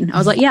screen. I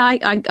was like, yeah,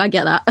 I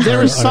get that.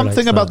 There is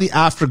something about the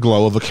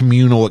afterglow of a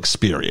communal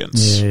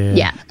experience.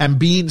 Yeah. And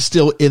being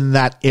still in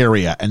that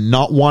area and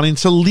not wanting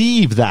to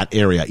leave that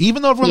area.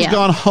 Even though everyone's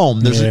gone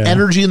home, there's an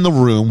energy in the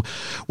room,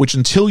 which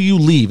until you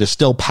leave is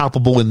still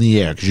palpable in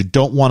the air because you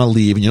don't want to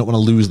leave and you don't want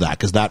to lose that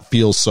because that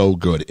feels so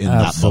good in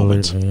that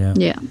moment.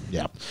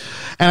 Yeah.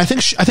 And I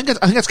think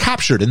that's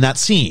captured in that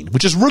scene,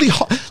 which is really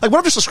hard. Like what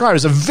I've just described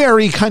is a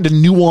very kind of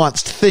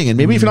nuanced thing. And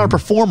maybe if you're not a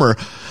performer,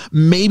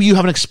 maybe you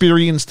haven't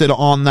experienced it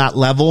on that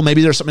level.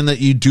 Maybe there's something that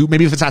you do.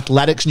 Maybe if it's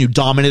athletics and you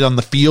dominate on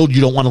the field,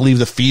 you don't want to leave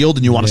the field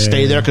and you want to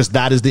stay there because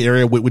that is the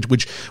area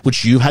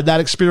which you've had that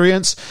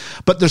experience.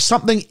 But there's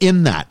something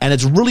in that, and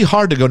it's really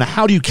hard to go, now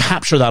how do you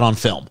capture that on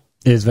film?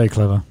 It is very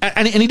clever.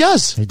 And he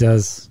does. He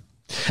does.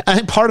 I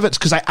think part of it's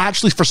because I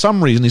actually, for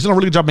some reason, he's done a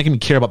really good job making me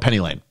care about Penny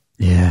Lane.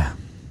 Yeah.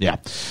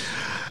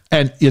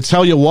 And you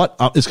tell you what,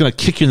 it's going to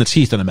kick you in the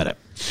teeth in a minute.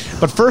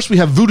 But first we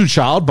have Voodoo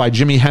Child by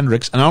Jimi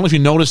Hendrix. And I don't know if you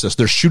noticed this.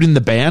 They're shooting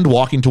the band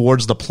walking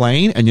towards the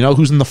plane. And you know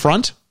who's in the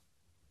front?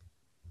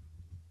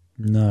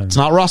 No. It's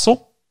not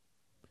Russell.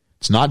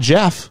 It's not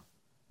Jeff.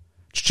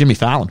 It's Jimmy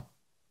Fallon.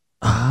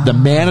 The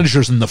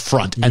manager's in the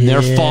front. And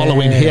they're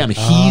following him.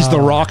 He's the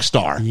rock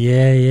star.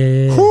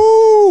 Yeah.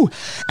 Woo!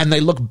 And they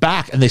look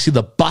back and they see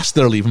the bus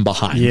they're leaving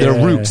behind.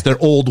 Their roots,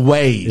 their old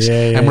ways.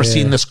 And we're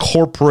seeing this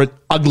corporate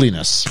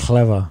ugliness.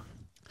 Clever.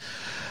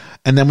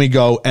 And then we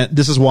go, and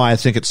this is why I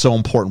think it's so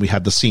important we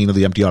had the scene of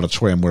the empty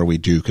auditorium where we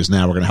do, because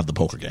now we're going to have the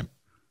poker game.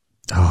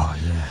 Oh,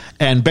 yeah.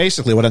 And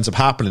basically what ends up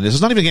happening is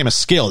it's not even a game of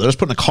skill. They're just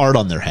putting a card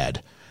on their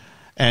head.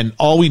 And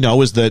all we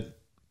know is that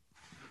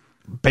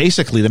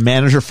basically the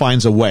manager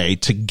finds a way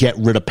to get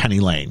rid of Penny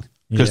Lane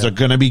because they're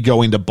going to be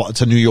going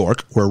to New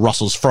York, where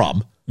Russell's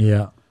from.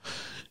 Yeah.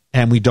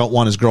 And we don't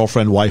want his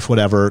girlfriend, wife,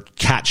 whatever,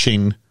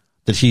 catching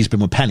that he's been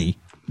with Penny.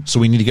 So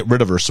we need to get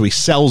rid of her. So he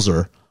sells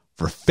her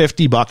for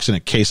 $50 in a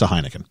case of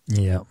Heineken.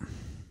 Yeah.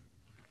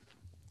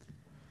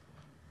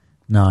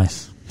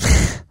 Nice.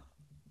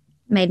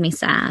 Made me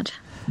sad.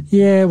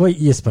 Yeah, well,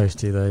 you're supposed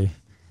to, though.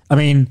 I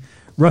mean,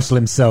 Russell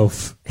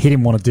himself, he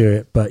didn't want to do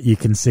it, but you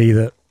can see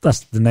that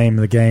that's the name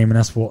of the game and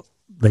that's what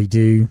they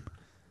do.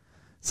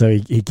 So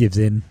he gives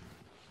in.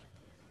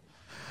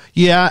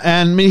 Yeah,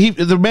 and I mean,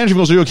 the manager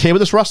goes, "Are you okay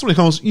with this, Russell?" And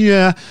he goes,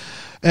 "Yeah."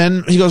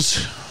 And he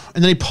goes,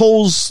 and then he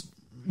pulls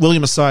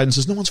William aside and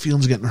says, "No one's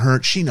feelings are getting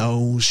hurt. She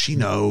knows.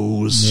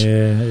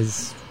 Yeah.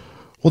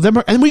 Well, then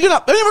we're going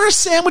to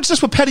sandwich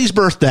this with Penny's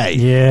birthday.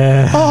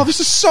 Yeah. Oh,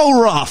 this is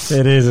so rough.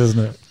 It is, isn't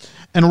it?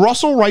 And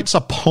Russell writes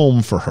a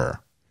poem for her.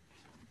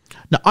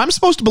 Now, I'm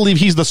supposed to believe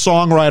he's the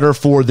songwriter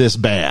for this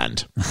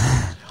band.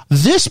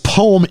 This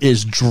poem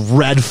is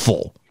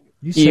dreadful.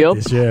 You said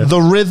this, yeah.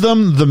 The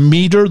rhythm, the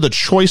meter, the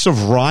choice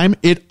of rhyme,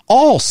 it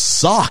all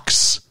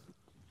sucks.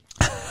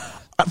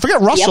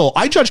 Forget Russell.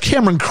 I judge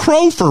Cameron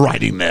Crowe for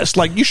writing this.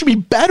 Like, you should be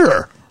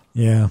better.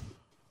 Yeah.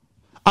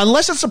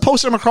 Unless it's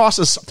supposed to come across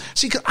as...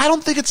 See, 'cause I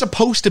don't think it's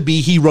supposed to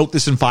be he wrote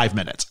this in 5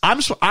 minutes.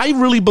 I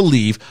really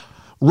believe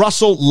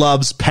Russell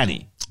loves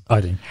Penny. I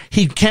do.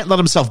 He can't let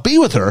himself be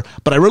with her,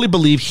 but I really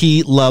believe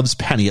he loves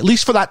Penny, at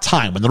least for that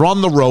time. When they're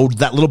on the road,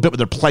 that little bit where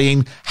they're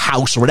playing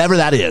house or whatever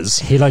that is.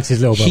 He likes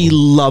his little bubble. He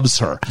loves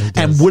her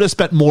and would have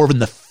spent more than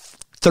the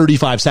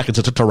 35 seconds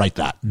it took to write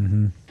that.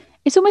 Mm-hmm.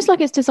 It's almost like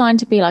it's designed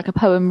to be like a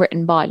poem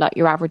written by like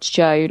your average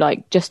Joe,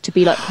 like just to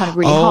be like kind of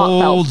really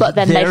heartfelt, but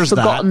then they've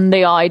forgotten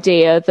the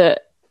idea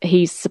that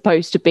he's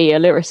supposed to be a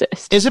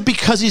lyricist. Is it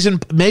because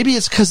maybe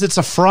it's because it's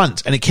a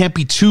front and it can't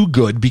be too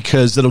good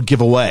because it'll give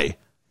away.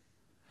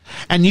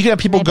 And you can have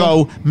people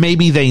go,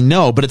 maybe they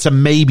know, but it's a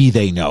maybe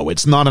they know.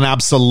 It's not an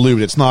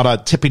absolute. It's not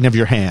a tipping of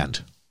your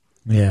hand.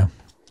 Yeah.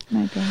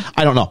 Maybe.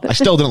 I don't know. I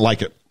still didn't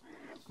like it.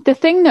 The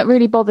thing that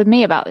really bothered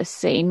me about this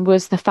scene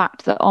was the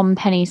fact that on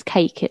Penny's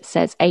cake it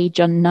says age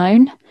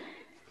unknown.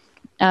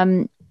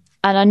 And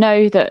I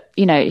know that,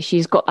 you know,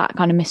 she's got that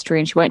kind of mystery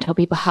and she won't tell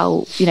people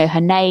how, you know,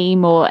 her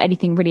name or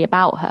anything really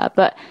about her.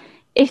 But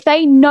if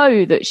they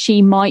know that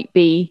she might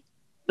be,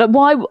 like,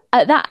 why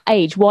at that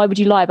age, why would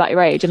you lie about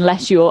your age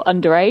unless you're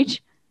underage?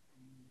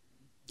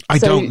 I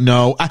don't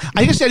know.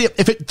 I guess the idea,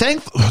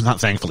 not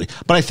thankfully,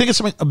 but I think it's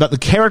something about the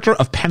character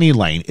of Penny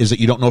Lane is that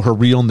you don't know her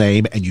real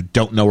name and you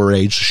don't know her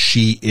age.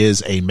 She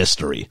is a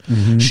mystery.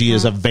 Mm-hmm. She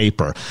is a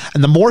vapor.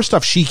 And the more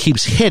stuff she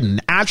keeps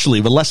hidden,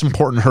 actually, the less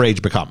important her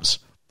age becomes.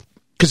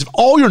 Because if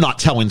all you're not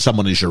telling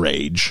someone is your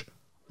age,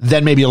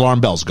 then maybe alarm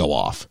bells go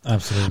off.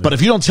 Absolutely. But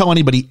if you don't tell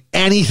anybody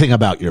anything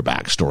about your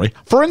backstory,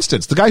 for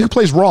instance, the guy who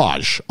plays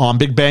Raj on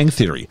Big Bang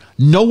Theory,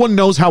 no one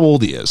knows how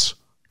old he is.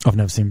 I've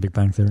never seen Big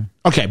Bang Theory.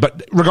 Okay,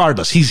 but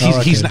regardless, he's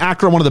an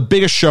actor on one of the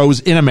biggest shows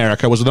in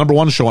America, was the number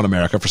one show in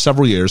America for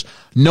several years.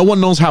 No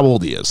one knows how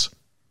old he is.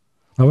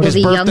 Was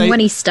he young when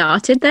he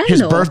started then?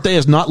 His birthday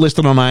is not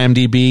listed on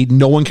IMDb.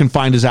 No one can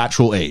find his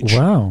actual age.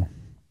 Wow.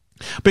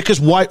 Because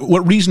why?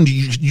 What reason do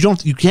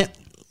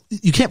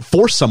you can't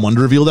force someone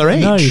to reveal their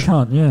age. No, you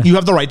can't, yeah. You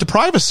have the right to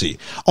privacy.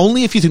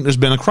 Only if you think there's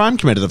been a crime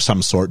committed of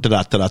some sort,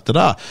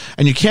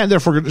 And you can't,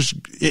 therefore,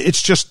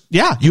 it's just,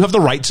 you have the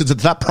right to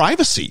that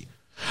privacy.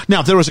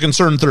 Now, if there was a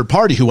concerned third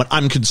party who went,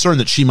 I'm concerned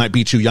that she might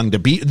be too young to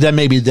be, then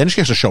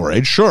she has to show her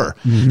age, sure,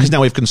 because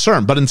now we have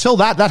concern. But until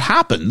that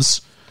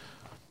happens,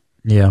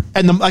 yeah.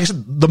 And like I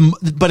said,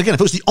 but again, if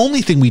it was the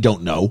only thing we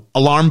don't know,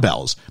 alarm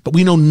bells. But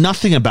we know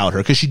nothing about her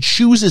because she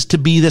chooses to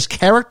be this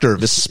character,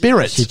 this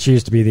spirit. She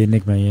chooses to be the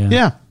enigma. Yeah.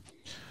 Yeah.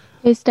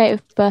 His date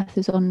of birth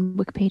is on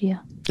Wikipedia.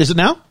 Is it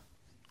now?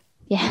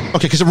 Yeah.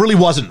 Okay, because it really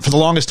wasn't for the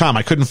longest time.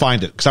 I couldn't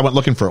find it because I went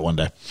looking for it one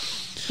day.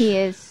 He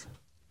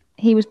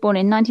was born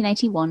in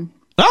 1981.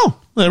 Oh,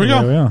 there we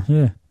go. There we are.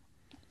 Yeah.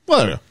 Well,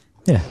 there we go.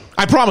 Yeah.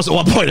 I promise at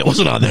one point it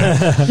wasn't on there.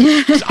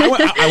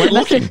 I went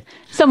looking.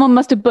 Someone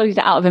must have bullied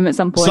it out of him at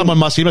some point.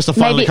 He must have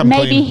finally come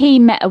clean. Maybe he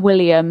met a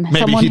William,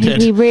 someone who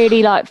he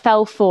really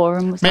fell for,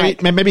 and was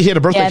maybe he had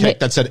a birthday cake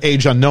that said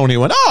age unknown. He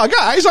went, "Oh,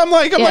 guys, I'm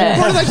like, what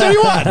did I tell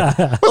you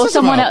what?"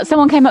 Or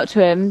someone came up to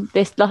him.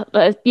 This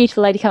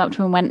beautiful lady came up to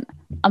him and went,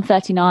 "I'm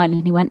 39,"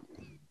 and he went,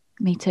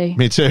 "Me too."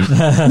 Me too.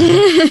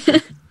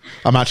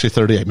 I'm actually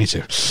 38. Me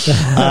too.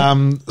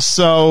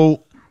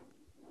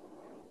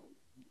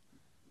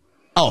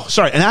 Oh,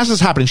 sorry. And as this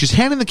is happening, she's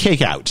handing the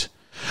cake out,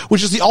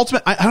 which is the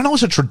ultimate. I don't know,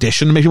 it's a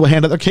tradition. Maybe people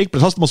hand out their cake, but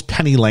it's also the most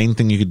Penny Lane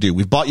thing you could do.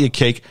 We've bought you a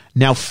cake.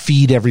 Now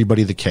feed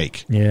everybody the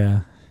cake.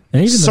 Yeah.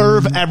 And even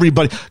serve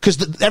everybody,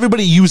 because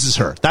everybody uses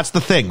her. That's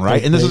the thing,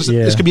 right? And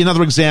this could be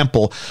another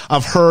example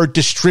of her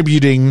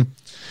distributing,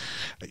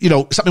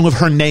 something with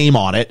her name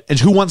on it, and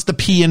who wants the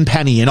pea and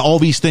penny, and all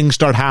these things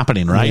start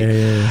happening, right?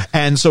 Yeah.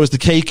 And so is the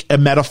cake a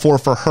metaphor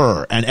for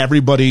her? And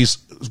everybody's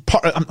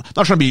I'm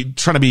not trying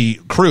to be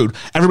crude.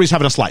 Everybody's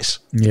having a slice,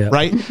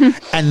 right?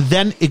 And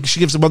then she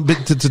gives one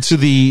bit to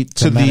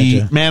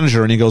the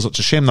manager, and he goes, "It's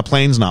a shame the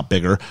plane's not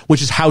bigger,"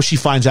 which is how she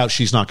finds out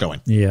she's not going.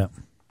 Yeah.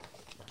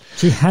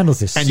 She handles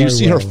this and so you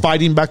see well. her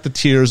fighting back the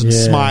tears and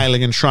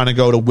smiling and trying to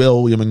go to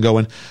William and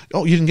going,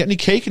 "Oh, you didn't get any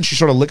cake?" And she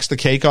sort of licks the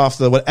cake off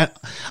the...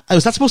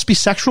 is that supposed to be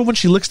sexual when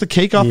she licks the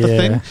cake off the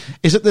thing?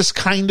 Is it this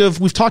kind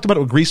of... We've talked about it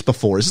with Grease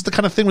before. Is this the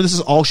kind of thing where this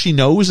is all she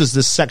knows, is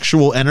this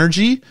sexual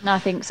energy? No, I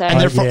think so. And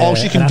therefore all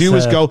she can do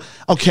is go,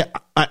 "Okay,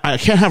 I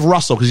can't have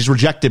Russell because he's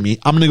rejected me.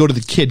 I'm going to go to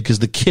the kid because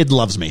the kid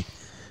loves me.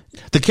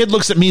 The kid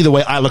looks at me the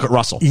way I look at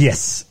Russell."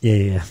 Yes.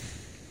 Yeah.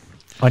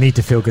 I need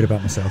to feel good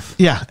about myself.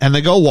 Yeah. And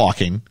they go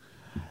walking.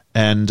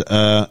 And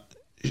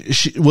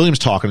William's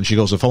talking, and she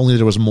goes, "If only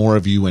there was more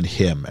of you and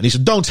him." And he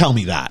said, "Don't tell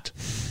me that."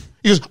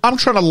 He goes, "I'm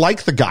trying to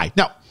like the guy."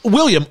 Now,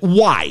 William,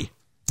 why?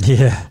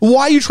 Yeah.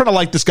 Why are you trying to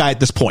like this guy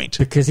at this point?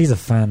 Because he's a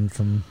fan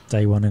from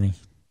day one, isn't he?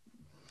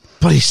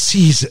 But he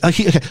sees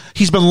it.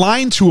 He's been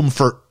lying to him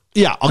for...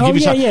 Yeah, I'll give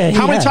you some. Yeah,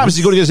 how many times does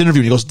he go to get his interview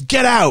and he goes,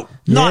 "Get out.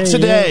 Not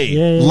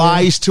today."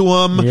 Lies to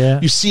him.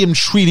 Yeah. You see him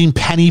treating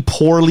Penny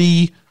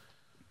poorly.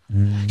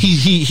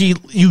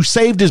 You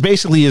saved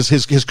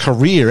his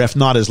career, if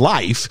not his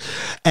life,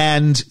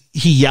 and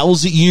he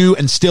yells at you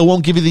and still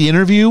won't give you the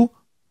interview.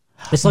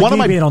 It's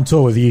like being on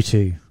tour with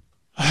U2.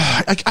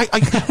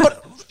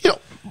 But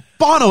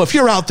Bono, if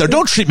you're out there,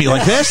 don't treat me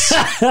like this.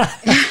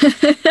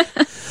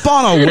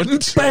 Bono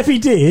wouldn't. But if he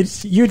did,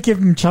 you'd give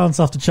him chance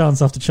after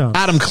chance after chance.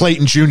 Adam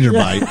Clayton Jr.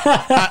 might.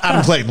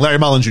 Adam Clayton, Larry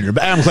Mullen Jr.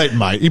 But Adam Clayton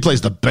might. He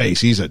plays the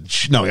bass.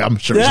 I'm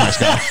sure he's a nice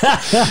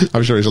guy.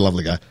 I'm sure he's a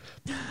lovely guy.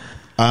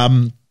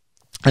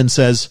 And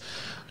says,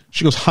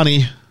 she goes,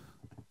 "Honey,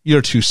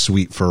 you're too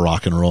sweet for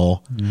rock and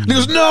roll." And he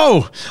goes,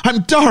 "No,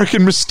 I'm dark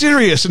and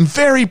mysterious and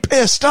very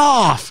pissed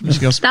off." And she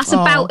goes, "That's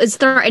about as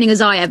threatening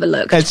as I ever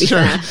looked." That's true.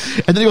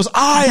 And then he goes,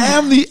 "I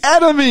am the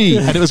enemy."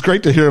 And it was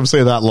great to hear him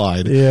say that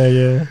line.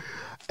 Yeah.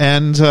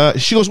 And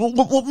she goes,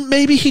 well,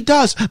 maybe he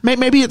does.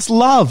 Maybe it's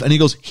love. And he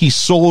goes, "He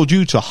sold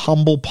you to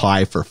Humble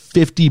Pie for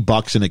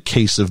 $50 in a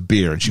case of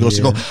beer." And she goes,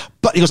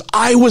 but he goes,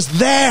 "I was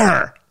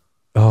there."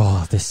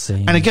 Oh, this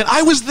scene. And again,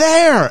 "I was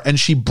there." And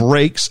she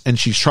breaks and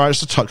she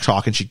tries to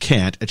talk and she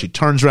can't. And she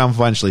turns around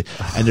eventually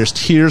and there's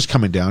tears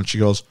coming down. She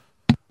goes,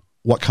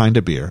 "What kind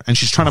of beer?" And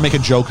she's trying to make a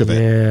joke of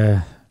it.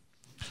 Yeah.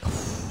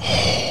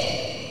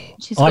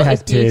 She's got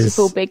this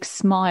beautiful big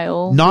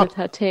smile with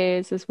her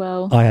tears as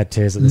well. I had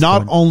tears at this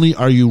point. Not only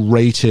are you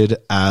rated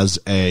as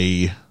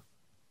an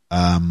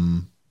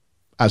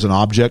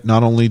object,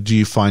 not only do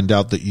you find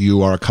out that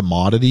you are a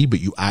commodity, but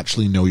you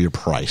actually know your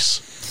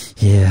price.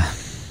 Yeah.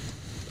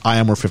 I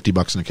am worth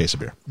 $50 in a case of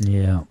beer.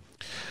 Yeah.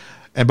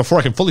 And before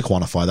I can fully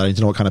quantify that, I need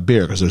to know what kind of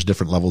beer, because there's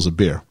different levels of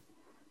beer.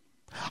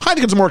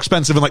 Heineken's more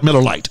expensive than like Miller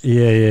Lite.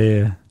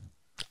 Yeah.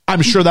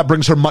 I'm sure that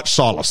brings her much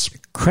solace.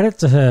 Credit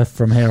to her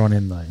from here on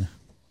in, though.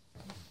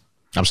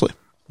 Absolutely.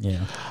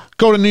 Yeah.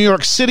 Go to New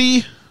York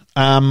City.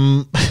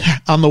 On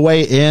the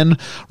way in,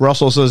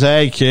 Russell says,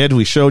 "Hey, kid,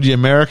 we showed you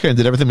America and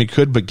did everything we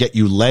could but get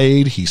you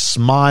laid." He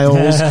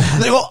smiles.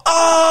 They go,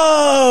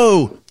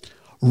 "Oh!"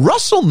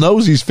 Russell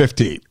knows he's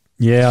 15.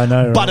 Yeah, I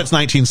know. But it's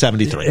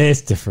 1973.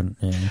 It's different,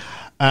 yeah.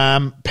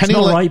 Penny it's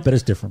not right, but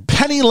it's different.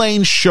 Penny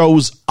Lane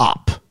shows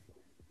up.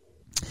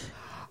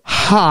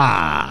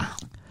 Ha!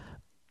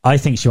 I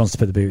think she wants to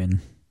put the boot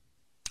in.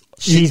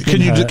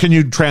 Can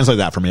you translate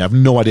that for me? I have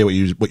no idea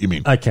what you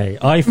mean. Okay,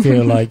 I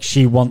feel like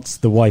she wants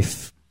the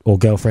wife or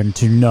girlfriend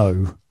to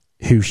know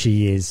who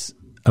she is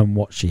and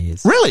what she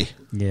is. Really?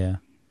 Yeah.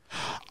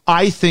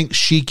 I think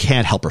she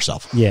can't help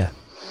herself. Yeah.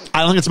 I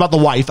don't think it's about the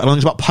wife. I don't think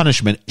it's about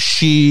punishment.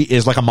 She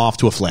is like a moth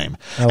to a flame.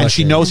 And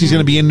she knows he's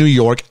going to be in New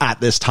York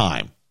at this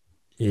time.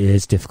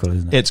 It's difficult,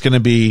 isn't it? It's going to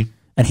be...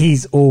 And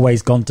he's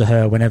always gone to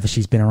her whenever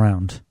she's been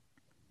around.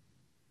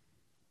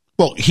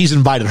 Well, he's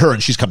invited her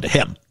and she's come to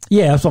him.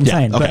 Yeah, that's what I'm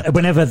saying. Okay. But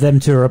whenever them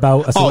two are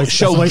about... It's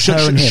always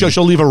her and him.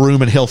 She'll leave a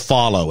room and he'll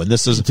follow. And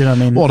this is... Do you know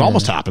what I mean? Well, it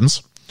almost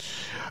happens.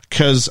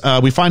 Because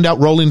we find out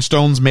Rolling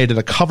Stones made it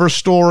a cover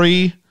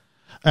story.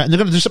 And they're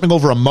going to do something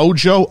over a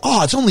Mojo.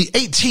 Oh, it's only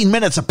 18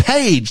 minutes a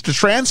page to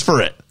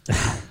transfer it.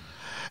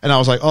 And I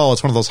was like, oh,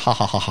 it's one of those ha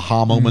ha ha ha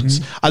ha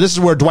moments. This is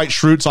where Dwight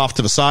Schrute's off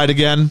to the side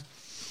again.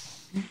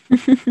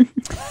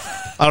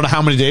 I don't know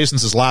how many days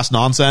since his last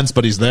nonsense,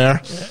 but he's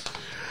there.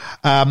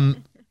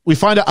 We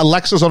find out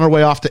Alexa's on her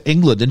way off to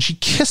England, and she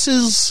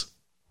kisses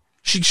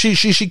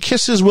she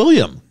kisses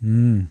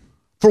William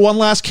for one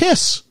last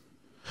kiss.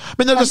 I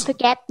mean, Don't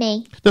forget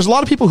me. There's a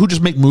lot of people who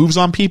just make moves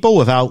on people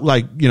without,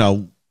 like, you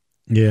know.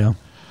 Yeah.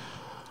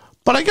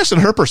 But I guess in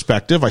her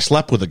perspective, I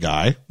slept with a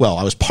guy. Well,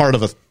 I was part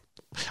of a... I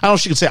don't know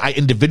if she could say I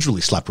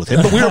individually slept with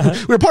him, but we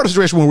were part of a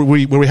situation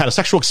where we had a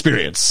sexual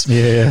experience.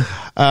 Yeah.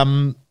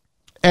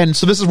 And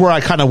so this is where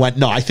I kind of went,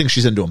 no, I think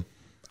she's into him.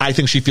 I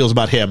think she feels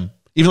about him,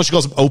 even though she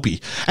calls him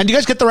Opie. And do you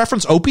guys get the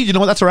reference Opie? Do you know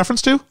what that's a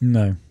reference to?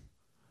 No.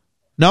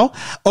 No?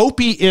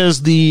 Opie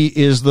is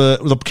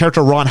the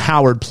character Ron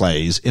Howard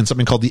plays in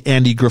something called The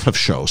Andy Griffith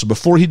Show. So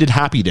before he did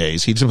Happy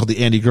Days, he did something called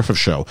The Andy Griffith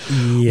Show,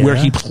 where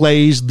he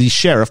plays the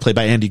sheriff, played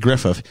by Andy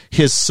Griffith,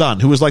 his son,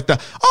 who was like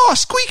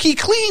squeaky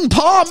clean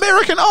paw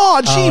American.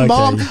 Gee,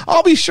 Mom,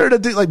 I'll be sure to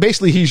do, like,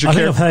 basically he's your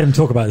character. I think I've heard him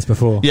talk about this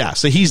before. Yeah,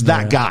 so he's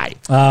that guy.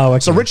 Oh, okay.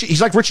 So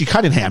he's like Richie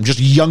Cunningham, just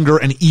younger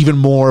and even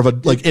more of a,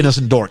 like,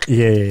 innocent dork.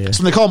 Yeah.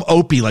 So when they call him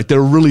Opie, like, they're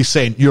really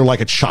saying you're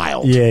like a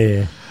child.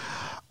 Yeah.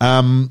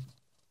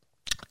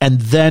 And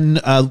then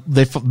band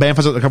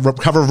finds out the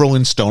cover of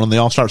Rolling Stone, and they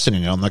all start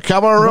singing on the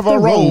cover of a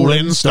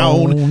Rolling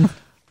Stone.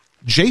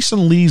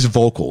 Jason Lee's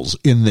vocals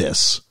in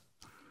this,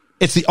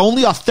 it's the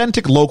only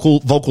authentic local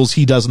vocals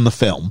he does in the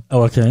film.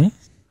 Oh, okay.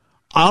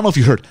 I don't know if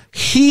you heard,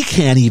 he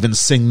can't even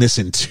sing this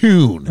in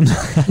tune.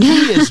 He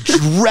is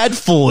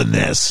dreadful in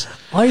this.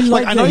 I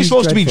know he's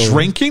supposed to be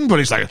drinking, but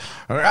he's like,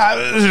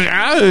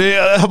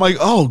 I'm like,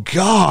 oh,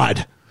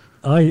 God.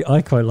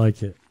 I quite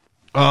like it.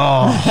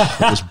 Oh,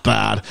 it was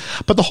bad.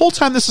 But the whole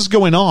time this is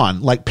going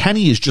on, like,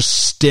 Penny is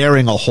just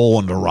staring a hole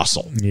into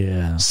Russell.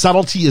 Yeah.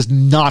 Subtlety is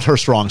not her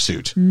strong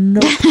suit.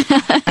 Nope.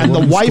 And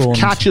the wife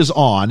catches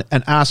on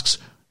and asks,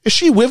 is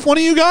she with one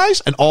of you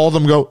guys? And all of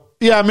them go,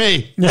 yeah,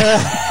 me.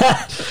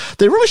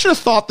 They really should have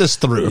thought this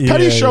through. If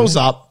Penny shows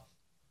up,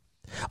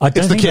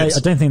 it's the kids. I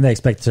don't think they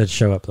expect her to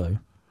show up, though.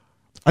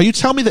 Are you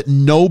telling me that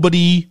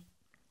nobody...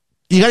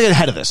 You got to get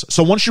ahead of this.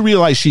 So once you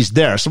realize she's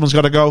there, someone's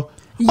got to go,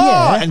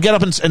 and get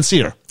up and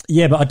see her.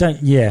 Yeah, but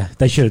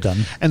they should have done.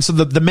 And so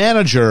the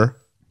manager,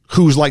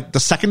 who's like the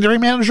secondary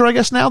manager, I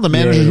guess now, the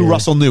manager who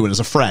Russell knew and is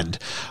a friend,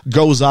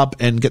 goes up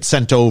and gets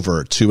sent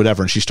over to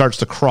whatever, and she starts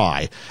to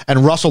cry.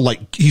 And Russell,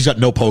 like, he's got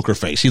no poker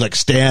face. He, like,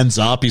 stands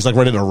up. He's, like,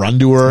 ready to run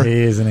to her. He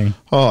is, isn't he?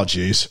 Oh,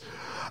 jeez.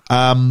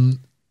 And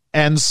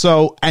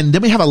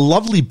then we have a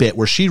lovely bit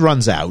where she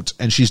runs out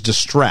and she's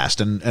distressed.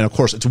 And of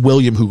course, it's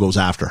William who goes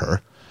after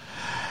her.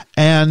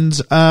 And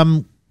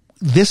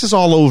this is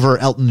all over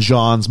Elton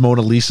John's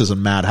Mona Lisas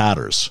and Mad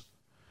Hatters,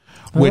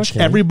 which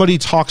everybody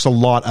talks a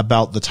lot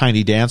about the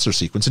Tiny Dancer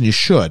sequence, and you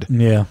should.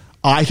 Yeah.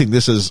 I think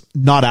this is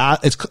not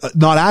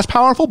as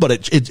powerful,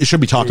 but it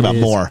should be talked about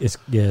more. It's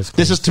cool.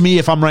 This is, to me,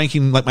 if I'm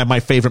ranking like my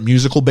favorite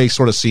musical based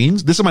sort of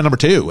scenes, this is my number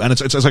 2, and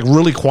it's like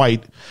really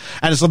quite.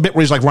 And it's a bit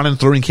where he's like running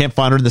through and he can't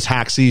find her in the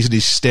taxis, and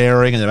he's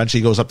staring, and eventually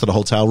he goes up to the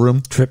hotel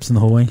room. Trips in the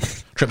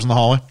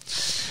hallway.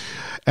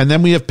 And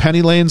then we have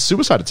Penny Lane's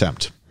suicide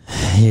attempt.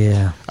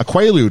 Yeah. A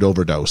Quaalude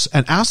overdose.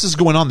 And as this is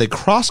going on, they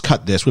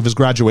cross-cut this with his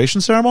graduation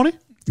ceremony.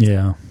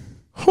 Yeah.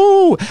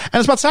 Whoo! And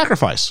it's about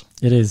sacrifice.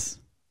 It is.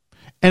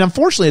 And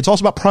unfortunately, it's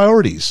also about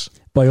priorities.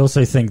 But I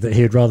also think that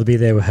he would rather be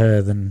there with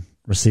her than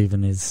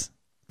receiving his...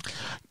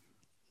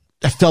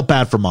 I felt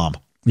bad for Mom.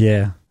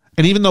 Yeah.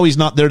 And even though he's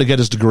not there to get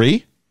his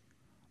degree...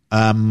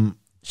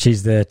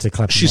 she's there to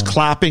clap. She's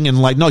clapping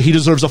and like, no, he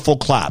deserves a full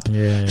clap.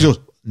 Yeah. She goes,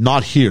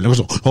 not here. And it goes,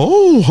 I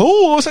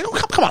was like,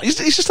 oh, come on. He's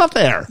just not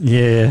there.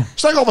 Yeah.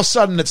 It's like all of a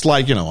sudden it's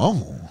like, you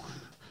know,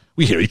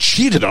 we hear he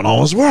cheated on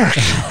all his work.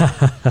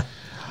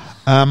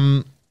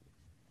 And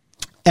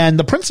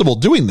the principal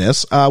doing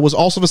this was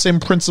also the same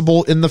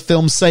principal in the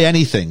film Say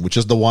Anything, which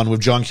is the one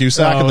with John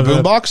Cusack and the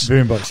Boombox.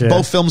 Boombox, yeah.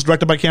 Both films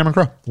directed by Cameron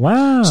Crowe.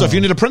 Wow. So if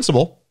you need a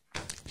principal,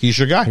 he's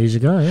your guy.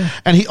 Yeah.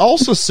 And he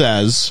also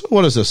says,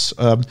 what is this?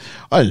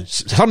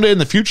 Someday in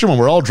the future when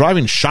we're all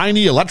driving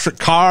shiny electric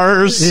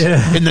cars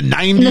in the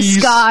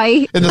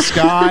 90s. In the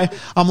sky.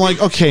 I'm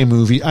like, okay,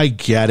 movie, I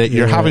get it.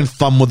 You're having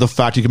fun with the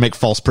fact you can make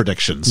false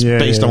predictions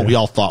based on what we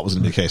all thought was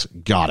going to be the case.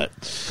 Got it.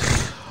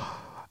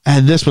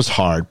 And this was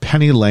hard.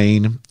 Penny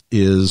Lane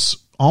is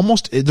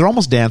they're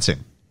almost dancing.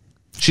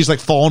 She's like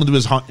falling into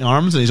his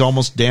arms and he's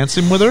almost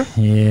dancing with her.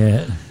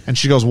 Yeah. And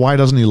she goes, why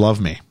doesn't he love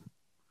me?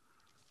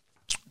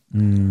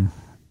 And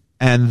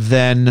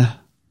then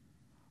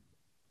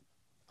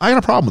I got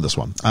a problem with this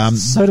one.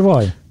 So do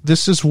I.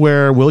 This is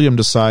where William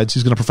decides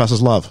he's going to profess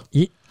his love.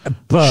 Yeah,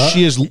 but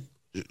She is.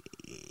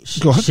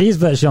 Go ahead. she's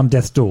virtually on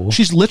death's door.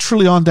 She's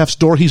literally on death's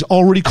door. He's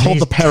already called He's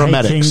the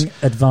paramedics. taking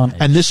advantage.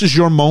 And this is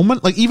your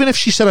moment. Like, even if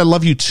she said, I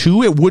love you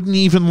too, it wouldn't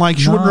even, like,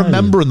 she wouldn't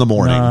remember in the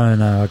morning.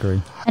 No, I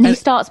agree. And he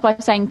starts by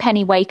saying,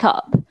 Penny, wake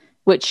up,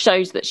 which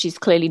shows that she's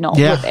clearly not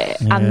Yeah. with it.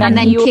 Yeah. And And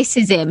then he-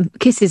 kisses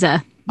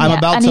her. I'm Yeah,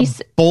 about and to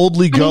he's-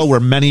 boldly go he's- where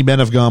many men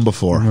have gone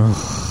before.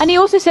 And he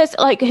also says,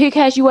 like, who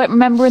cares? You won't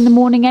remember in the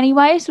morning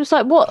anyway. So it's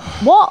like, what?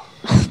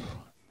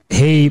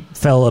 He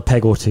fell a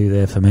peg or two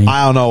there for me.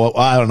 I don't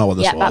know what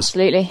this Yeah, was.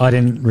 absolutely. I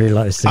didn't really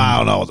like this scene. I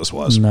don't know what this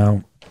was.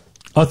 No.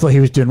 I thought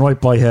he was doing right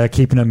by her,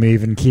 keeping her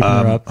moving, keeping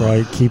her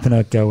upright, keeping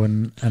her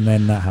going, and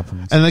then that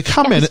happens. And they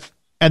come in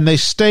and they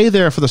stay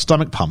there for the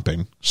stomach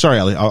pumping. Sorry,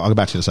 Ellie, I'll go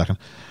back to you in a second.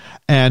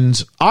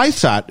 And I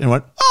sat and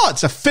went, oh,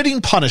 it's a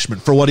fitting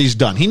punishment for what he's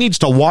done. He needs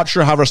to watch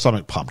her have her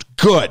stomach pumped.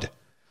 Good.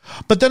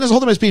 But then as the whole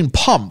time it's being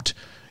pumped,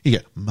 you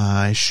get,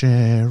 my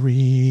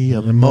sherry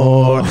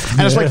more.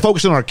 And it's like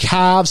focusing on her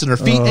calves and her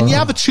feet. And you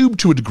have a tube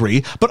to a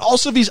degree, but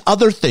also these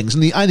other things.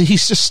 And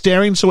he's just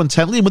staring so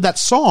intently. And with that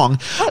song,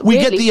 we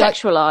get weirdly the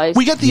sexualized.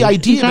 We get the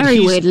idea Very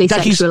weirdly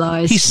that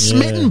sexualized. he's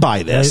smitten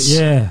by this.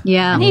 Yeah.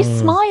 Yeah. And he's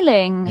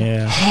smiling.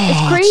 Yeah.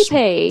 It's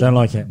creepy. Don't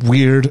like it.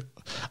 Weird.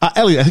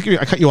 Ellie, I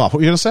think I cut you off. What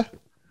were you going to say?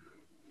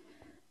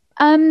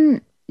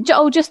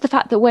 Just the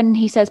fact that when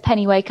he says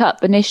Penny, wake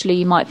up, initially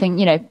you might think,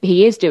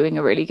 he is doing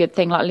a really good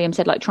thing, like Liam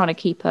said, like trying to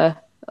keep her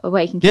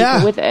awake and keep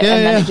her with it. Yeah,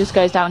 and then yeah. it just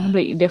goes down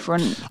completely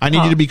different. I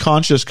need you to be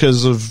conscious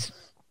because of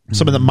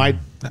something that might.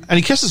 And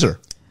he kisses her.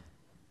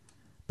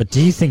 But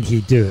do you think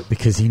he'd do it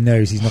because he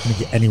knows he's not going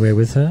to get anywhere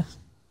with her?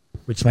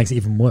 Which makes it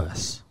even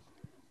worse.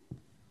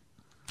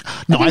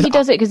 No, I think he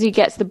does it because he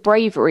gets the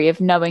bravery of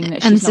knowing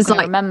that And she's this not is going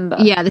to like, remember.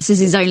 yeah, this is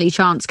his only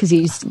chance because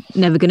he's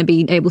never going to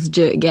be able to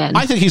do it again.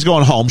 I think he's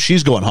going home.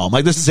 She's going home.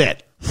 Like, this is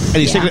it. And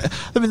he's taking.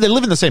 I mean, they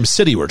live in the same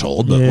city, we're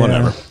told, but Yeah.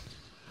 whatever.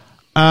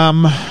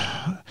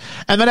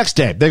 And the next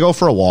day, they go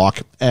for a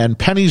walk, and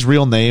Penny's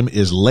real name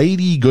is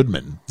Lady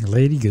Goodman.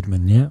 Lady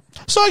Goodman, yeah.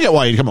 So I get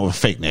why you come up with a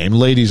fake name.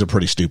 Lady's a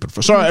pretty stupid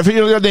first. Sorry, if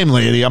you're named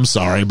Lady, I'm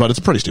sorry, but it's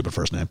a pretty stupid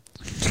first name.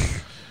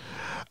 It's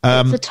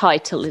a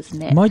title,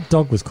 isn't it? My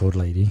dog was called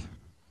Lady.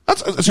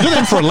 It's a good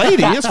name for a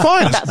lady. It's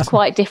fine. That's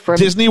quite different.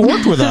 Disney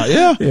worked with that,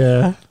 yeah.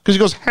 Yeah. Because he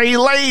goes, hey,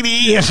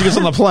 lady, and she gets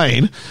on the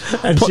plane.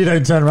 And she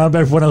don't turn around, but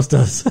everyone else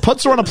does.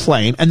 Puts her on a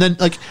plane, and then,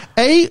 like,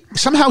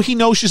 somehow he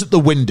knows she's at the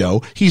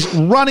window. He's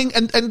running,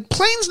 and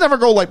planes never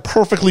go, like,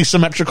 perfectly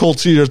symmetrical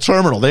to your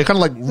terminal. They kind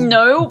of,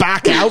 like,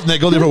 back out, and they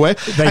go the other way.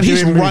 And do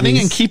he's in running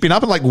movies. and keeping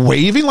up and, like,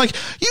 waving. Like,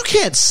 you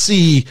can't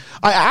see.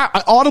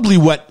 I audibly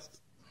went,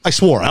 I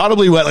swore, I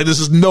audibly went, like, this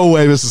is no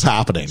way this is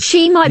happening.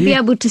 She might be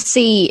able to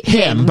see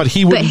him, but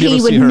he wouldn't be able to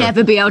see would her.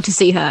 never be able to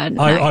see her.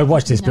 No. I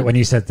watched this bit when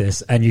you said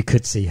this, and you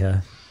could see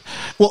her.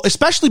 Well,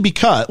 especially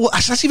because,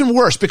 that's even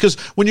worse, because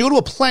when you go to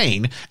a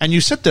plane and you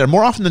sit there,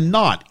 more often than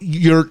not,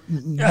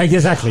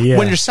 Exactly, yeah.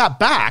 when you're sat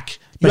back,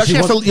 you But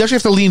actually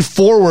have to lean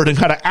forward and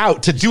kind of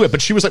out to do it.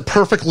 But she was like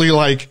perfectly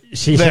like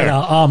She there. had her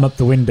arm up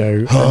the window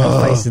and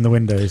her face in the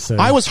window. So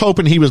I was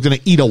hoping he was going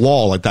to eat a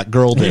wall like that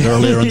girl did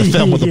earlier in the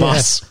film with the Yeah.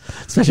 bus.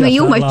 Especially Well, he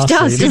after that almost last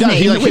does, scene. doesn't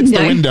He like hits the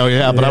window.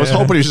 window, but I was Yeah.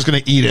 hoping he was just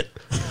going to eat it.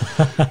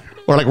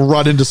 Or like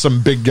run into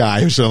some big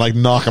guy who's going to like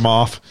knock him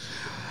off.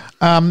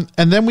 And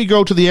then we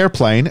go to the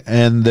airplane,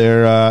 and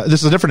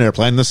this is a different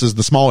airplane. This is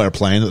the small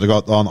airplane that they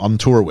got on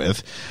tour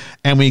with.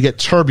 And we get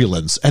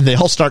turbulence, and they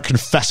all start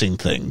confessing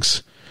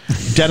things.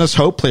 Dennis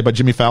Hope, played by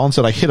Jimmy Fallon,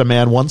 said, I hit a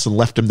man once and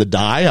left him to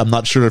die. I'm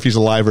not sure if he's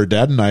alive or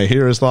dead, and I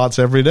hear his thoughts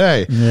every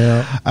day.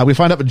 Yeah. We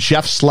find out that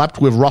Jeff slept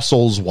with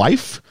Russell's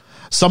wife.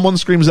 Someone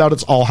screams out,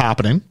 it's all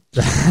happening.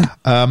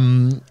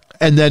 And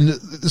then,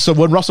 so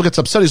when Russell gets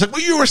upset, he's like,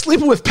 well, you were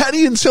sleeping with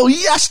Penny until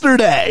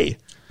yesterday.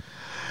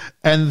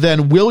 And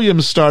then William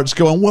starts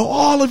going, well,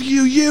 all of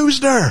you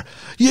used her.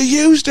 You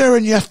used her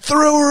and you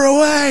threw her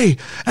away.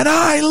 And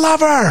I love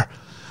her.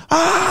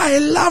 I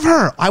love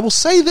her. I will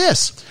say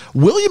this.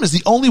 William is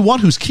the only one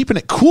who's keeping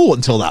it cool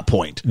until that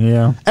point.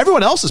 Yeah.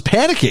 Everyone else is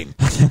panicking.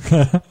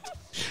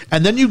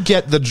 And then you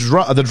get the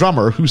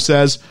drummer who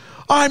says,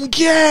 I'm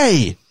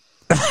gay.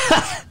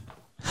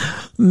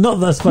 Not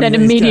that's funny. And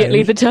then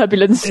immediately the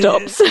turbulence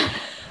stops.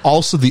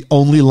 Also the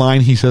only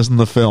line he says in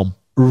the film.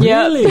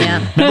 Really?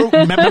 Yeah.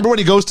 Remember when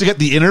he goes to get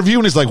the interview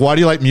and he's like, why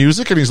do you like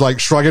music? And he's like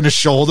shrugging his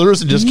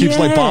shoulders and just keeps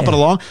like Yeah. bopping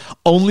along.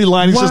 Only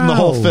line he says in the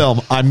whole Wow.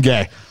 film, I'm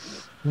gay.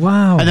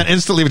 Wow. And then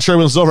instantly the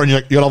turbulence is over and you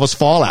get all this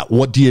fallout.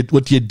 What do you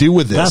do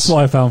with this? That's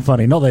what I found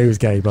funny. Not that he was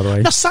gay, by the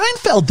way. Now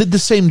Seinfeld did the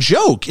same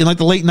joke in like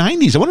the late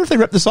 90s. I wonder if they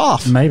ripped this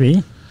off.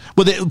 Maybe.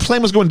 Well, the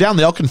plane was going down.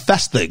 They all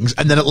confess things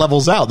and then it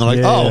levels out. And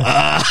they're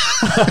like,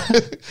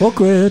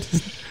 Awkward.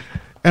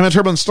 And the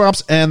turbulence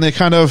stops and they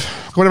kind of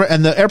whatever.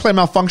 And the airplane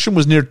malfunction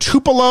was near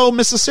Tupelo,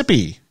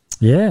 Mississippi,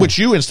 Yeah. which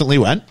you instantly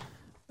went.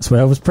 That's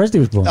where Elvis Presley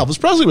was born. Elvis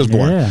Presley was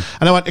born. Yeah.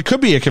 And I went, it could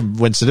be a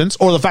coincidence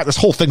or the fact this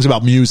whole thing's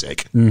about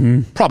music.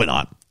 Mm-hmm. Probably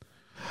not.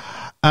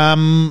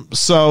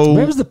 So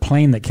Where was the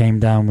plane that came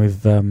down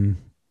with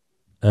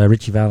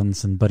Richie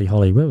Valens and Buddy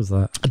Holly? Where was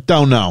that? I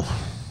don't know.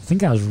 I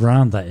think I was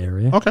around that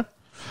area. Okay.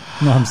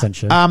 Not 100%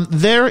 sure.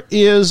 There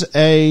is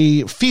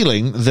a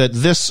feeling that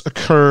this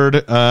occurred,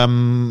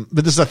 that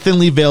this is a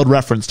thinly veiled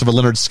reference to the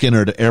Lynyrd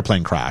Skynyrd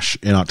airplane crash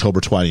in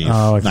October 20th,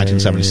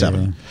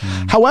 1977.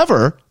 Yeah.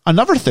 However,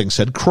 another thing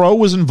said Crow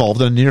was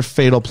involved in a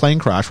near-fatal plane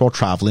crash while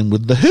traveling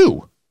with The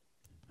Who.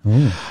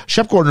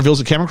 Shep Gordon reveals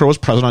that Cameron Crowe was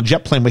present on a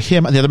jet plane with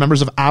him and the other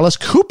members of Alice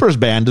Cooper's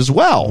band as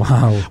well.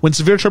 Wow. When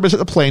severe turbulence hit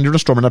the plane during a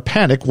storm in a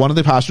panic, one of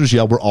the passengers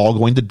yelled, "We're all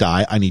going to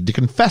die. I need to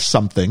confess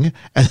something,"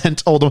 and then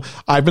told him,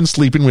 "I've been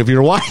sleeping with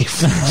your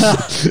wife."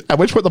 At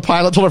which point the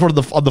pilot told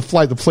everyone on the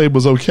flight the plane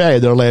was okay.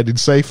 They're landing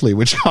safely,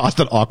 which caused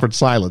an awkward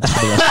silence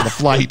for the rest of the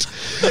flight.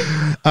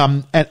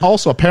 And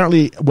also,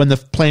 apparently, when the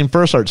plane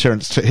first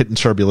starts hitting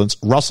turbulence,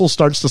 Russell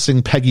starts to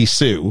sing Peggy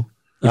Sue,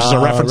 which is a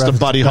reference to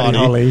Buddy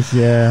Holly.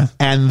 Yeah.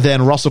 And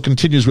then Russell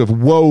continues with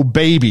 "Whoa,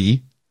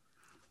 Baby,"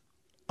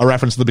 a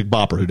reference to the Big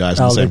Bopper who dies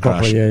in the same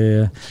crash.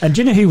 Yeah. And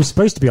do you know who was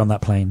supposed to be on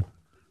that plane?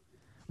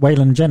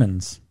 Waylon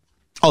Jennings.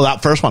 Oh,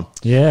 that first one.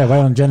 Yeah,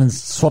 Waylon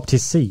Jennings swapped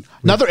his seat.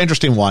 Another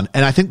interesting one,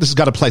 and I think this has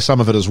got to play some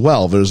of it as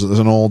well. There's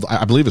an old,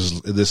 I believe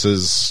this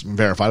is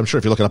verified. I'm sure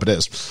if you look it up, it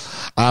is.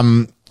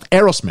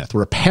 Aerosmith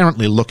were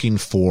apparently looking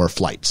for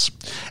flights,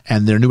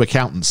 and their new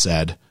accountant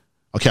said,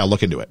 "Okay, I'll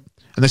look into it."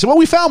 And they said, "Well,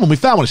 we found one. He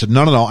said,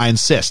 No, I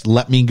insist.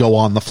 Let me go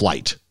on the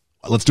flight.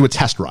 Let's do a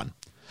test run."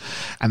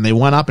 And they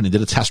went up and he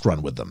did a test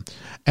run with them.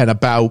 And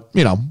about,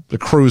 they're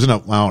cruising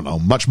up, I don't know,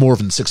 much more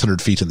than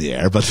 600 feet in the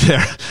air, but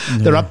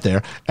they're up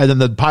there. And then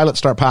the pilots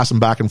start passing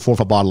back and forth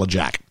a bottle of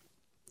Jack.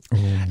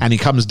 And he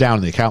comes down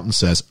and the accountant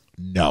says,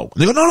 "No."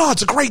 And they go, No,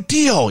 it's a great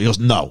deal. He goes,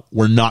 "No,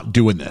 we're not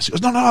doing this." He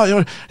goes,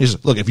 No. He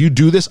says, "Look, if you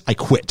do this, I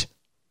quit."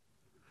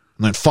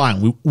 And then,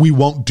 "Fine, we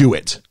won't do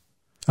it."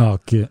 Oh,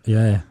 good.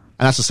 Yeah.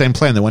 And that's the same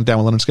plane that went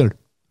down with Lynyrd Skynyrd.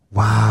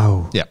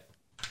 Wow. Yeah.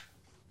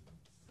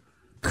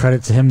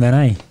 Credit to him then,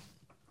 eh?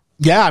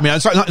 Yeah, I mean,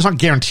 it's not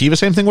guaranteed the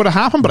same thing would have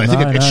happened, but I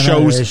think it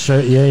shows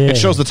it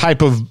shows the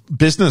type of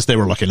business they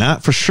were looking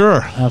at, for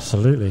sure.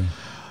 Absolutely.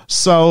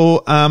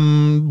 So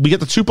we get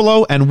to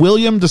Tupelo, and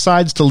William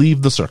decides to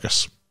leave the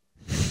circus.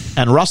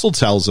 And Russell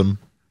tells him,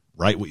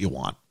 "Write what you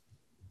want."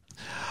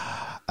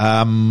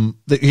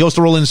 He goes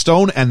to Rolling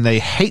Stone, and they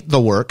hate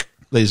the work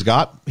that he's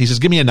got. He says,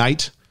 "Give me a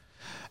night."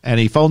 And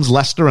he phones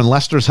Lester, and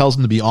Lester tells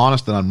him to be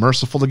honest and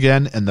unmerciful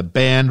again, and the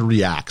band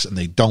reacts, and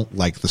they don't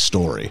like the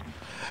story.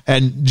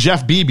 And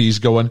Jeff Beebe's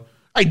going,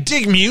 "I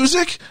dig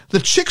music. The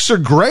chicks are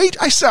great.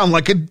 I sound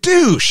like a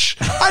douche.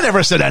 I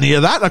never said any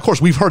of that." And of course,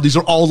 we've heard these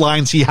are all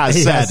lines he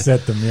has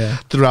said them, yeah,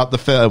 throughout the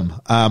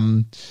film.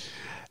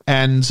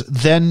 And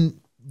then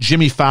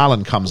Jimmy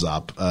Fallon comes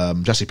up,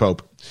 Jesse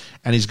Pope,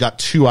 and he's got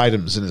two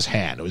items in his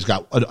hand. He's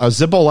got a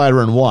Zippo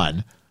lighter in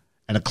one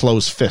and a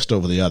closed fist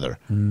over the other.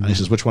 And he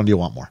says, "Which one do you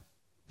want more?"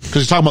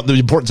 Because he's talking about the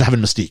importance of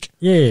having mystique.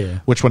 Yeah.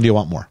 "Which one do you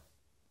want more?"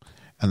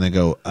 And they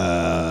go,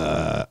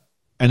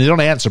 and they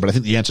don't answer, but I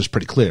think the answer is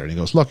pretty clear. And he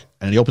goes, "Look,"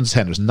 and he opens his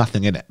hand. There's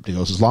nothing in it. He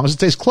goes, "As long as it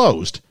stays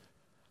closed,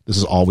 this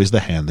is always the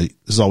hand. This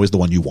is always the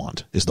one you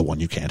want. Is the one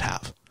you can't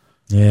have."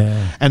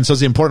 Yeah. And so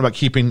it's important about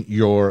keeping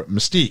your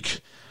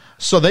mystique.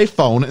 So they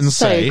phone and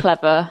say, So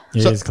clever.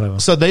 It is clever.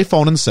 So they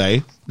phone and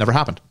say, "Never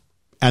happened,"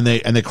 and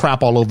they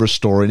crap all over his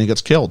story, and he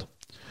gets killed.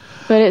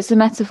 But it's a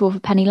metaphor for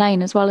Penny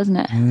Lane as well, isn't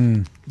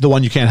it? The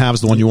one you can't have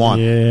is the one you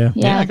want. Yeah.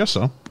 Yeah. I guess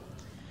so.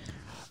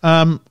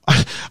 I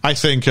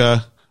think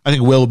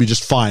Will will be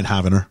just fine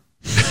having her.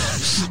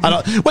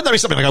 Wouldn't that be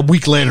something like a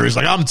week later? He's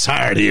like, "I'm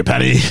tired of you,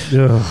 Penny."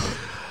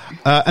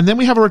 And then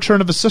we have a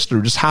return of his sister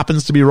who just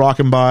happens to be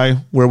rocking by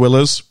where Will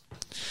is.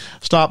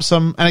 Stops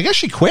him, and I guess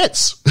she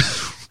quits.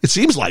 It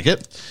seems like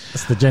it.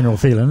 That's the general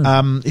feeling.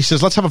 Isn't it? He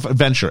says, "Let's have an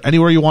adventure.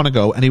 Anywhere you want to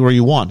go, anywhere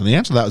you want." And the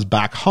answer to that is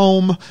back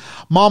home.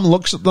 Mom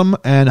looks at them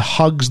and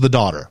hugs the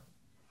daughter.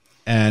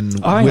 And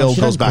Will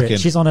goes back in.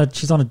 She's on a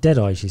dead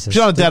eye, she says.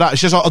 She's on a dead eye.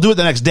 She says, "I'll do it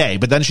the next day."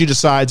 But then she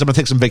decides, "I'm going to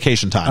take some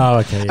vacation time." Oh,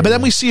 okay. But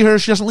then we see her.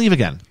 She doesn't leave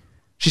again.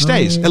 She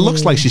stays. It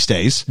looks like she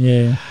stays.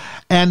 Yeah.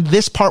 And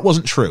this part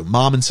wasn't true.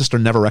 Mom and sister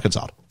never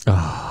reconciled.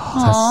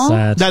 That's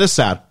sad. That is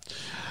sad.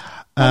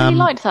 I really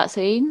liked that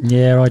scene.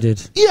 Yeah, I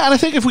did. Yeah, and I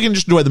think if we can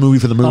just enjoy the movie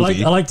for the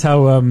movie. I liked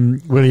how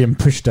William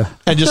pushed her.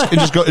 And just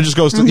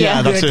goes to,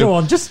 yeah, that's it. Go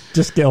on, just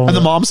get on. And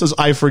the mom says,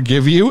 "I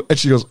forgive you." And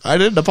she goes, "I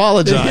didn't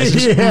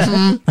apologize."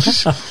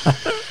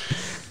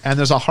 And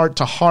there's a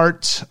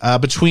heart-to-heart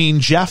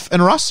between Jeff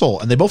and Russell.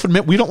 And they both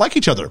admit we don't like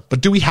each other.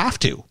 But do we have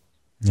to?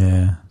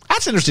 Yeah.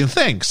 That's an interesting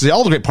thing, because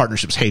all the great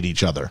partnerships hate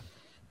each other.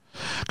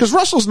 Because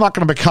Russell's not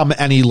going to become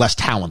any less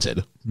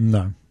talented.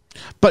 No.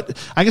 But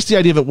I guess the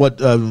idea of it, what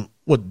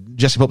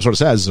Jesse Pope sort of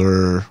says,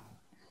 or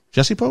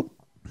Jesse Pope?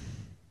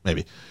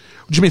 Maybe.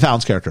 Jimmy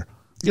Fallon's character.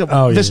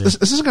 This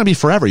isn't going to be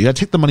forever. You got to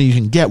take the money you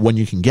can get when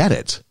you can get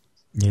it.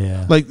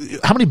 Yeah. Like,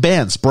 how many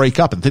bands break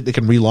up and think they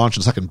can relaunch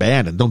a second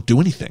band and don't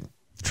do anything?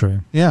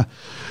 True. Yeah.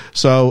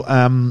 So,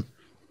 and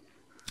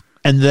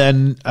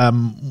then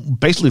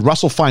basically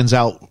Russell finds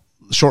out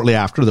shortly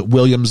after that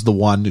William's the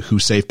one who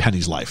saved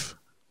Penny's life.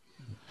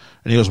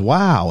 And he goes,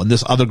 "Wow." And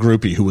this other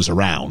groupie who was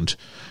around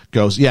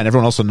goes, "Yeah, and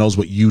everyone also knows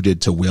what you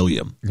did to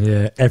William."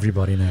 Yeah,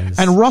 everybody knows.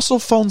 And Russell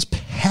phones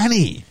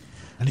Penny.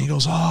 And he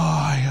goes,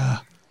 I'm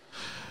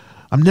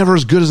never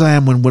as good as I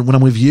am when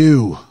I'm with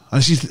you. I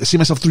see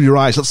myself through your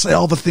eyes. Let's say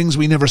all the things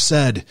we never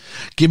said.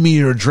 Give me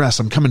your address.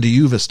 I'm coming to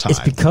you this time. It's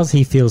because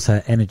he feels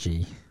her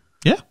energy.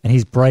 Yeah. And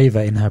he's braver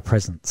in her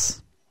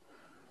presence.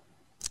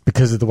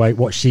 Because of the way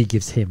what she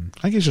gives him.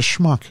 I think he's a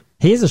schmuck.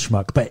 He is a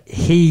schmuck, but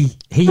he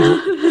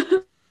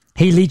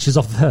leeches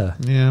off of her.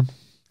 Yeah.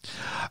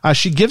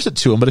 She gives it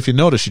to him, but if you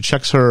notice, she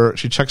checks her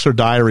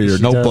diary or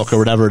notebook or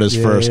whatever it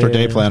is first, her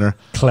day planner.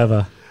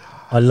 Clever.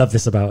 I love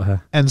this about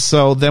her. And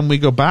so then we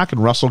go back,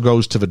 and Russell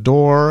goes to the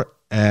door,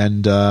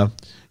 and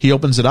he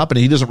opens it up, and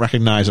he doesn't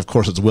recognize, of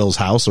course, it's Will's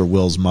house or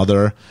Will's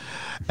mother.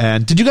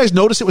 And did you guys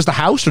notice it was the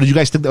house, or did you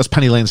guys think that was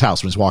Penny Lane's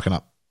house when he's walking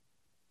up?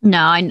 No,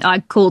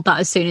 I called that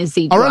as soon as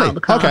he got out of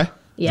the car. Okay.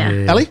 Yeah.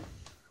 Ellie?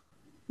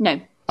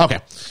 No. Okay.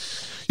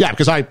 Yeah,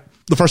 because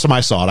the first time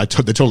I saw it,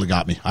 they totally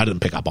got me. I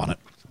didn't pick up on it.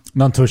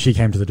 Not until she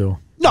came to the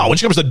door. No, when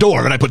she comes to the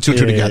door, and I put two and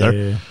two together.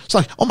 Yeah. It's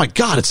like, oh my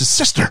God, it's his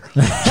sister.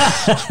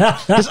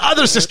 His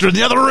other sister in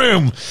the other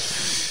room.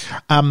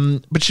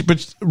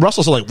 But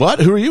Russell's like, what?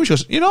 Who are you? She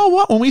goes, you know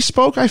what? When we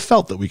spoke, I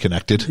felt that we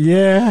connected.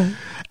 Yeah.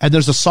 And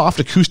there's a soft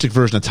acoustic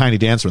version of Tiny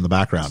Dancer in the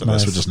background of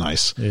this, which is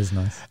nice. It is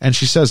nice. And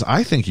she says,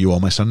 I think you owe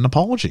my son an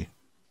apology.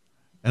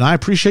 And I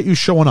appreciate you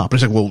showing up. And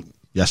he's like, well,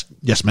 yes,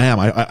 ma'am.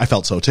 I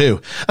felt so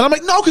too. And I'm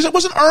like, no, because it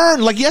wasn't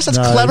earned. Like, yes, it's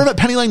clever that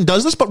Penny Lane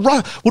does this, but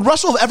would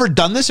Russell have ever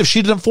done this if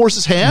she didn't force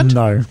his hand?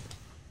 No.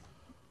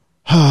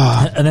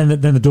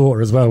 And then the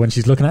daughter as well, when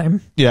she's looking at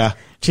him. Yeah.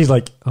 She's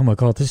like, oh my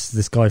God, this is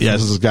this guy. Yeah,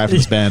 this is this guy from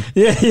this band.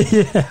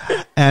 Yeah.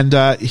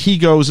 And he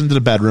goes into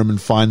the bedroom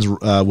and finds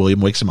William,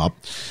 wakes him up,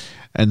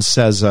 and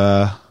says,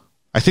 I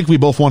think we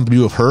both wanted to be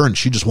with her, and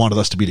she just wanted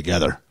us to be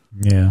together.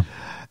 Yeah.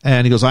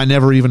 And he goes, I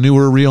never even knew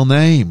her real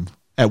name.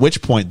 At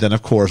which point, then,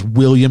 of course,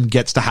 William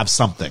gets to have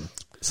something.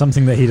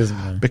 Something that he doesn't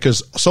know.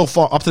 Because so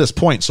far, up to this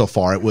point,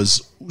 it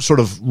was sort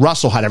of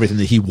Russell had everything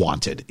that he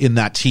wanted in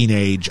that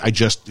teenage. I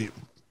just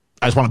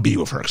want to be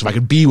with her. Because if I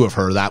could be with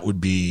her, that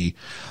would be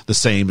the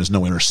same as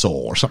no inner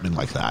soul or something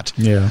like that.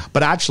 Yeah.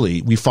 But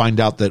actually, we find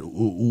out that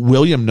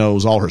William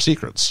knows all her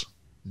secrets.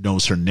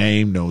 Knows her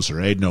name, knows her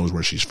age, knows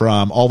where she's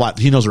from, all that.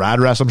 He knows her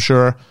address, I'm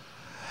sure.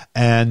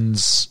 And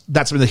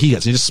that's something that he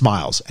gets. He just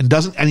smiles and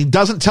he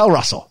doesn't tell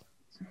Russell.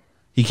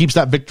 He keeps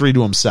that victory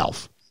to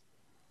himself.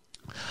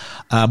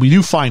 We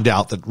do find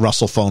out that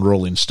Russell phoned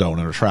Rolling Stone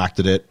and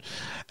retracted it.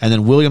 And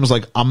then William's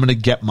like, I'm going to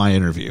get my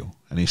interview.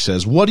 And he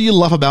says, what do you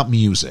love about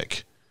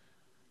music?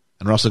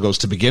 And Russell goes,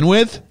 to begin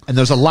with. And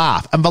there's a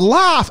laugh. And the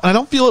laugh, and I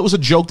don't feel it was a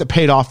joke that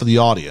paid off for the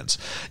audience,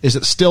 is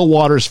that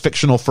Stillwater's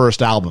fictional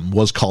first album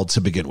was called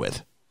To Begin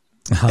With.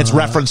 It's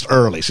referenced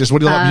early. She says, what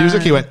do you love about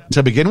music? He went,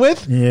 to begin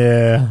with?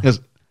 Yeah. He goes,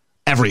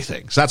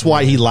 everything. So that's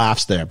why he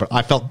laughs there. But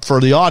I felt for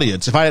the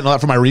audience, if I didn't know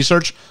that from my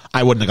research,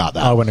 I wouldn't have got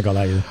that. I wouldn't have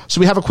got that either. So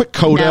we have a quick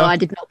coda. No, I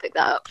did not pick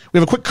that up. We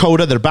have a quick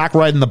coda. They're back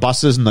riding the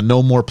buses in the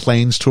No More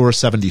Planes Tour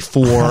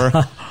 74.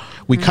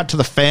 We cut to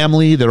the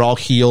family. They're all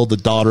healed. The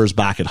daughter's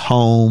back at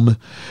home.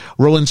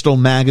 Rolling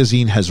Stone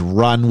magazine has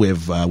run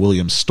with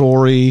William's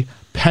story.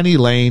 Penny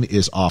Lane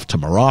is off to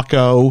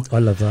Morocco. I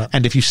love that.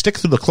 And if you stick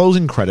through the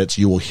closing credits,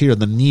 you will hear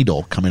the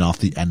needle coming off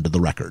the end of the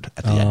record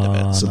at the end of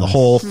it. So the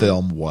whole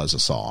film was a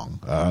song.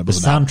 The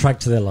soundtrack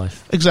to their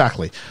life.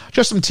 Exactly.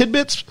 Just some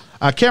tidbits.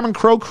 Cameron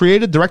Crowe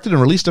created, directed,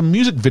 and released a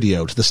music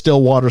video to the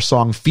Stillwater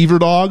song Fever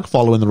Dog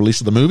following the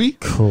release of the movie.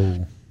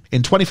 Cool.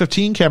 In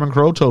 2015, Cameron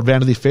Crowe told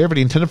Vanity Fair that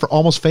he intended for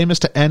Almost Famous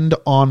to end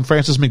on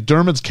Frances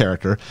McDermott's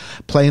character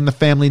playing the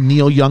family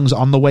Neil Young's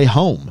On the Way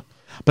Home.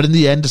 But in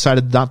the end,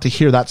 decided not to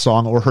hear that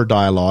song or her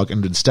dialogue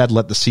and instead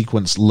let the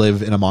sequence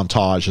live in a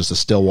montage as the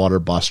Stillwater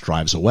bus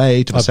drives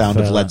away to the sound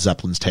of Led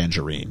Zeppelin's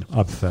Tangerine.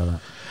 I prefer that.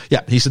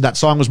 Yeah, he said that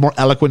song was more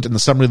eloquent in the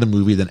summary of the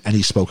movie than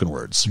any spoken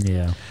words.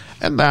 Yeah.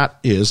 And that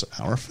is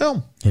our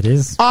film. It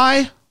is.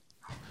 I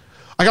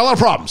got a lot of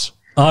problems.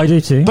 I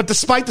do too. But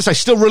despite this, I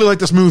still really like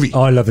this movie.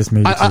 I love this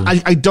movie too.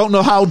 I don't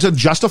know how to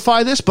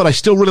justify this, but I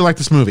still really like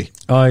this movie.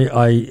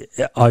 I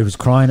was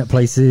crying at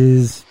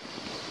places.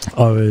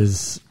 I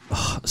was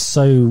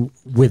so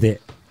with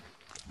it.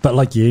 But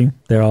like you,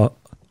 there are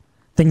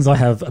things I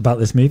have about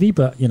this movie,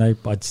 but, you know,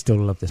 I'd still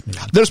love this movie.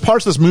 There's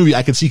parts of this movie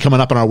I can see coming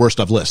up on our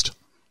worst of list.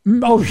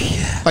 Oh,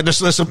 yeah. Like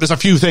there's a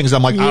few things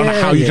I'm like, I don't know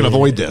how you can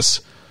avoid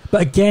this.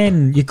 But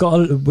again, you've got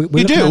to, we're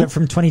looking at it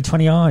from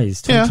 2020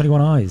 eyes,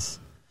 2021 eyes.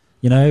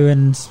 You know,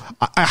 and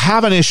I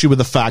have an issue with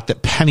the fact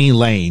that Penny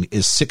Lane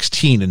is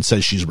 16 and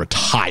says she's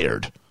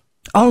retired.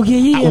 Oh,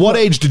 yeah. At what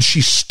age did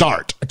she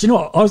start? Do you know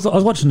what? I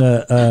was watching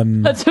a...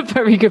 That's a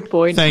very good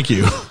point. Thank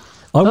you.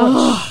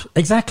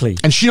 Exactly.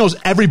 And she knows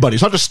everybody.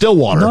 It's not just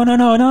Stillwater.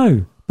 No, I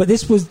know. But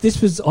this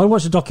was. I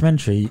watched a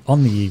documentary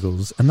on the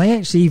Eagles, and they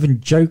actually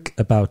even joke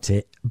about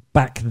it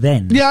back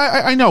then.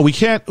 Yeah, I know. We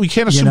can't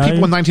assume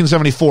people in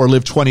 1974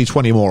 lived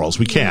 2020 morals.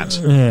 We can't.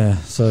 Yeah,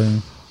 so...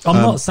 I'm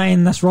not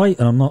saying that's right,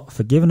 and I'm not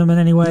forgiving them in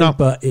any way. No.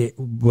 But it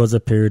was a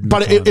period.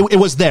 But it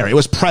was there. It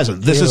was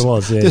present. This is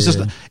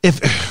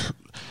if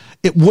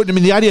it would. I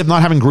mean, the idea of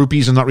not having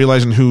groupies and not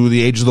realizing who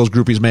the age of those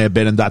groupies may have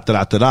been, and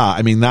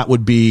I mean, that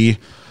would be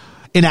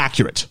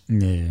inaccurate.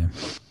 Yeah.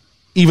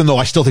 Even though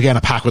I still think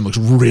Anna Paquin looks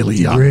really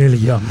young. Really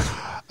young.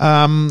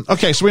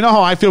 Okay, so we know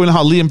how I feel. We know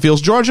how Liam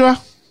feels. Georgia?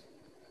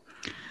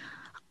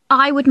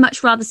 I would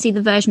much rather see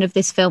the version of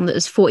this film that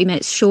was 40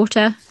 minutes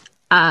shorter.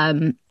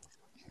 I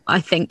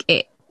think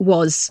it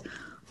was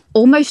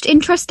almost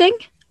interesting,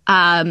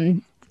 but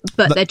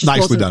there just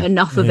wasn't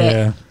enough of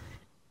it.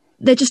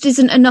 There just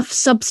isn't enough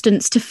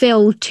substance to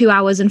fill 2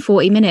 hours and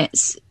 40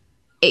 minutes.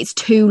 It's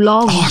too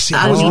long. Oh, see,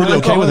 I was really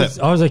okay with it.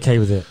 I was okay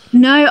with it.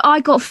 No,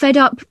 I got fed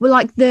up with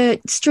like the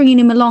stringing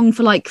him along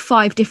for like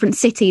 5 different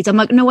cities. I'm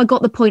like, no, I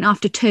got the point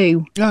after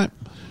 2. Yeah.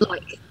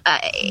 Like,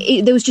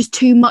 there was just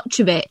too much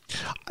of it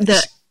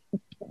that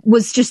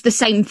was just the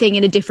same thing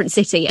in a different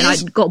city, and I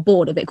got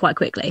bored of it quite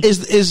quickly.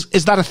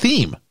 Is that a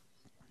theme?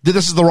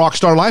 This is the rock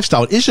star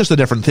lifestyle. It's just a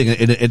different thing,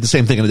 in the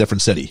same thing in a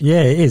different city.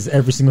 Yeah, it is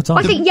every single time.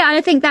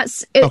 I think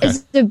that's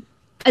Okay.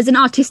 as an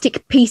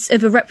artistic piece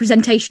of a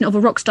representation of a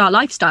rock star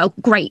lifestyle,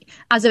 great.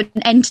 As an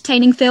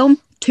entertaining film,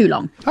 too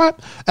long. All right.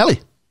 Ellie?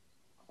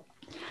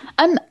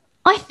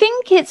 I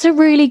think it's a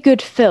really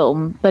good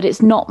film, but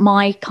it's not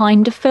my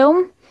kind of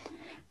film.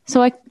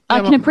 So I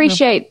can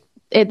appreciate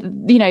it,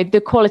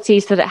 the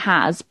qualities that it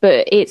has,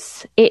 but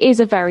it is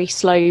a very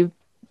slow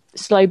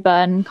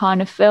burn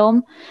kind of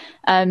film.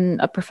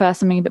 I prefer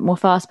something a bit more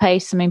fast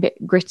paced, something a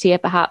bit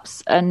grittier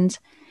perhaps. And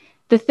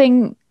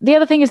the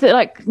other thing is that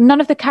like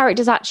none of the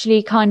characters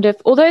actually kind of,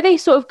 although they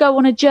sort of go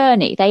on a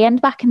journey, they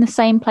end back in the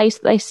same place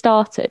that they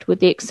started, with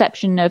the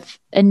exception of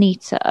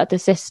Anita, the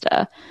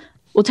sister.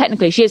 Well,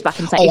 technically she is back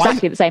in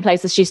exactly the same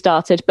place as she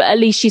started, but at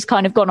least she's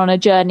kind of gone on a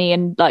journey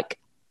and like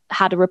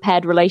had a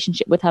repaired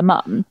relationship with her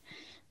mum.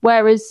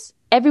 Whereas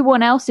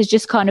everyone else is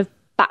just kind of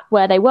back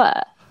where they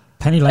were.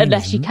 Penny Lane,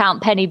 unless you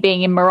count Penny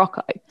being in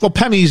Morocco. Well,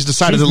 Penny's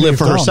decided to live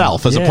for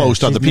herself as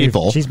opposed to other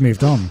people. She's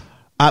moved on.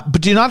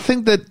 But do you not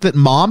think that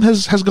Mom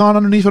has gone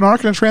underneath an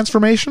arc and a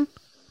transformation?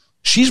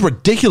 She's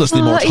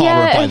ridiculously more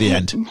tolerant by the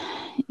end.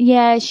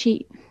 Yeah,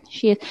 she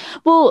is.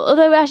 Well,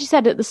 although as you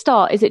said at the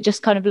start, is it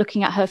just kind of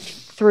looking at her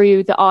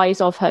through the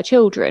eyes of her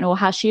children, or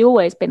has she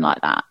always been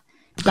like that?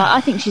 Like,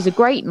 I think she's a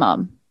great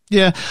mum.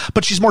 Yeah,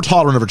 but she's more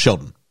tolerant of her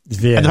children.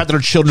 Yeah. And the fact that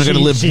her children are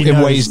going to live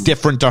in ways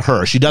different to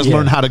her. She does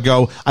learn how to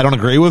go, I don't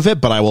agree with it,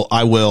 but I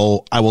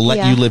will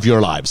let you live your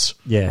lives.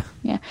 Yeah.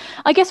 Yeah.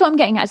 I guess what I'm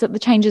getting at is that the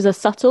changes are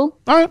subtle.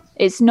 All right.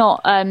 It's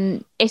not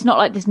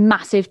like this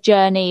massive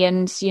journey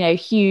and,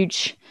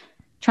 huge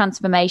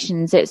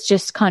transformations. It's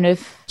just kind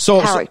of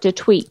character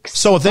tweets.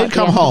 So if they'd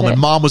come home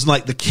and Mom was in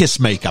like the Kiss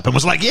makeup and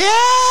was like,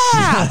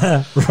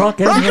 yeah, rock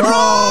and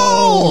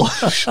roll.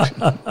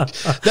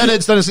 then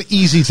it's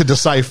easy to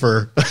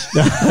decipher. It's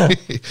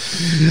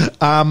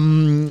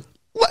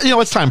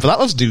time for that.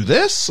 Let's do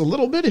this a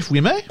little bit, if we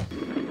may.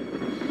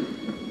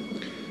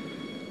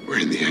 We're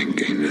in the end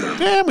game now.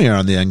 Yeah, we are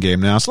on the end game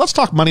now. So let's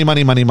talk money. Not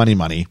the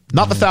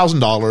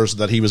 $1,000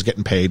 that he was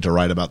getting paid to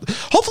write about.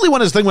 Hopefully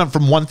when his thing went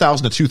from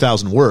 1,000 to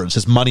 2,000 words,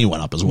 his money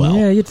went up as well.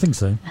 Yeah, you'd think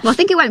so. Well, I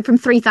think it went from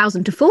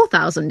 3,000 to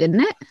 4,000,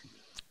 didn't it?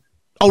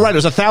 Oh, right. It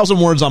was 1,000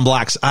 words on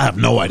Blacks. I have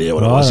no idea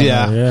what it was.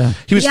 Yeah.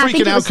 He was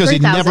freaking out because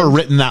he'd never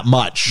written that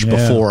much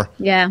before.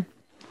 Yeah.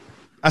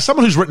 As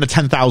someone who's written a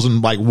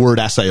 10,000 word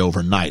essay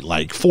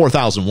overnight,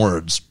 4,000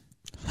 words.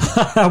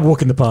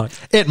 Walk in the park.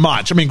 It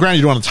much. I mean,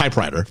 granted, you're on a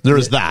typewriter. There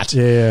is that.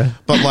 Yeah.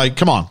 But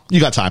come on, you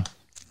got time.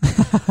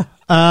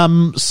 Let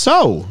me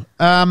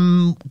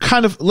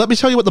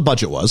tell you what the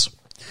budget was.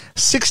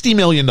 $60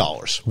 million.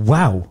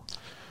 Wow.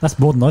 That's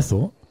more than I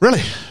thought.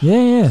 Really?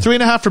 Yeah.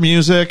 3.5 for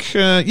music.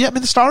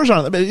 The stars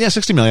are on it. Yeah,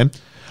 $60 million.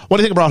 What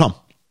do you think it brought home?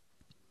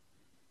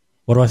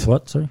 What?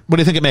 Sorry? What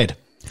do you think it made?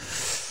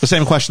 The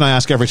same question I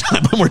ask every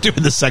time when we're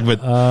doing this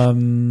segment.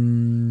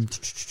 I'm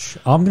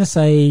going to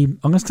say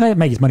it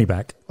made his money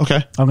back. Okay.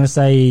 I'm going to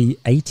say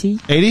 80.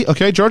 80?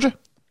 Okay, Georgia?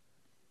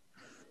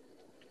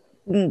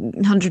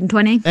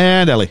 120.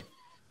 And Ellie?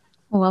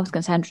 Oh, I was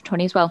going to say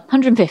 120 as well.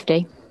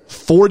 150.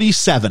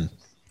 47.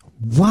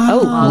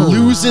 Wow.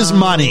 Loses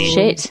money.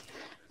 Shit.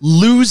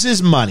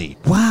 Loses money.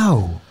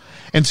 Wow.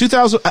 In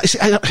 2000,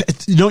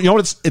 you know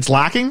what it's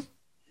lacking?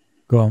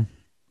 Go on.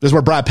 This is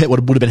where Brad Pitt would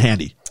have been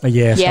handy.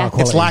 Yeah. Star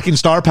quality. It's lacking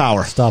star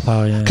power. Star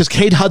power, yeah. Because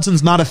Kate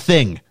Hudson's not a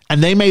thing,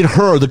 and they made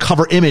her the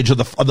cover image of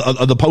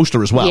the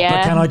poster as well. Yeah.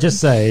 But can I just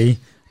say,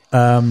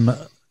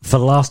 for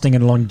lasting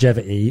and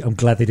longevity, I'm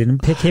glad they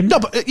didn't pick him. No,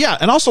 but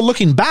and also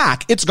looking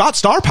back, it's got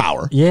star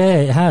power. Yeah,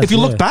 it has. If you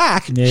look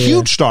back,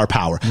 huge star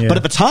power. Yeah. But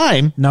at the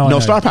time, no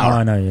star power. Oh,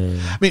 I know,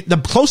 yeah. I mean, the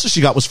closest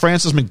she got was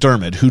Frances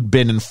McDermott, who'd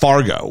been in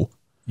Fargo.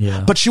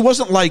 Yeah. But she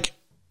wasn't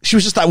she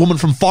was just that woman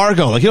from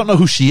Fargo. You don't know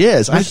who she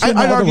is. I'd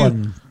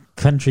argue.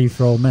 Country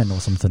for Old Men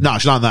or something. No,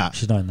 she's not in that.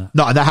 She's not in that.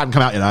 No, and that hadn't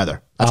come out yet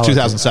either. That's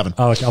 2007.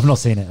 Okay. Oh, okay. I've not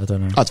seen it. I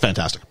don't know. That's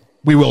fantastic.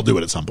 We will do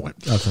it at some point.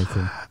 Okay,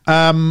 cool.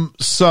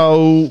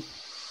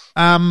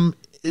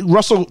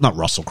 Not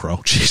Russell Crowe.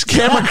 Jeez,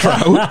 Cameron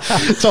Crowe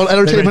told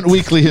Entertainment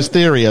Weekly his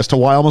theory as to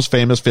why Almost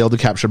Famous failed to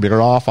capture bigger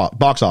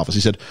box office.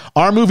 He said,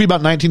 our movie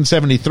about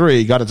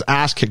 1973 got its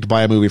ass kicked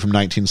by a movie from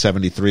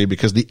 1973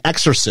 because The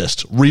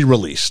Exorcist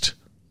re-released.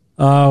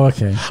 Oh,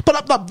 okay.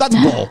 But that's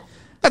bull.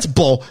 That's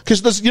bull.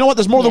 Because there's more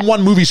than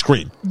one movie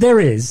screen. There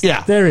is.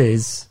 Yeah. There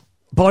is.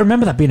 But I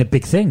remember that being a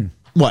big thing.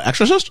 What,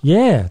 Exorcist?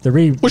 Yeah, the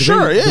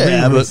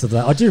re-release of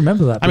that. I do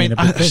remember that being a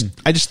big thing.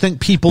 I just think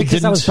people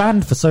because that was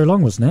banned for so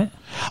long, wasn't it?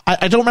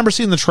 I don't remember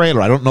seeing the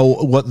trailer. I don't know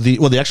what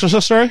the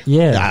Exorcist story?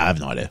 Yeah. I have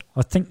no idea.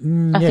 I think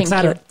that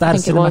had a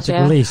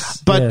cinematic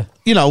release. But,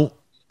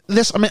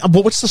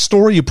 what's the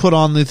story you put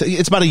on?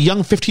 It's about a young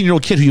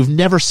 15-year-old kid who you've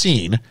never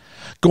seen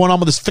going on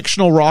with this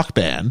fictional rock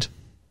band.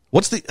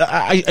 What's the?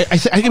 I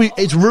think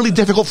it's really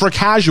difficult for a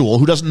casual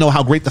who doesn't know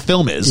how great the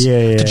film is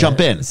to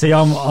jump in. See,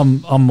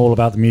 I'm all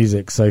about the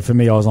music, so for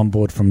me, I was on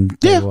board from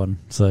day one.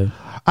 So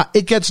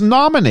it gets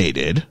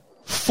nominated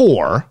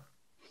for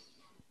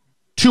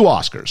 2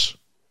 Oscars.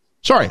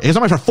 Sorry, it gets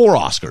nominated for 4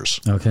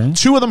 Oscars. Okay,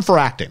 2 of them for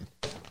acting.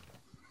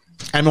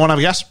 And want to have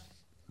a guess?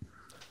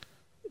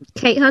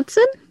 Kate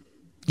Hudson?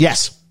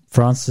 Yes.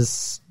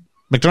 Frances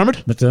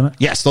McDermott?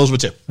 Yes, those were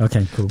 2.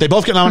 Okay, cool. They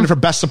both get nominated for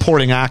Best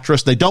Supporting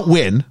Actress. They don't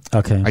win.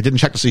 Okay. I didn't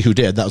check to see who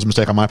did. That was a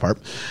mistake on my part.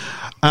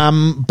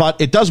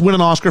 But it does win an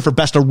Oscar for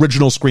Best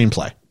Original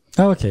Screenplay.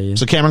 Oh, okay. Yeah.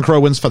 So Cameron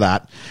Crowe wins for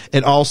that.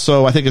 It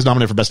also, I think, is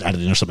nominated for Best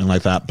Editing or something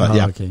like that. But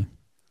okay.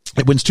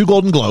 It wins 2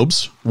 Golden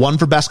Globes, 1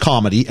 for Best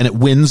Comedy, and it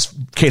wins.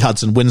 Kate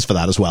Hudson wins for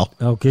that as well.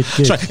 Oh, good.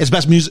 Sorry, it's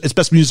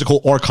best musical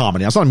or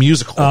comedy. It's not a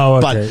musical,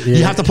 but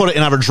you have to put it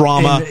in either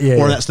drama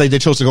or they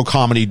chose to go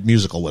comedy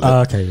musical with it.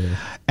 Okay, yeah.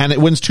 And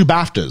it wins 2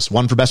 BAFTAs,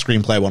 1 for Best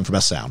Screenplay, 1 for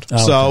Best Sound. Oh,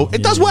 so okay.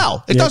 it does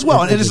well. It does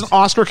well, and it is an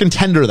Oscar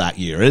contender that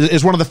year. It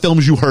is one of the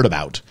films you heard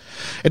about.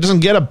 It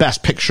doesn't get a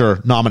Best Picture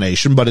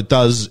nomination, but it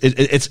does.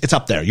 It's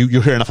up there.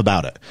 You hear enough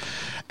about it,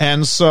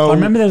 and so I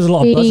remember there was a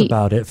lot of buzz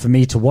about it for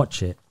me to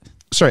watch it.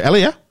 Sorry,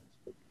 Ellie. Yeah?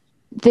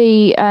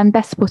 The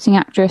Best Supporting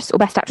Actress or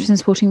Best Actress in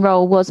Supporting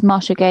Role was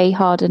Marcia Gay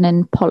Harden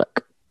in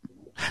Pollock.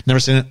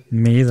 Never seen it.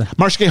 Me either.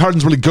 Marcia Gay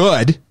Harden's really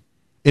good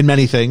in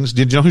many things.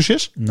 Did you know who she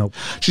is? Nope.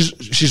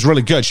 She's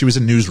really good. She was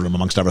in Newsroom,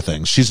 amongst other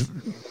things.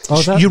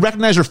 You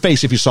recognize her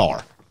face if you saw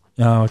her.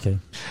 Oh, okay.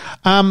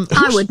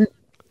 I wouldn't.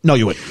 No,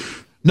 you wouldn't.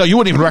 No, you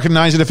wouldn't even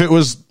recognize it if it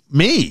was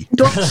me.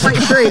 Quite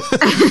true.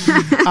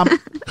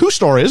 Whose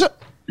story is it?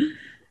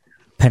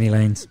 Penny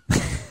Lane's.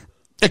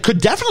 It could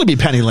definitely be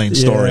Penny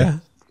Lane's story.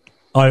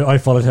 I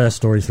followed her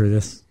story through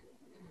this.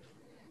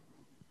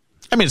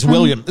 I mean, it's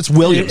William's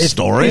story.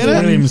 It's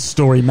William's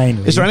story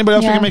mainly. Is there anybody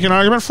else you can make an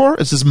argument for?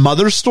 It's his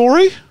mother's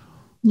story?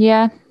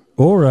 Yeah.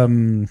 Or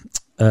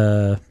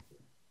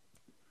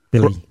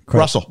Billy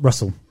Russell.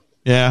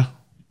 Yeah,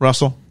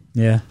 Russell.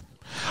 Yeah.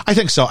 I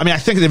think so. I mean, I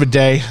think at the end of the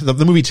day,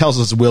 the movie tells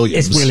us it's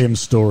Williams. It's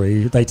William's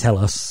story. They tell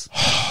us.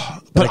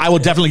 But I will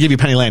definitely give you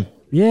Penny Lane.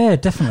 Yeah,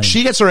 definitely.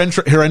 She gets her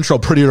intro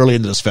pretty early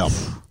into this film.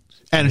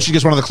 And she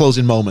gets one of the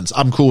closing moments.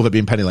 I'm cool with it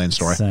being Penny Lane's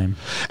story. Same.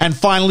 And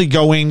finally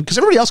going, because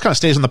everybody else kind of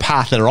stays on the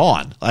path they're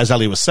on, as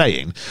Ellie was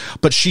saying,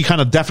 but she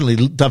kind of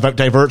definitely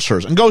diverts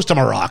hers and goes to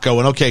Morocco.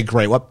 And okay,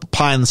 great. What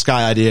pie in the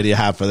sky idea do you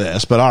have for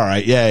this? But all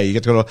right, yeah, you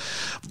get to go to.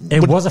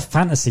 It was a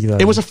fantasy, though.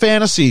 It was a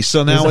fantasy,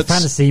 so now it's a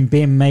fantasy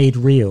being made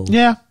real.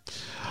 Yeah.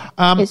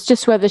 It's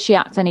just whether she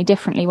acts any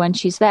differently when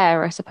she's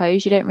there, I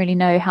suppose. You don't really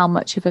know how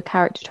much of a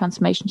character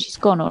transformation she's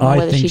gone on, or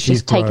whether she's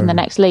just taken the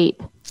next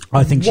leap.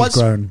 I think she's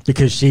grown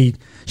because she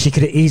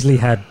could have easily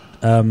had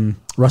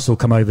Russell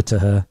come over to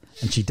her,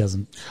 and she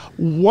doesn't.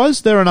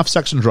 Was there enough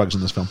sex and drugs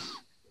in this film?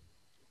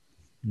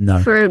 No.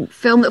 For a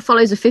film that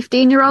follows a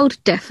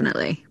 15-year-old,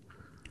 definitely.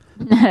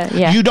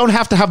 Yeah. You don't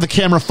have to have the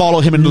camera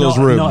follow him into those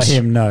rooms. Not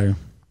him, no.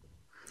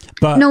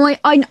 But no,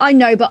 I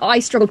know, but I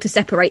struggle to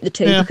separate the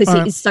two because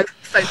it is so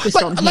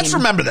focused on him. Let's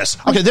remember this.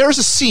 Okay, there's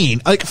a scene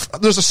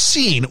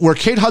where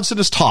Kate Hudson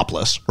is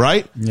topless,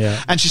 right?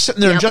 Yeah. And she's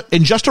sitting there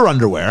in just her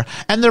underwear,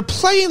 and they're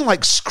playing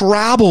like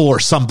Scrabble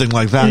or something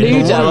like that.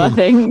 Ludo, I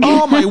think.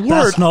 Oh my word!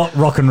 That's not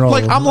rock and roll.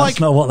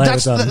 That's not what they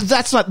have done.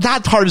 That's not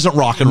that part isn't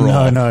rock and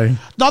roll. No.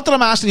 Not that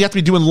I'm asking you have to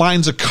be doing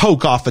lines of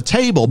coke off a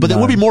table, but it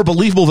would be more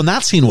believable than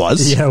that scene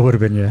was. Yeah, it would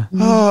have been. Yeah.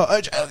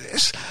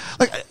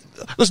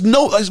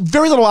 There's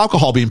very little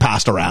alcohol being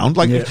passed around.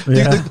 Like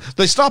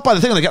they stop by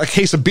the thing and they get a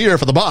case of beer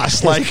for the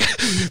bus. Like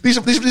these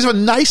are the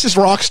nicest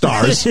rock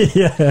stars.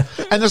 Yeah.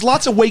 And there's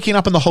lots of waking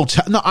up in the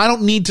hotel. No, I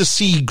don't need to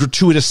see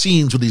gratuitous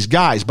scenes with these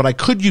guys, but I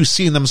could use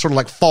seeing them sort of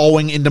like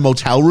falling into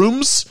motel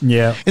rooms.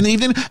 Yeah. In the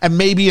evening, and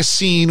maybe a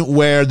scene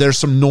where there's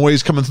some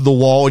noise coming through the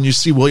wall, and you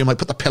see William like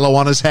put the pillow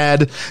on his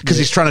head because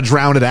he's trying to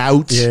drown it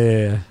out.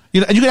 Yeah. You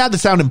know, and you can add the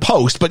sound in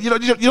post, but you know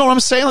what I'm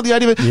saying? Like the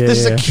idea of this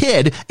is a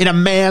kid in a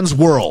man's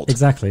world.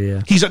 Exactly,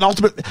 yeah. He's an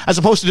ultimate, as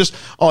opposed to just,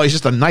 he's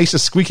just the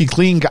nicest, squeaky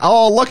clean guy.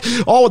 Oh, look.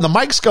 Oh, when the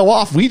mics go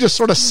off, we just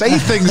sort of say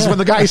things when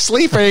the guy's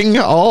sleeping.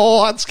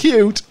 Oh, that's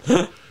cute.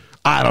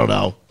 I don't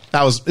know.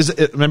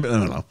 Remember,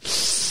 I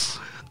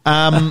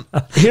don't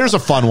know. Here's a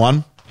fun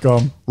one. Go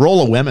on.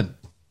 Role of women.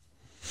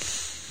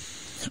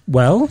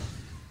 Well.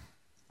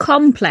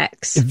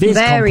 Complex.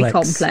 Very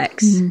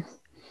complex. Mm-hmm.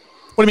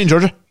 What do you mean,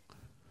 Georgia?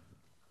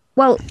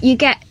 Well, you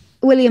get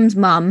William's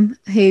mum,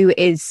 who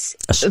is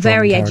a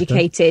very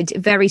educated,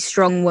 very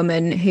strong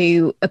woman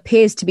who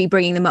appears to be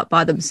bringing them up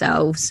by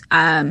themselves,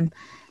 and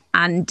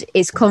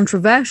is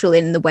controversial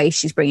in the way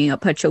she's bringing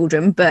up her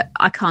children, but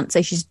I can't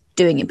say she's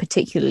doing it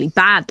particularly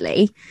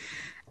badly.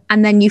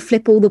 And then you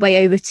flip all the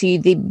way over to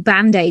the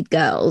Band-Aid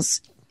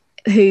girls,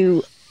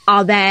 who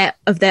are there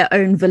of their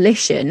own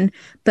volition,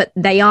 but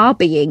they are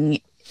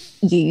being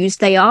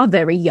used. They are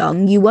very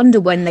young. You wonder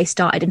when they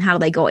started and how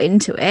they got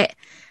into it.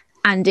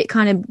 And it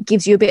kind of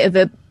gives you a bit of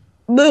a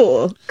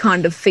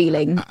kind of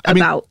feeling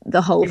about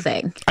the whole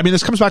thing. I mean,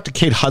 this comes back to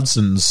Kate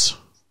Hudson's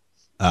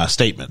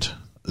statement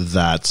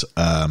that,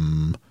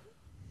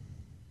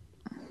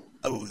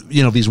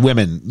 these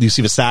women, you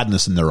see the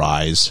sadness in their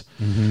eyes,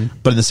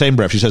 but in the same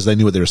breath, she says they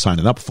knew what they were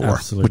signing up for,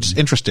 Absolutely. which is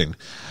interesting.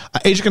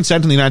 Age of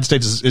consent in the United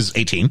States is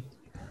 18.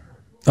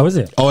 Oh, is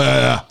it? Oh,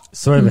 yeah.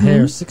 So over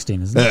here it's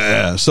 16, isn't it?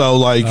 Yeah. So,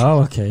 like,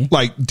 okay.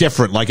 Like,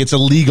 different. Like, it's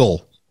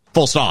illegal.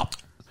 Full stop.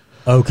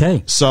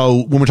 Okay.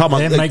 So, when we're talking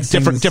about like,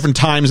 different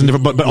times and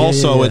different, but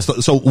also, it's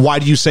so why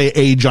do you say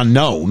age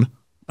unknown?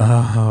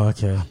 Oh,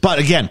 okay. But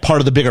again, part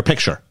of the bigger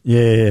picture.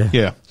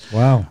 Yeah.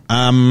 Wow.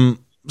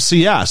 So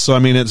yeah, so I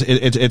mean,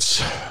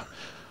 it's.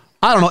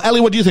 I don't know, Ellie.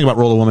 What do you think about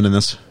Role of Woman in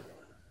this?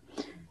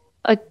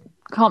 I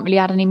can't really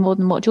add any more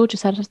than what Georgia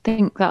said. I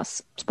think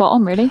that's spot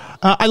on, really.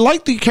 I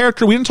like the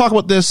character. We didn't talk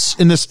about this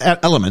in this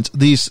element.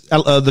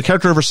 The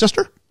character of her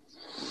sister.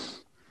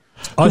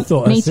 I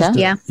thought her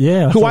sister,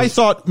 yeah. Who I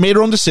thought made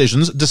her own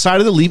decisions,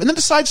 decided to leave, and then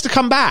decides to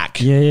come back.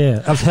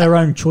 Yeah, of her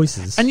own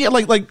choices. And yet,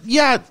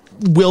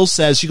 Will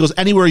says she goes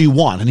anywhere you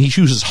want, and he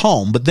chooses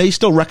home, but they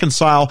still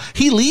reconcile.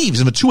 He leaves,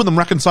 and the two of them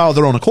reconcile of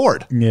their own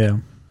accord. Yeah.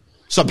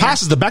 So it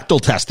passes the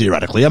Bechdel test,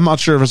 theoretically. I'm not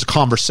sure if it's a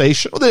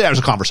conversation. Well, there's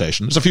a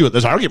conversation.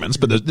 There's arguments,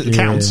 but it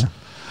counts.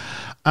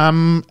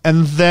 And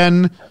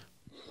then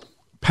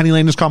Penny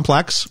Lane is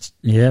complex.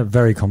 Yeah,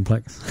 very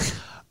complex.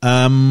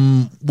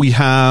 We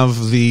have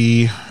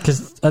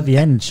because at the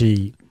end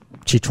she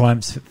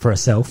triumphs for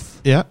herself.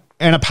 Yeah.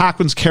 Anna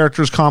Paquin's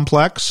character is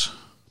complex.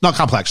 Not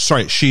complex.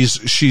 Sorry.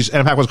 She's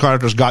Anna Paquin's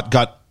character's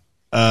got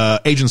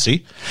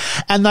agency.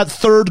 And that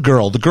third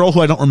girl, the girl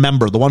who I don't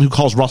remember, the one who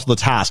calls Russell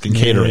to task in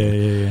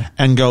catering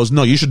and goes,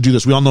 no, you should do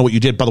this. We all know what you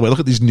did. By the way, look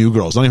at these new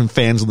girls, not even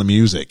fans of the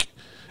music.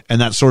 And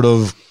that sort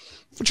of,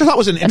 which I thought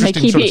was an interesting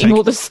sort of thing. And they keep eating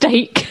all the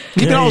steak.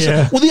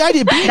 Well, the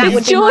idea being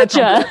that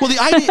Georgia. Well, the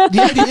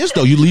idea is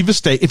though, you leave the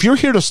steak. If you're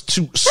here to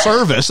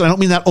service, and I don't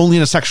mean that only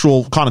in a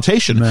sexual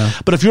connotation,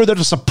 but if you're there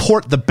to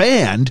support the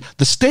band,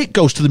 the steak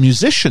goes to the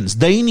musicians.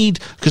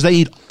 Because they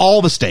eat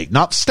all the steak,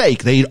 not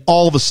steak. They eat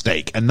all the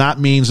steak, and that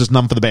means there's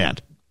none for the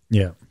band.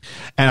 Yeah.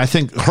 And I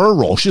think her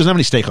role, she doesn't have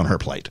any steak on her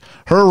plate.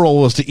 Her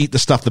role was to eat the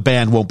stuff the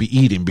band won't be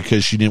eating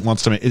because she didn't want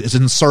to. It's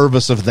in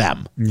service of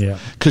them. Yeah.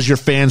 Because you're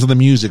fans of the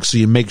music, so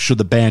you make sure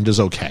the band is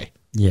okay.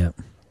 Yeah.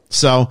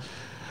 So,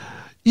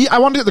 yeah, I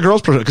want to get the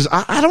girls' perspective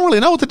because I don't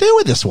really know what to do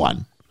with this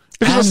one.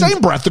 Because in the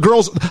same breath, the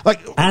girls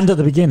and at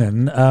the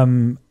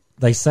beginning,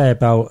 they say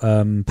about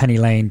Penny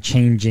Lane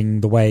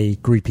changing the way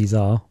groupies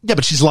are. Yeah,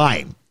 but she's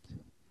lying.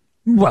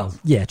 Well,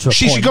 yeah, to a point.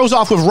 She goes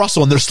off with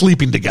Russell and they're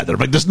sleeping together.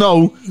 Like, there's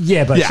no...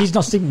 Yeah, but she's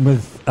not sleeping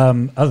with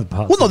other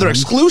parts. Well, no, they're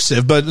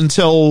exclusive, but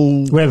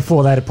until... Where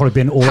before that had probably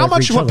been all How over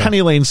much each of what other.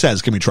 Penny Lane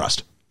says can we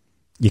trust?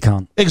 You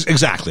can't.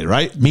 Exactly,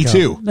 right? Me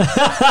too. So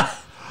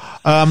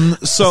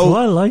That's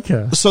why I like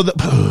her. So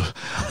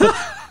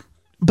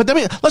but I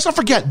mean, let's not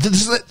forget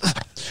this is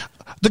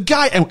the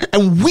guy,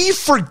 and we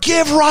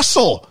forgive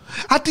Russell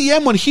at the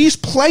end when he's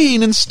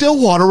playing in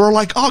Stillwater. We're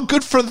like, oh,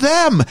 good for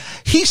them.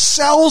 He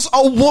sells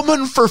a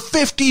woman for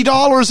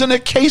 $50 in a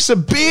case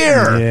of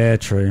beer. Yeah,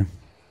 true.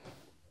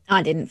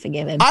 I didn't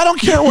forgive him. I don't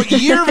care what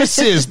year this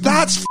is.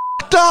 That's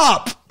fucked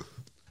up.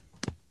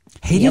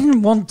 He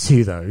didn't want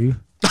to though.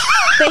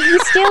 But he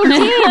still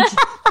did.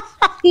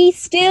 He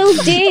still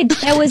did.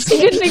 There was. He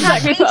didn't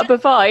exactly put up a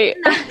fight.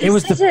 It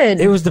was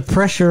the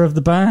pressure of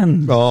the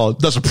band. Oh,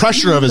 that's the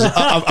pressure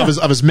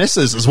of his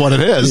missus is what it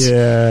is.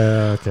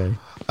 Yeah. Okay.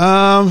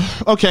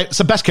 Okay.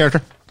 So best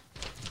character.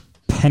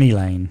 Penny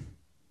Lane.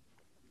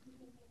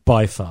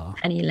 By far.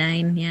 Penny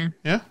Lane. Yeah.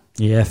 Yeah.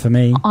 Yeah, for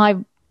me. I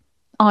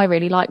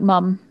really like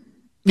Mum.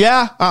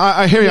 Yeah,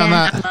 I hear you on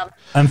that.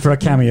 And for a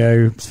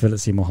cameo, it's Philip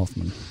Seymour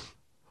Hoffman.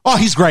 Oh,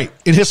 he's great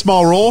in his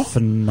small role.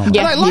 Phenomenal.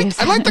 Yeah, and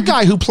I like the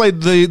guy who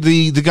played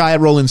the guy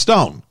at Rolling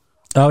Stone.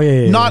 Oh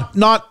yeah. Not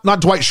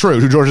Dwight Schrute,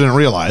 who George didn't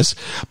realize,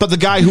 but the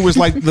guy who was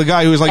like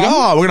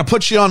oh, we're gonna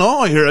put you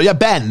on here. Yeah,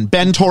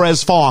 Ben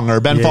Torres Fong or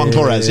Ben Fong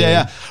Torres.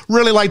 Yeah.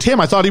 Really liked him.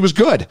 I thought he was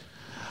good.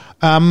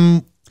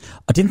 I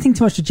didn't think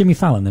too much of Jimmy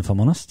Fallon, if I'm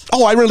honest.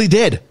 Oh, I really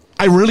did.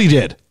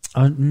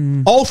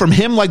 From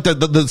him, like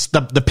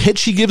the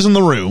pitch he gives in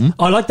the room.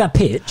 I like that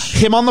pitch.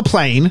 Him on the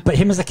plane, but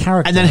him as a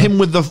character, and then him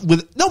with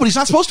no, but he's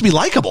not supposed to be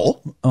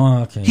likable.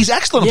 Oh, okay. He's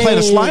excellent at playing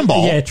a slime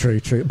ball. Yeah,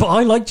 true. But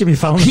I like Jimmy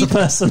Fallon as a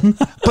person.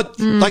 But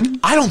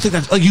I don't think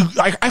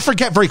that I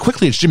forget very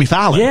quickly it's Jimmy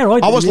Fallon. Yeah,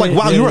 right. I was like,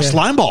 wow, you're a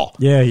slime ball.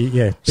 Yeah,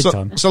 big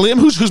time. So Liam,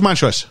 who's my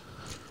choice?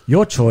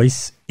 Your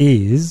choice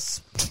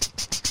is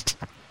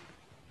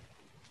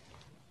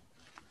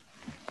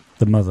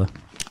the mother.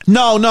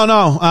 No.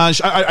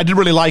 I did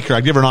really like her.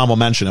 I'd give her an honorable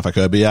mention if I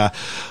could,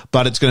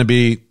 but it's going to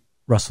be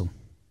Russell.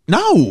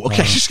 No,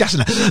 okay, she's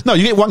guessing. No,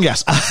 you get one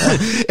guess.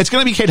 It's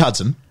going to be Kate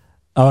Hudson.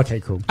 Oh, okay,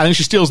 cool. I think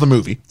she steals the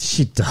movie.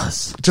 She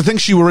does. To think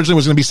she originally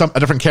was going to be a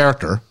different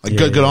character,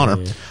 good on her.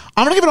 Yeah.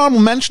 I'm going to give an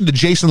honorable mention to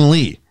Jason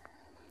Lee,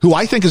 who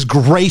I think is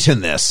great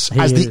in this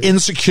as the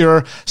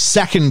insecure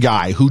second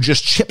guy who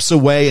just chips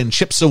away and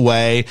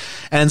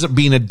ends up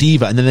being a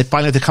diva. And then they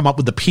finally have to come up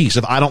with the piece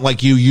of, I don't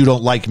like you, you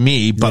don't like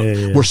me, but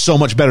we're so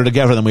much better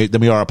together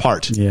than we are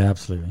apart. Yeah,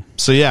 absolutely.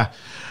 So yeah.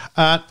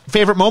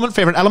 Favorite moment,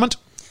 favorite element?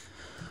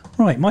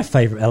 Right, my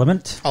favorite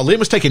element. Oh, Liam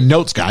was taking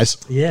notes, guys.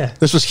 Yeah.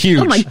 This was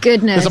huge. Oh my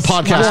goodness. It's a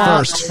podcast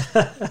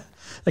first.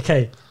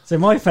 Okay, so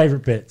my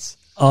favorite bits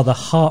are the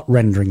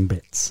heart-rendering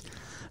bits.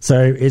 So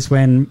it's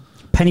when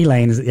Penny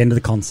Lane is at the end of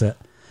the concert,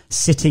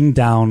 sitting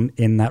down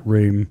in that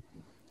room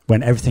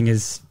when everything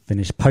is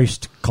finished,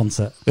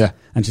 post-concert. Yeah.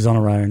 And she's on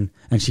her own,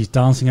 and she's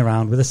dancing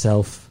around with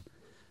herself.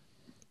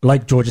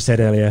 Like Georgia said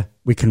earlier,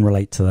 we can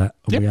relate to that,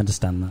 and we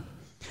understand that.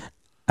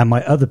 And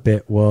my other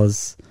bit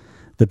was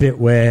the bit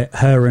where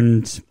her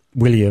and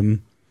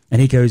William,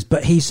 and he goes,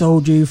 but he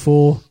sold you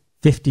for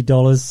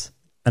 $50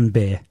 and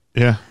beer.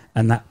 Yeah.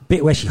 And that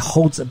bit where she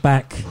holds it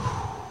back,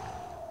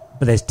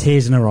 but there's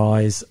tears in her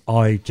eyes,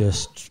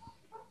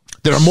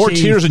 there are more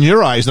tears in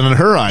your eyes than in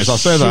her eyes, I'll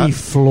say that. She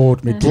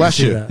floored me. Bless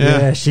you.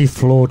 Yeah, she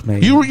floored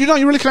me. You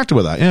really connected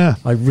with that, yeah.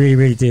 I really,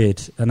 really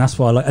did. And that's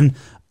why I like, and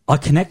I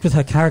connect with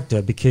her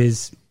character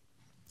because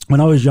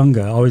when I was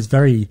younger, I was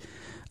very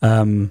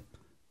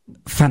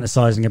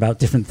fantasizing about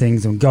different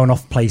things and going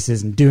off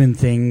places and doing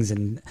things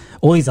and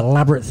all these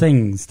elaborate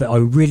things that I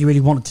really, really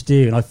wanted to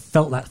do. And I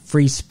felt that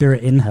free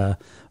spirit in her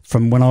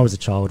from when I was a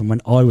child and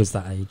when I was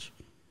that age.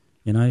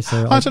 You know,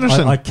 so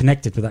I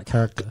connected with that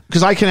character.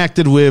 Because I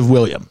connected with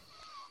William.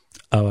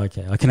 Oh,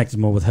 okay. I connected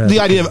more with her. The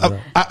idea of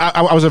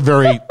I was a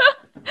very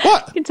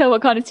what? You can tell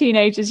what kind of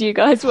teenagers you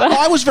guys were.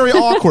 I was very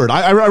awkward.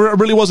 I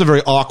really was a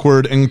very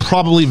awkward and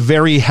probably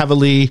very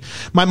heavily.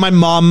 My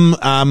mom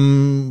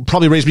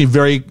probably raised me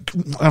very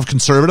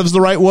conservative is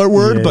the right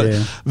word, but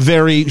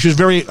she was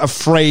very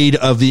afraid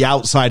of the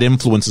outside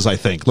influences. I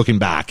think looking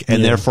back,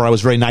 and therefore I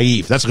was very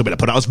naive. That's a good way to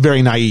put it. I was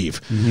very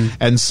naive,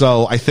 and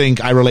so I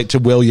think I relate to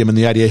William and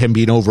the idea of him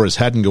being over his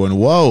head and going,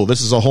 "Whoa, this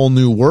is a whole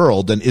new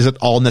world." And is it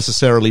all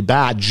necessarily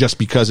bad just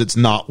because it's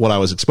not what I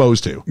was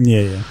exposed to?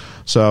 Yeah.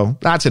 So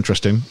that's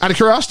interesting. Out of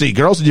curiosity,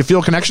 girls, did you feel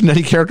a connection to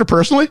any character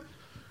personally?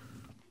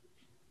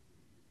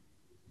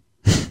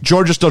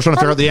 George is still trying to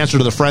figure out the answer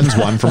to the Friends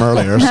one from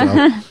earlier.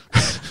 So.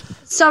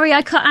 Sorry,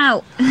 I cut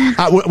out.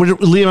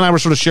 Liam and I were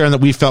sort of sharing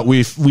that we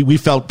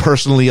felt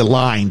personally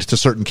aligned to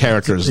certain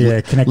characters.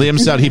 Yeah, Liam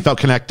said he felt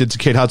connected to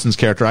Kate Hudson's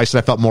character. I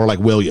said I felt more like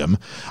William.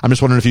 I'm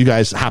just wondering if you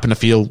guys happen to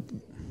feel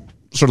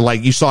sort of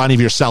like you saw any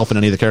of yourself in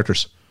any of the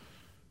characters.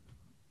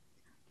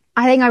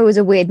 I think I was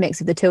a weird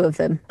mix of the two of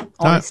them,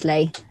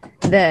 honestly.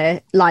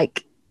 The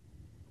like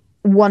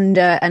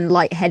wonder and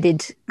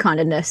lightheaded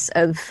kindness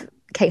of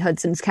Kate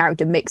Hudson's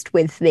character mixed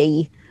with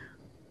the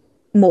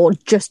more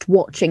just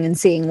watching and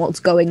seeing what's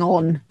going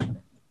on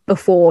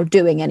before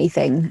doing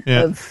anything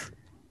of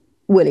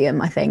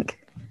William, I think.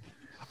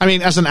 I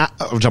mean, as an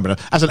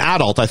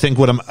adult, I think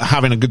when I'm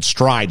having a good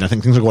stride and I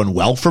think things are going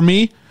well for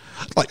me,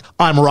 like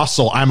I'm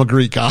Russell, I'm a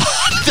Greek god.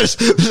 There's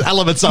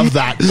elements of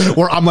that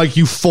where I'm like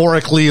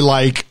euphorically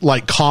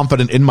like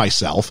confident in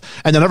myself,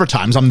 and then other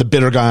times I'm the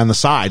bitter guy on the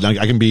side. Like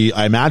I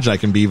imagine I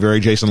can be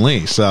very Jason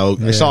Lee. So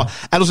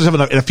I also have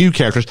in a few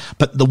characters,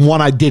 but the one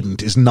I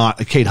didn't is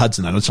not Kate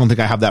Hudson. I just don't think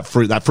I have that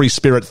free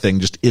spirit thing.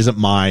 Just isn't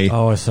my.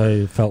 Oh, I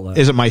so felt that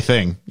isn't my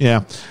thing.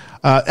 Yeah,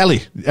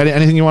 Ellie,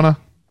 anything you want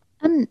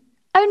to?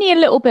 Only a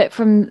little bit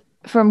from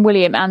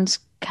William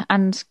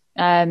and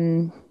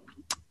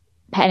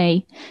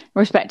Penny,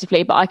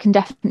 respectively, but I can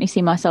definitely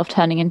see myself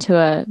turning into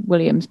a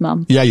Williams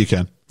mum. Yeah, you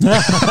can.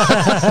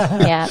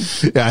 Yeah,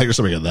 I guess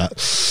something like that.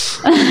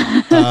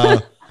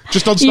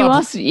 Just don't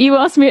stop. You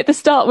asked me at the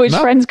start which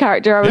Friends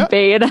character I would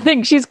be, and I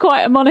think she's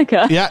quite a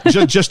moniker. Yeah,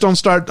 just don't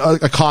start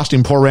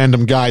accosting poor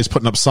random guys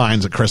putting up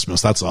signs at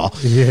Christmas. That's all.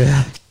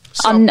 Yeah.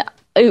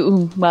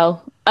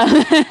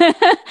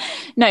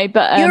 No,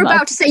 but you're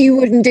about to say you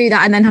wouldn't do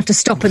that and then have to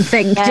stop and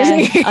think.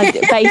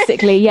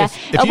 Basically, yeah.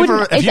 I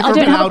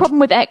don't have a problem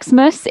with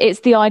Xmas. It's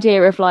the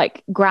idea of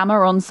like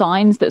grammar on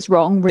signs that's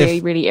wrong.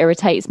 Really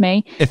irritates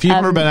me. If you've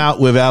ever been out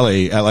with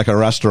Ellie at like a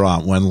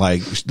restaurant when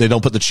like they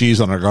don't put the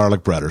cheese on their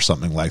garlic bread or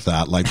something like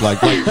that, like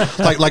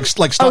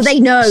stuff. Oh,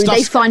 they know.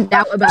 They find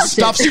out about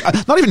stuff.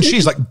 Not even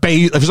cheese, like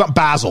if it's not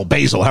basil,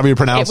 however you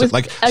pronounce it.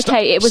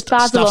 It was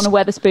basil on a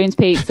Wetherspoons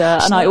pizza,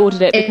 and I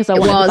ordered it because I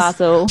wanted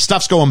basil.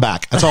 Stuff's going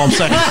back. That's all I'm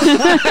saying.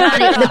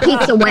 The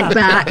pizza went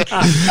back.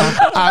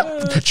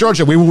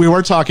 Georgia, we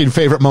were talking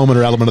favorite moment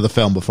or element of the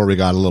film before we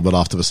got a little bit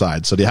off to the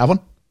side. So do you have one?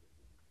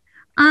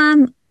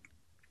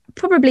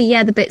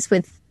 Probably the bits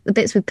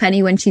with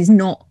Penny when she's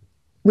not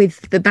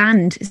with the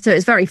band. So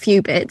it's very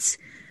few bits,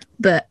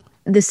 but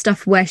the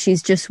stuff where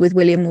she's just with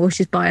William or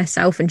she's by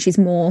herself and she's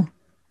more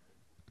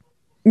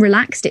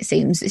relaxed. It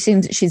seems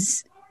that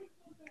she's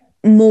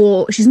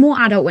more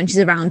adult when she's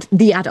around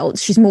the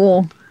adults. She's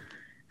more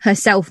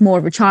herself, more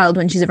of a child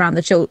when she's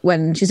around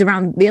when she's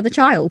around the other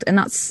child, and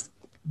that's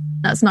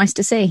nice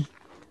to see.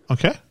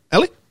 Okay,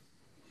 Ellie.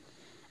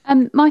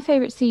 My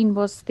favourite scene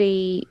was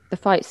the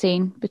fight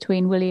scene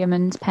between William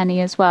and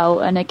Penny as well,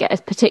 and I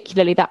guess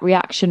particularly that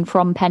reaction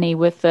from Penny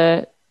with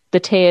the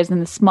tears and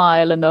the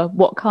smile and the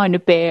what kind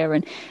of beer,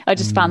 and I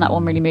just found that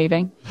one really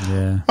moving.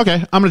 Yeah.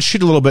 Okay, I'm going to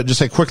cheat a little bit. Just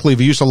say quickly,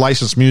 the use of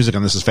licensed music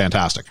on this is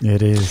fantastic.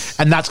 It is.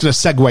 And that's going to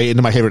segue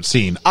into my favorite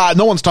scene.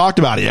 No one's talked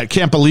about it yet.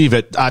 Can't believe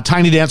it.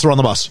 Tiny Dancer on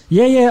the bus.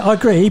 Yeah, I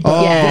agree.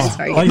 But Yeah, it's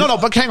very good. No,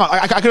 but hang on.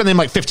 I could have named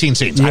like 15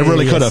 scenes. I Yeah,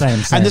 really yeah, could have.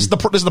 same. And this is the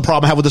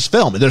problem I have with this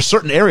film. There's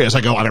certain areas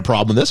I go, I have a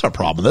problem with this, I have a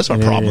problem with this, I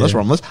have a problem with this, I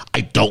have a problem with this.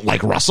 I don't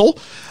like Russell.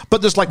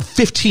 But there's like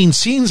 15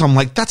 scenes. I'm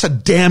like, that's a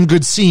damn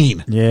good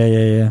scene.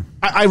 Yeah.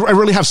 I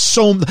really have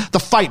the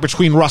fight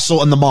between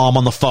Russell and the mom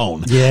on the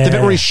phone. Yeah. The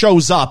bit where he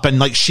shows up and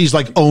like she's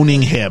like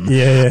owning him.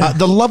 Yeah.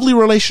 The lovely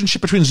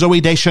relationship between Zoe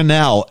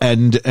Deschanel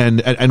and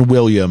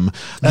William.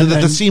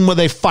 The scene where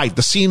they fight.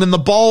 The scene in the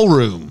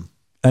ballroom.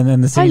 And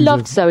then the scene I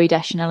loved Zoe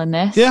Deschanel in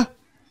this. Yeah.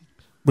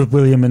 with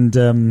William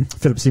and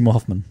Philip Seymour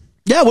Hoffman.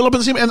 Yeah,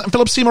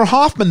 Philip Seymour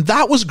Hoffman.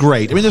 That was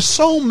great. I mean, there's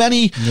so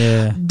many.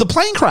 Yeah. The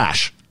plane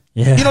crash.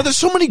 Yeah. You know, there's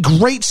so many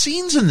great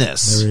scenes in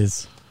this. There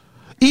is.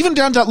 Even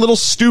down to that little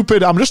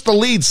stupid, I'm just the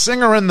lead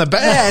singer in the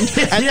band.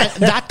 and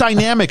that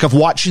dynamic of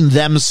watching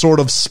them sort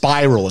of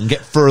spiral and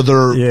get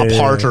further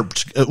apart or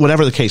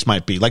whatever the case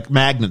might be, like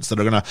magnets that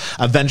are going to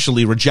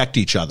eventually reject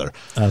each other.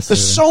 Absolutely.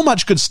 There's so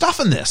much good stuff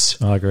in this.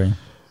 I agree.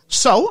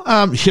 So,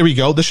 here we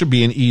go. This should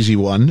be an easy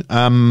one.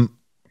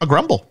 A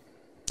grumble.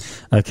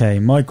 Okay,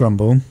 my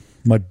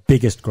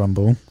biggest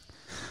grumble,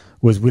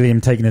 was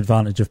William taking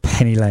advantage of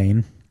Penny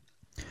Lane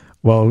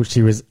while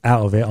she was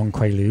out of it on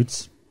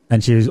Quaaludes,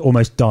 and she was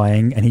almost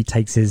dying, and he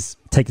takes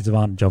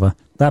advantage of her.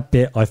 That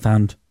bit I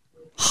found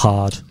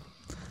hard.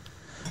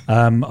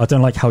 I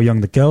don't like how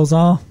young the girls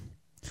are,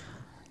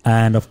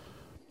 and of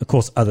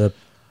course other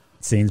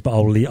scenes, but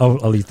I'll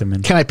leave them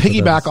in. Can I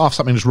piggyback off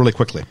something just really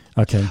quickly?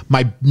 Okay.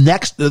 My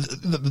next,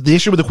 the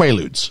issue with the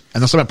Quaaludes,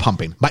 and that's about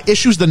pumping. My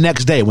issue's the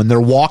next day when they're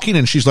walking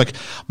and she's like,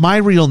 my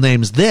real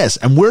name's this.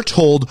 And we're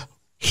told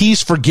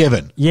he's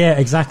forgiven. Yeah,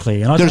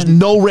 exactly. And there's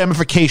no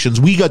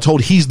ramifications. We got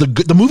told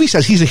the movie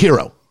says he's a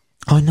hero.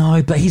 I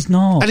know, but he's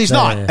not. And he's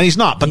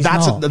not. But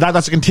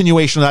that's a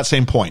continuation of that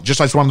same point. Just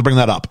I just wanted to bring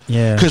that up.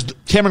 Yeah. Because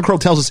Cameron Crowe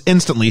tells us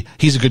instantly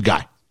he's a good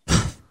guy.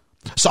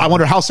 So I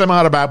wonder how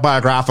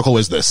semi-autobiographical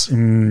is this?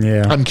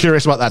 Yeah. I'm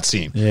curious about that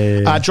scene.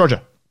 Yeah.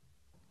 Georgia.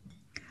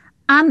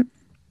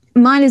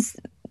 Mine is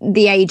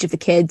the age of the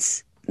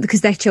kids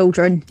because they're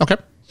children. Okay.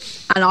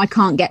 And I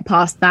can't get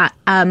past that.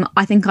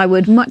 I think I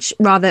would much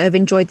rather have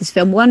enjoyed this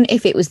film. One,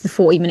 if it was the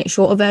 40-minute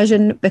shorter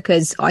version,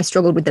 because I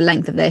struggled with the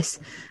length of this.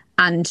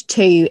 And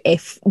two,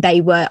 if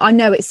they were, I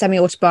know it's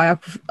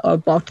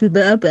semi-autobiographical,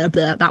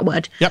 that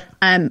word. Yep.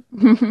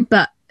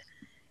 But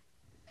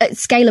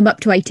scale them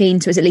up to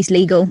 18 so it's at least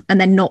legal, and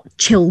they're not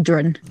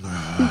children.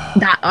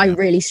 That I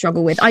really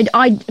struggle with.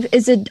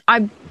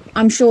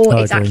 I'm sure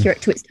it's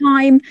accurate to its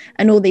time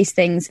and all these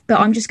things, but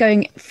I'm just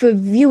going for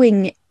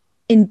viewing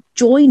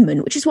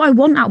enjoyment, which is what I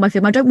want out of my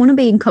film. I don't want to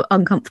be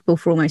uncomfortable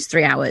for almost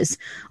 3 hours.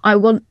 I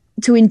want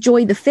to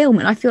enjoy the film,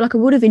 and I feel like I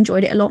would have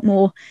enjoyed it a lot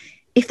more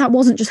if that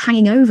wasn't just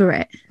hanging over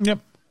it. Yep.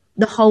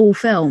 The whole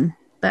film.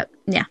 But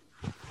yeah.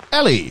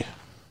 Ellie.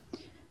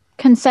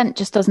 Consent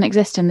just doesn't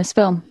exist in this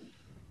film.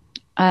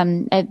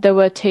 There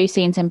were two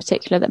scenes in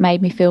particular that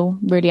made me feel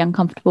really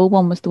uncomfortable.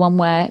 One was the one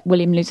where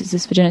William loses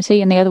his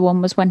virginity, and the other one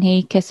was when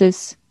he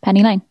kisses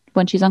Penny Lane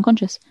when she's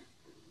unconscious.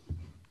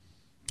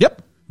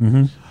 Yep.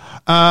 Mm-hmm.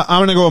 I'm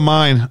going to go with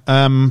mine.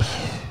 I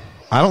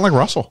don't like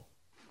Russell.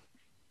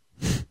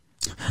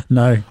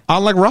 No. I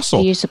don't like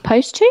Russell. Are you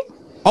supposed to?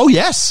 Oh,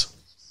 yes.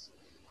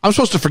 I'm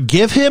supposed to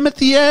forgive him at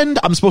the end.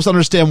 I'm supposed to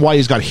understand why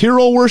he's got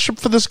hero worship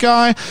for this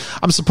guy.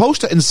 I'm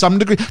supposed to, in some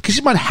degree, because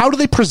you mind, how do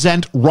they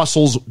present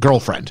Russell's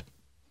girlfriend?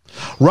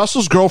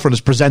 Russell's girlfriend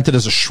is presented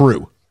as a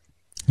shrew.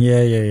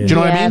 Yeah. Do you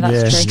know what I mean?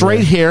 That's true.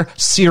 Straight hair,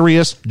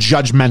 serious,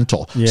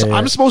 judgmental.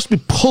 I'm supposed to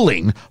be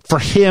pulling for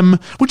him,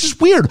 which is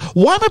weird.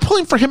 Why am I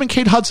pulling for him and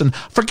Kate Hudson?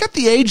 Forget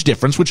the age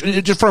difference, which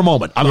just for a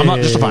moment. I'm not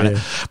justifying it.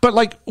 But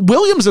like,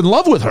 William's in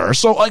love with her,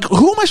 so like,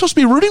 who am I supposed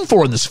to be rooting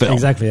for in this film?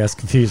 Exactly, that's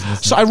confusing.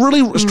 So I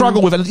really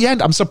struggle with it. At the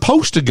end, I'm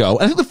supposed to go.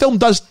 And I think the film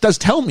does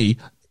tell me,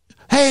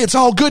 hey, it's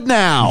all good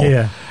now.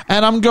 Yeah.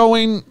 And I'm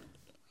going,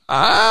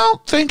 I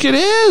don't think it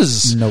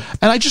is. Nope.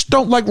 And I just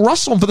don't like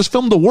Russell. And for this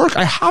film to work,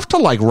 I have to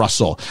like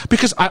Russell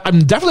because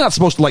I'm definitely not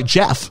supposed to like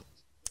Jeff.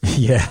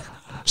 Yeah.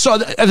 So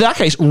in that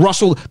case,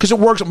 Russell, because it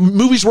works,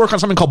 movies work on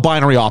something called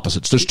binary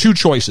opposites. There's two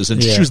choices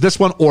and choose this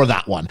one or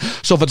that one.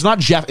 So if it's not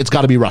Jeff, it's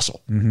got to be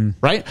Russell. Mm-hmm.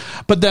 Right?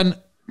 But then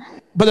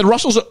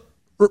Russell's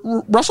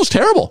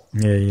terrible.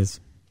 Yeah, he is.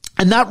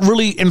 And that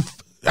really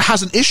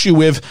has an issue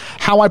with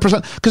how I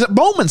present. Because at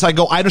moments I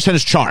go, I understand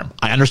his charm.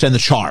 I understand the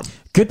charm.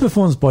 Good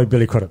performance by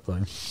Billy Crudup,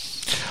 though.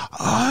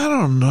 I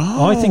don't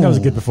know. I think that was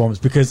a good performance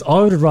because I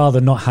would have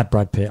rather not had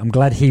Brad Pitt. I'm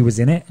glad he was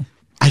in it.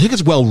 I think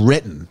it's well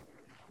written.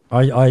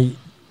 I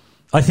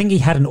think he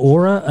had an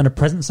aura and a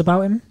presence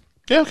about him.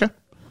 Yeah, okay.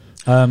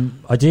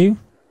 I do.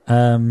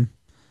 But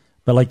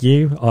like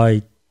you,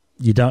 I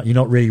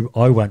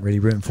weren't really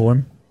rooting for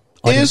him.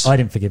 I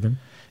didn't forgive him.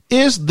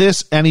 Is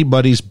this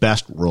anybody's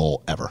best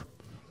role ever?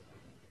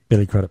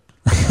 Billy Crudup.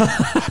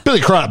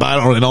 Billy Crudup, but I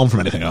don't really know him from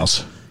anything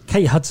else.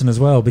 Kate Hudson as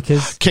well,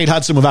 because Kate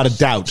Hudson, without a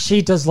doubt.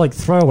 she does like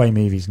throwaway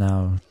movies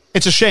now.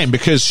 It's a shame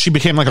because she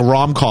became like a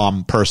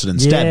rom-com person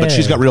instead, but Yeah.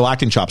 she's got real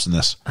acting chops in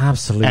this.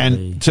 Absolutely.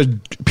 And to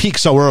peak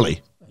so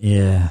early.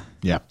 Yeah.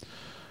 Yeah.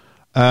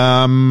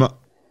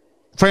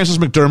 Frances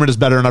McDermott is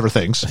better in other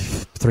things.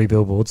 3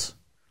 Billboards.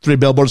 3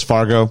 Billboards,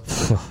 Fargo,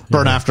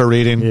 Burn After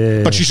Reading.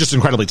 Yeah. But she's just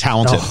incredibly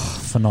talented.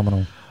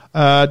 Phenomenal.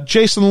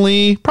 Jason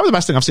Lee, probably the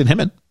best thing I've seen him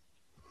in.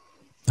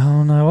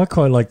 Oh, no. I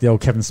quite like the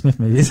old Kevin Smith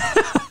movies.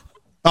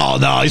 Oh,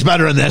 no, he's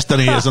better in this than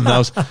he is in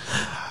those.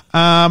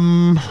 I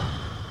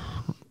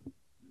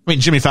mean,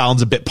 Jimmy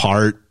Fallon's a bit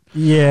part.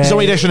 Yeah.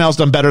 Zooey Deschanel's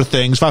done better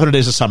things. 500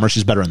 Days of Summer,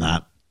 she's better in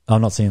that.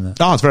 I'm not seeing that.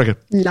 Oh, it's very good.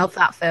 Love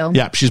that film.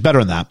 Yeah, she's better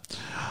in that.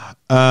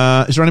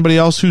 Is there anybody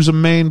else who's a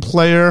main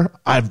player?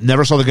 I've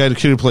never saw the guy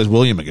who plays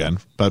William again,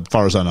 but as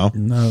far as I know.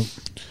 No.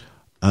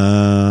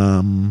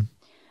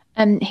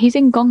 He's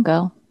in Gone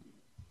Girl.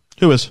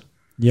 Who is?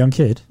 Young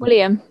kid.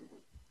 William.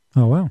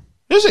 Oh, wow.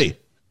 Is he?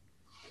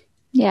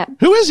 Yeah.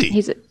 Who is he?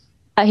 He's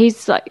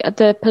like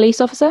the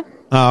police officer.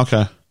 Oh,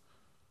 okay.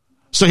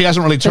 So he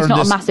hasn't really So turned it's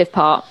not this. a massive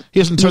part. He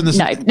hasn't turned this.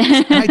 No.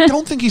 I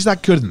don't think he's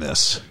that good in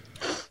this.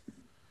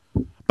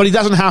 But he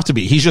doesn't have to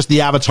be. He's just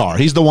the avatar.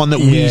 He's the one that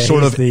we Yeah,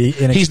 sort of. he's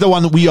He's the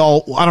one that we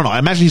all. I don't know. I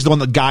imagine he's the one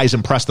that guys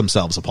impress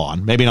themselves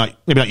upon. Maybe not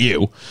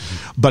you,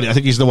 but I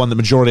think he's the one the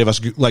majority of us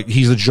like.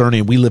 He's the journey,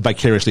 and we live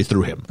vicariously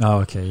through him.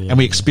 Oh, okay. Yeah, And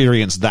we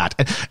experience that.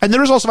 And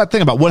there is also that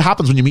thing about what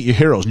happens when you meet your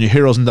heroes, and your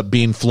heroes end up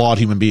being flawed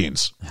human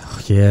beings.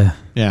 Yeah.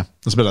 Yeah,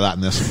 there's a bit of that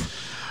in this.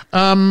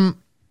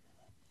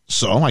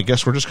 So I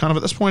guess we're just kind of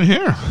at this point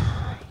here.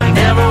 I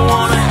never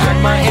wanna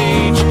act my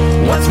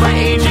age. What's my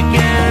age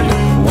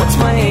again? What's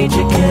my age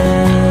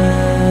again?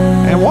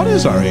 And what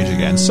is our age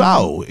again?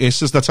 So,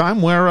 this is the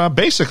time where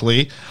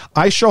basically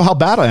I show how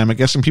bad I am at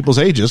guessing people's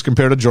ages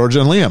compared to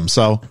Georgia and Liam.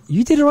 So,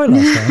 You did all right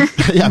last time.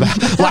 yeah,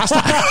 but last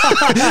time.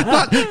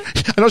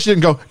 I know she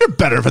didn't go, you're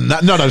better than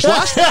that. No,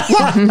 just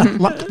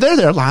they're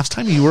there. Last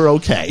time you were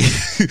okay.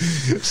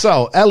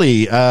 So,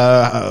 Ellie,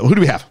 who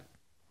do we have?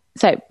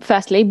 So,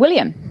 firstly,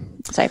 William.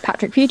 So,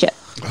 Patrick Fugit.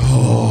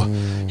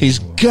 He's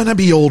going to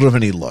be older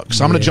than he looks.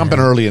 I'm going to jump in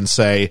early and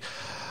say,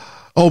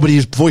 but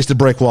he's voiced a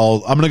brick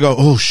wall. I'm going to go, I'm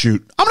going to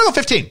go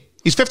 15.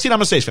 He's 15. I'm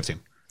going to say he's 15.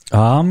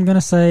 I'm going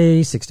to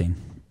say 16.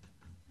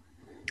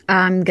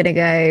 I'm going to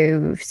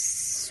go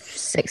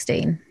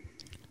 16.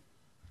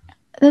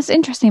 That's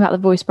interesting about the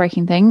voice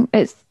breaking thing.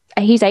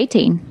 He's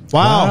 18.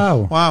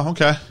 Wow.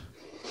 Okay.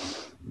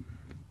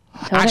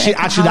 So I don't know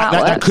Actually, how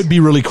that works. could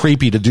be really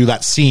creepy to do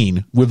that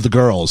scene with the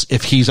girls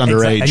if he's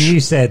underage. And you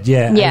said,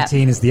 Yeah.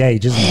 18 is the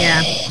age, isn't it?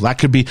 Yeah. That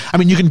could be. I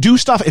mean, you can do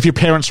stuff if your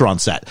parents are on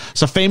set.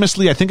 So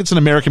famously, I think it's an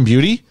American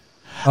Beauty.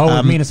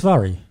 Oh, Mina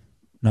Savari.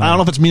 No. I don't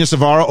know if it's Mina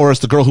Savara or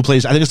it's the girl who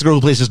plays. I think it's the girl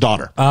who plays his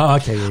daughter. Oh,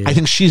 okay. Yeah, yeah. I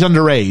think she's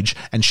underage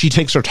and she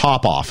takes her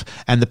top off,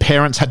 and the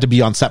parents had to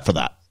be on set for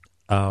that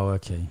Oh,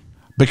 okay.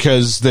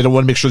 because they don't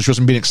want to make sure she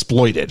wasn't being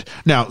exploited.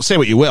 Now, say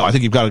what you will, I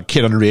think you've got a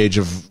kid under the age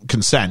of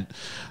consent,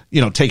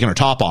 taking her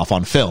top off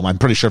on film. I'm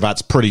pretty sure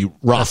that's pretty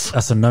rough.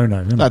 That's a no-no,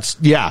 isn't it? That's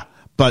but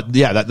that's Why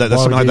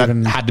something would like you that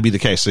even- had to be the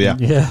case. So yeah.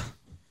 Yeah.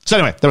 So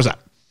anyway, there was that.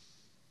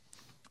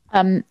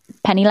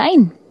 Penny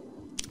Lane.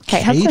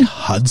 Kate Kate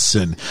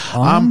Hudson.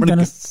 Hudson. I'm gonna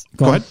gonna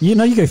go ahead. You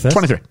go first.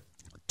 23.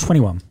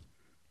 21.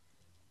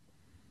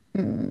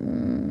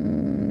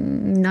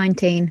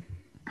 19.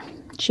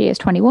 She is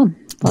 21.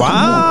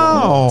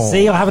 Wow.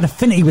 See, I have an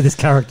affinity with this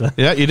character.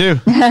 Yeah, you do.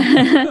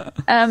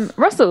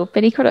 Russell,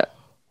 Billy Crudup.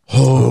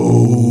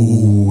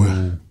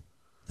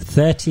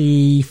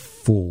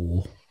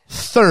 34.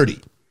 30.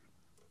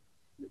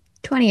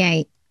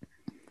 28.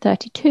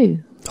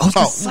 32. I was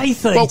going to say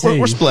 32. Well,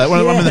 we're split.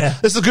 Yeah.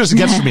 This is as good as it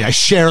gets for me. I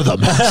share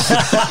them.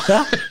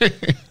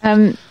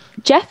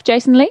 Jeff,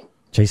 Jason Lee.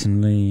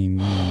 Jason Lee,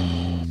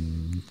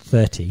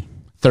 30.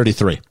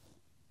 33.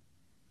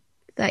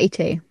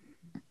 32.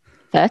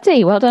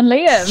 30. Well done,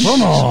 Liam.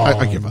 Come on.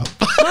 I give up.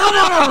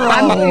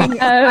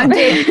 I'm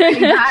doing pretty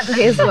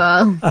badly as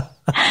well.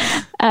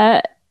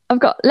 I've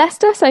got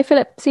Lester, so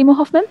Philip Seymour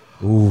Hoffman.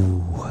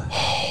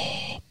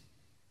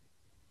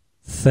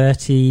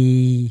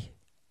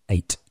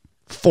 38.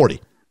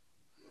 40.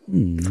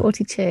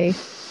 42.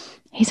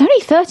 He's only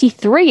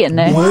 33 in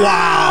this.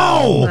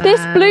 Wow. This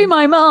blew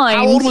my mind.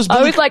 How old was Billy?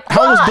 I was like, how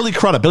old was what? Billy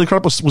Crudup? Billy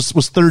Crudup was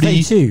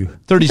 30, 32.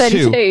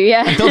 32.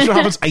 yeah. And Billy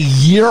Crudup was a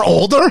year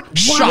older?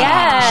 Shut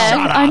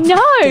Yeah, up. I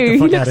know. He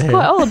fuck looks outta here.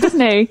 quite old, doesn't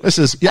he? This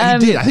is, he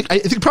did. I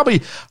think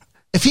probably,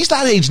 if he's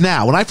that age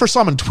now, when I first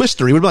saw him in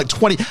Twister, he would be like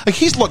 20. Like,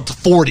 he's looked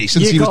 40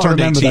 since he was gotta turned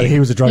remember 18. that he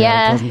was a drug Yeah.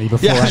 addict, wasn't he?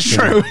 Before Yeah, that's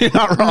acting. true. You're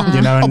not wrong.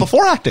 and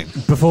Before acting.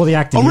 Before the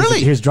acting, Oh, he was-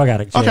 really? he was a drug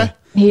addict. Okay. Yeah.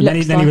 He And then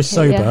looks he was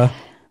like it, sober, yeah.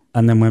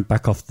 and then went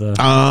back off the.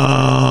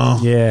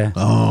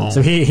 Oh.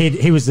 So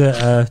he was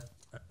a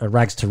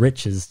rags to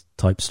riches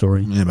type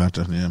story. Yeah, back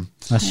to, yeah.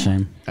 That's a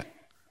shame.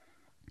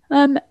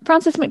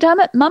 Frances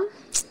McDermott, Mum.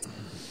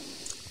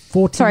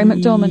 43. Sorry,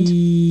 McDormand.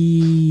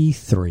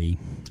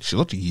 She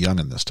looked young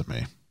in this to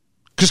me.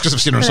 Just because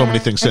I've seen her in so many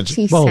things since.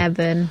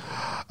 37.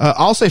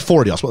 I'll say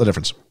 40. I'll split the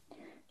difference.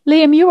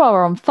 Liam, you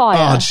are on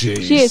fire. Oh,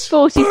 jeez. She is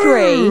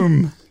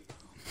 43.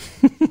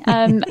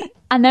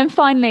 And then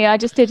finally, I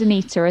just did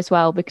Anita as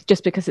well,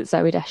 just because it's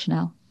Zooey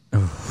Deschanel.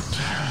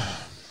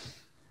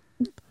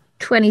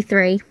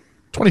 23.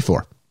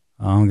 24.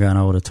 I'm going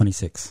older,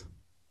 26.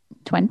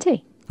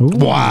 20. Ooh.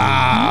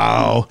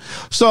 Wow.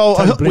 So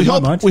Totally we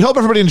blew my hope mind.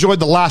 everybody enjoyed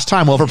the last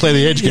time we'll ever play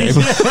the age game.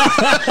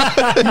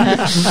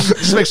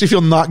 This makes me feel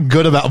not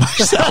good about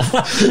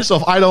myself. So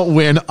if I don't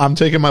win, I'm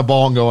taking my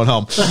ball and going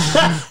home.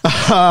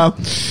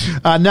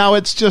 Now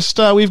it's just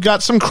we've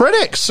got some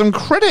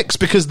critics,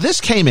 because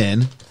this came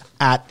in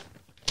at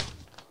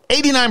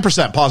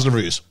 89% positive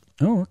reviews.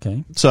 Oh,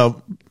 okay.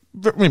 So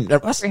I mean,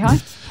 Very high.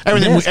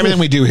 everything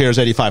we do here is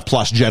 85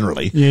 plus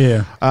generally.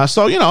 Yeah.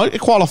 So,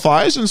 it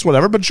qualifies and it's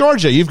whatever. But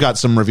Georgia, you've got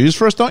some reviews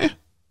for us, don't you?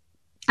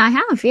 I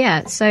have,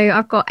 yeah. So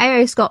I've got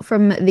A.O. Scott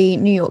from the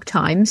New York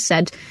Times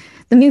said,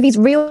 the movie's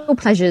real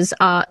pleasures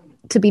are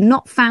to be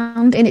not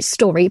found in its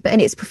story, but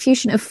in its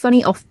profusion of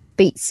funny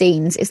offbeat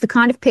scenes. It's the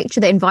kind of picture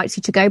that invites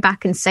you to go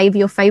back and savour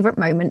your favourite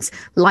moments,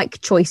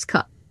 like choice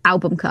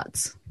album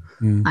cuts.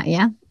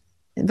 Yeah.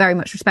 Very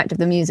much respect of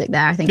the music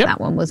there. I think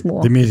that one was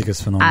more. The music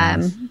is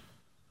phenomenal.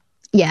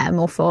 Yeah,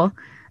 more for.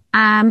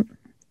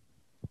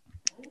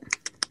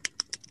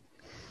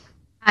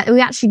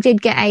 We actually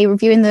did get a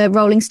review in the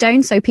Rolling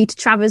Stone. So Peter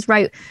Travers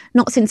wrote,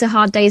 "Not since a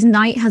hard day's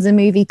night has a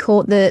movie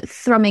caught the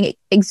thrumming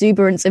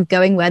exuberance of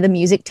going where the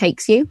music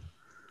takes you."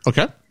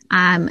 Okay.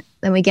 Then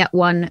we get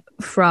one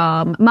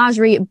from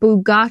Marjorie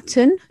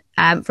Bugarton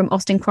from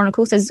Austin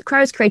Chronicle. Says, Crow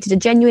has created a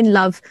genuine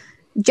love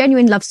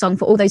song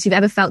for all those who've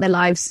ever felt their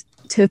lives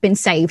to have been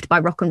saved by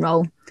rock and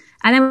roll.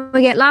 And then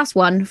we get last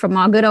one from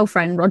our good old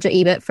friend Roger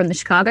Ebert from the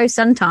Chicago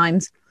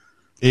Sun-Times.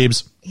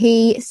 Ebes.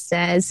 He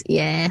says,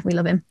 yeah, we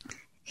love him.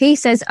 He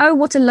says, "Oh,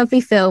 what a lovely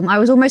film. I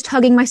was almost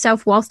hugging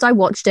myself whilst I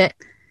watched it.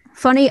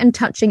 Funny and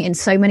touching in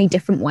so many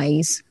different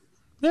ways."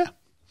 Yeah.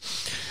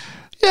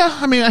 Yeah,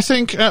 I mean, I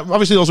think,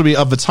 obviously those will be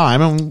of the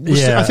time. And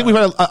I think we've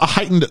had a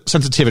heightened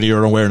sensitivity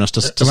or awareness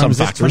to some Was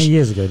this factors. 20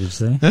 years ago, did you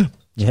say? Yeah.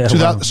 Yeah.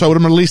 2000 Wow. So it would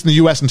have been released in the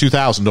US in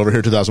 2000, over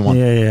here 2001.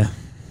 Yeah.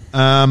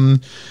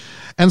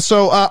 And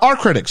so our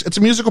critics, It's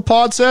a Musical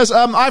Pod says,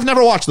 I've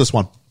never watched this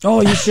one.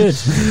 Oh, you should.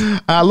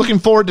 Looking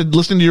forward to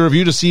listening to your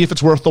review to see if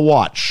it's worth the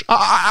watch.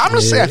 I'm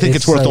going to say I think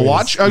it's worth the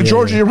watch.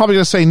 Georgia, you're probably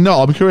going to say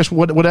no. I'm curious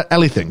what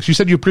Ellie thinks. You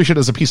said you appreciate it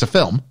as a piece of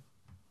film.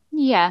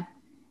 Yeah.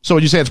 So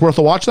would you say it's worth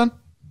the watch then?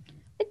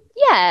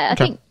 Yeah, I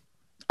think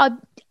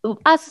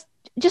as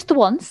just the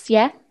once,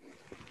 yeah.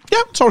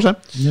 Yeah, that's what we're saying.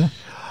 Yeah.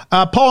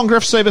 Paul and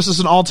Griff say this is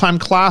an all-time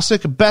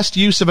classic, best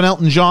use of an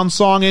Elton John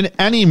song in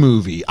any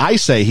movie. I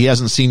say he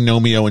hasn't seen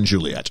Romeo and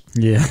Juliet.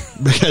 Yeah.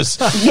 Because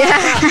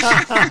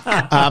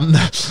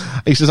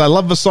he says, I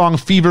love the song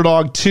Fever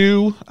Dog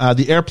 2.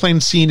 The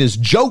airplane scene is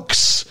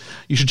jokes.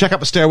 You should check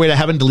out the Stairway to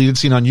Heaven deleted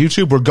scene on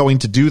YouTube. We're going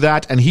to do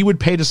that. And he would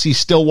pay to see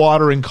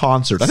Stillwater in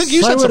concert. I think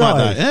you said something about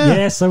that.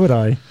 Yeah, so would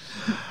I.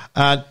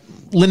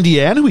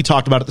 Lindy Ann, who we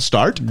talked about at the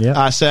start,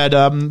 said,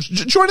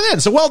 joining in.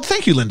 So, well,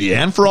 thank you, Lindy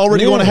Ann, for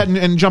already going ahead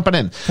and jumping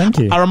in. Thank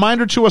you. A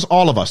reminder to us,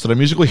 all of us, that our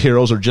musical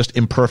heroes are just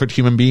imperfect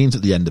human beings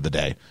at the end of the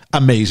day.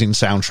 Amazing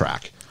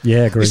soundtrack.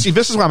 Yeah, agree. You see,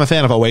 this is why I'm a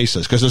fan of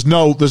Oasis, because there's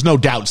no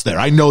doubts there.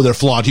 I know they're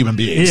flawed human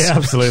beings. Yeah,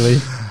 absolutely.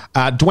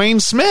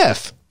 Dwayne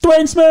Smith,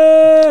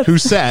 Who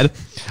said,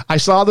 I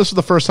saw this for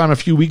the first time a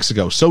few weeks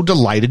ago. So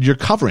delighted you're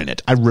covering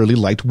it. I really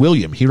liked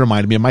William. He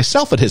reminded me of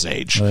myself at his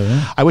age.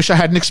 I wish I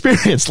had an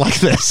experience like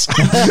this.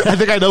 I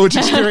think I know which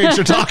experience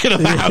you're talking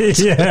about.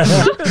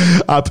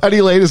 Yeah.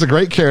 Penny Lane is a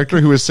great character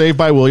who was saved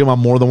by William on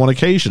more than one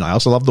occasion. I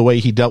also love the way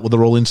he dealt with the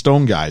Rolling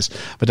Stone guys.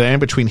 The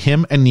dynamic between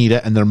him,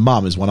 Anita, and their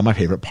mom is one of my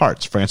favorite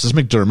parts. Frances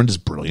McDermott is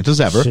brilliant as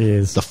ever. She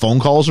is. The phone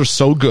calls are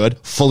so good.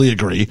 Fully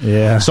agree.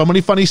 Yeah. So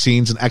many funny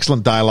scenes and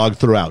excellent dialogue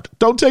throughout.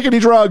 Don't take any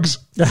drugs.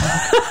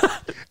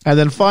 And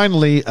then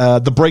finally,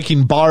 the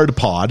Breaking Bard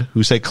pod,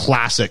 who say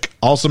classic,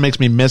 also makes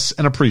me miss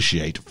and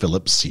appreciate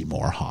Philip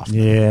Seymour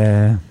Hoffman.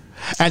 Yeah.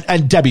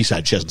 And Debbie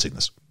said she hasn't seen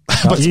this.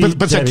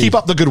 but said, keep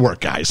up the good work,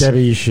 guys.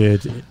 Debbie, you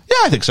should. Yeah,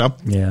 I think so.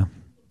 Yeah.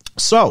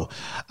 So,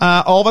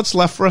 all that's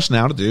left for us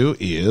now to do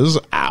is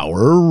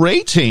our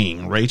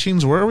rating.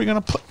 Ratings, where are we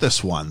going to put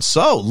this one?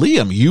 So,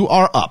 Liam, you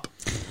are up.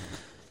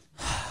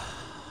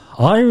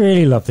 I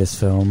really love this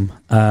film.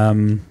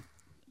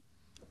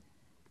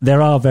 There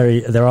are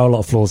a lot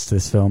of flaws to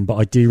this film, but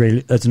I do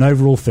really, as an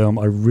overall film,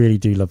 I really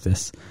do love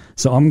this.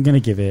 So I'm going to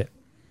give it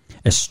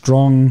a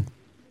strong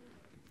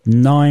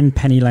 9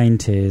 Penny Lane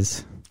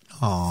tears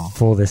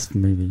for this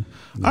movie.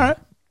 Yeah. All right.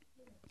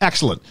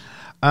 Excellent.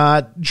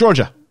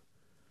 Georgia.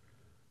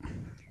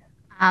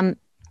 I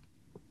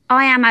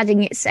am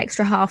adding its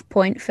extra half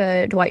point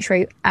for Dwight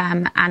Schrute,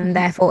 and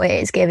therefore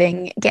it is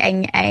getting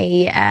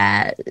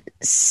a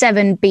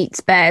 7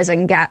 Beats Bears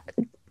and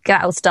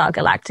Battlestar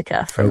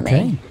Galactica from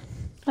me.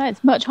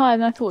 That's much higher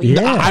than I thought you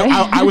Yeah.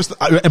 were. I was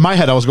in my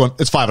head. I was going.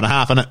 It's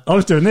 5.5, isn't it? I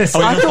was doing this.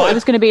 I thought it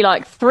was going to be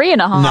like 3.5.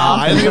 No,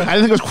 I didn't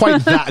think it was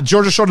quite that.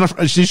 Georgia showed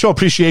enough. She showed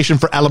appreciation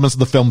for elements of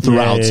the film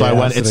throughout. Yeah, so I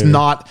went.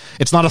 absolutely.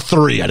 It's not a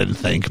 3. I didn't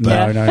think,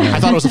 but No. I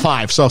thought it was a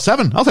 5. So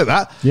 7. I'll take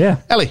that. Yeah.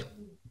 Ellie.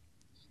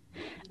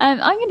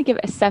 I'm going to give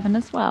it a 7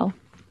 as well.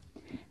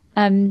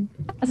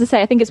 As I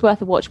say, I think it's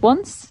worth a watch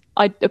once.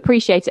 I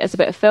appreciate it as a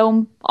bit of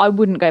film. I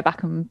wouldn't go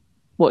back and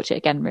watch it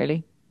again,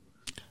 really.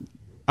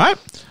 All right.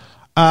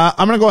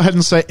 I'm going to go ahead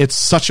and say it's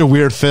such a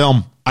weird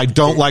film. I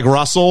don't like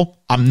Russell.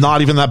 I'm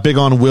not even that big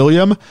on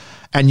William.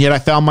 And yet I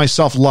found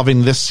myself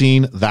loving this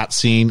scene, that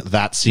scene,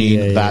 that scene,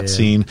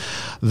 scene,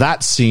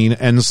 that scene.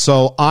 And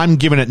so I'm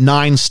giving it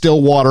 9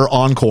 Stillwater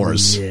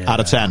encores out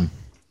of 10.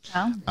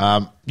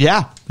 Oh.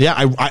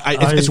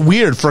 It's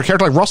weird for a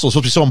character like Russell. It's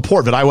supposed to be so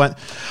important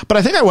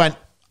that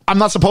I'm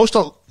not supposed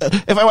to.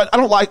 If I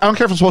don't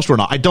care if I'm supposed to or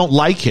not. I don't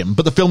like him,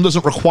 but the film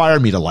doesn't require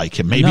me to like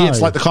him. Maybe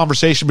it's like the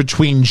conversation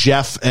between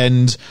Jeff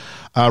and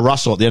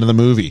Russell at the end of the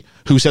movie.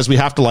 Who says we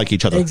have to like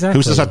each other? Exactly.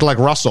 Who says I have to like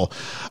Russell?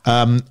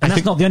 And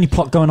that's not the only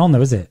plot going on, though,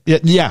 is it?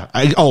 Yeah.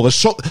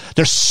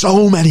 There's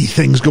so many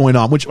things going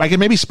on, which I can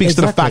maybe speaks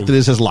to the fact that it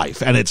is his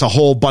life, and it's a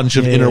whole bunch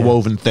of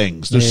interwoven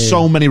things. There's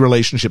so many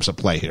relationships at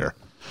play here.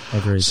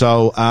 Agreed.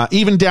 So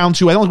even down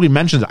to, I don't think we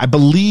mentioned it, I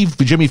believe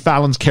Jimmy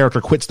Fallon's character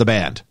quits the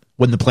band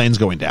when the plane's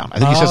going down. I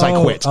think he says, I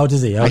quit. Oh,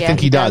 does he? I think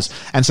he does.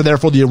 And so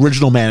therefore the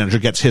original manager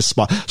gets his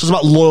spot. So it's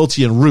about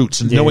loyalty and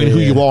roots and knowing who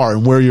you are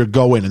and where you're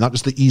going, and not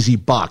just the easy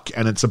buck.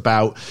 And it's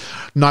about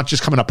not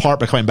just coming apart,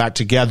 but coming back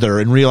together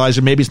and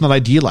realizing maybe it's not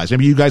idealized.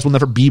 Maybe you guys will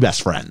never be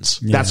best friends.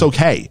 Yeah. That's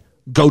okay.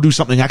 Go do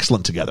something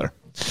excellent together.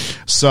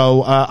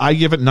 So I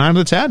give it 9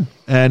 out of 10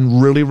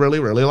 and really, really,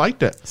 really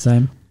liked it.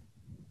 Same.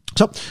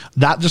 So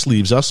that just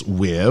leaves us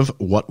with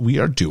what we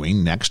are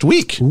doing next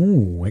week.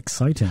 Ooh,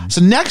 exciting.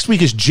 So next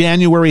week is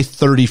January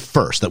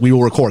 31st that we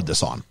will record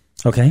this on.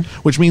 Okay.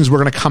 Which means we're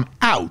going to come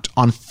out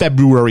on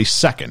February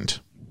 2nd.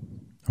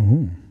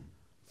 Ooh.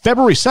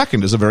 February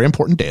 2nd is a very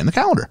important day in the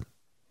calendar.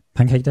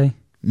 Pancake Day?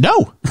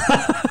 No.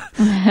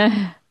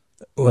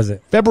 What was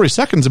it? February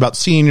 2nd is about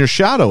seeing your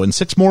shadow in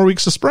 6 more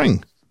weeks of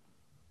spring.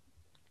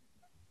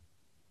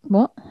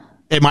 What?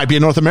 It might be a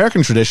North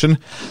American tradition.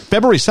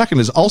 February 2nd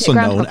is also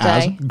known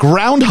as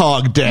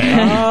Groundhog Day.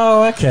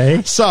 Oh,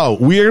 okay. So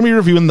we are going to be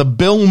reviewing the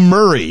Bill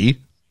Murray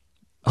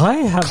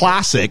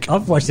classic.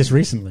 I've watched this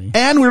recently.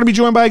 And we're going to be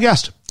joined by a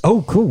guest.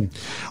 Oh, cool.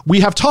 We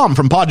have Tom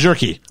from Pod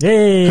Jerky,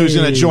 Yay. who's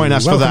going to join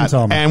us for that.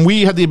 Tom. And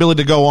we had the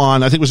ability to go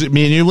on. I think was it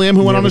me and you, Liam,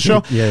 who went on the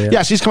show? Yeah.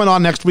 Yes, he's coming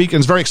on next week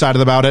and is very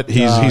excited about it.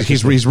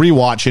 He's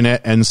rewatching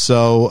it, and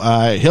so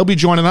he'll be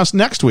joining us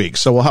next week.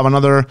 So we'll have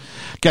another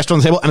guest on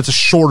the table, and it's a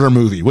shorter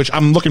movie, which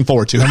I'm looking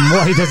forward to. And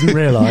what he doesn't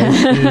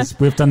realise is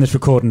we've done this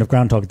recording of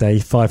Groundhog Day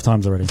 5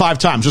 times already. 5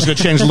 times. Just going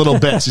to change little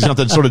bits. He's going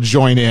to have to sort of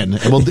join in.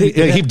 And we'll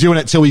keep doing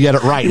it till we get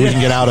it right. We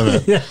can get out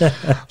of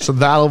it. So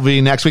that'll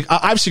be next week.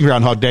 I've seen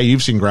Groundhog Day.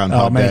 You've seen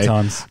Groundhog Day. Many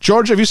times.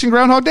 George, have you seen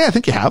Groundhog Day? I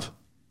think you have.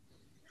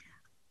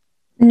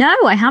 No,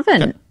 I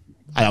haven't. Okay.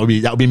 That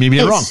would be me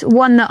being wrong. It's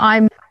one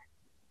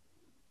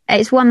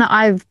that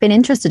I've been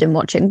interested in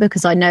watching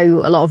because I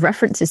know a lot of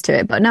references to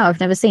it, but no, I've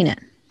never seen it.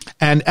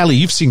 And Ellie,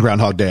 you've seen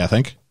Groundhog Day, I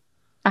think.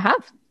 I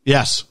have.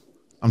 Yes.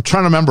 I'm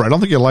trying to remember. I don't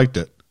think you liked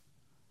it.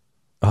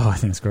 Oh, I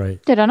think it's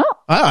great. Did I not?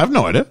 I have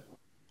no idea.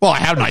 Well, I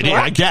have an idea,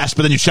 I guess,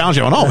 but then you challenge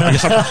me.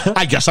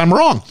 I guess I'm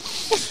wrong.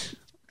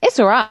 It's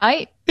all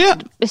right. Yeah.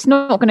 It's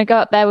not going to go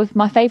up there with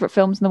my favourite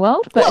films in the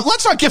world. But well,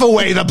 let's not give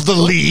away the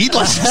lead.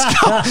 Let's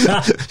just go.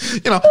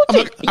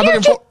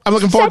 I'm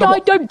looking forward to I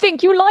don't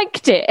think you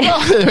liked it.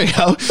 Well, there we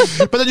go.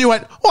 But then you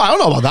went, I don't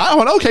know about that. I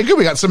went, okay, good.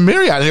 We got some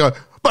Myriad. And you go,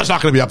 but it's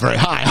not going to be up very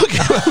high.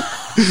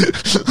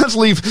 Okay. Let's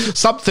leave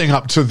something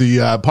up to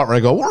the part where I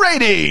go,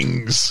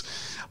 ratings.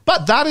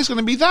 But that is going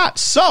to be that.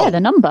 So the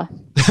number.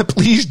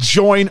 Please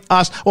join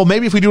us. Well,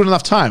 maybe if we do it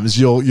enough times,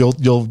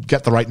 you'll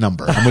get the right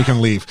number and we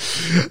can leave.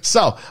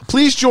 So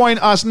please join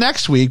us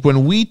next week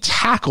when we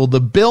tackle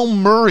the Bill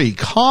Murray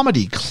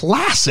comedy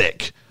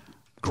classic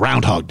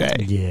Groundhog Day.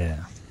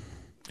 Yeah.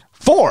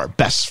 For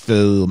best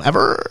film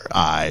ever,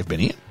 I've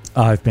been Ian.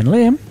 I've been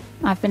Liam.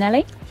 I've been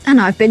Ellie. And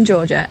I've been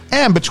Georgia.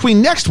 And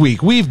between next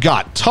week, we've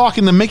got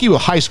Talking the Mickey with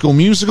High School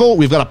Musical.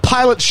 We've got a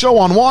pilot show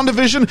on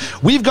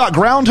WandaVision. We've got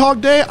Groundhog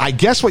Day. I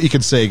guess what you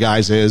could say,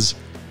 guys, is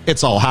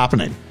it's all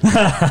happening.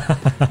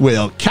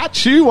 We'll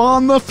catch you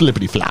on the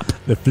flippity flap.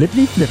 The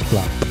flippity flip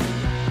flop.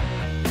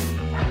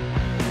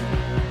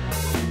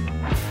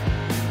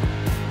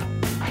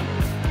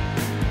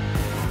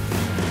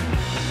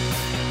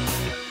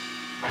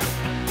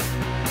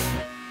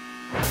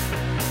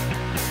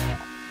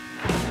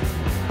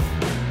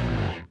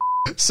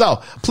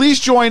 So please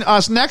join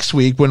us next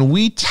week when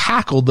we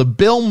tackle the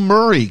Bill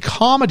Murray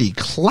comedy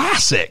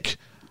classic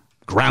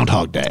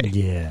Groundhog Day.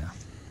 Yeah.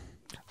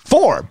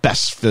 For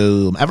best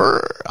film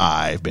ever,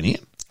 I've been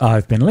Ian.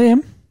 I've been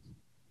Liam.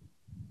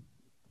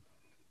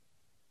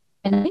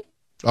 Ellie.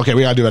 Okay,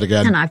 we gotta do it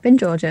again. And I've been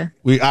Georgia.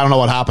 I don't know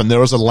what happened. There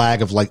was a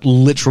lag of like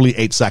literally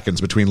 8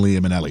 seconds between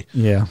Liam and Ellie.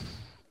 Yeah.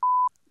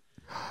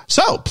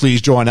 So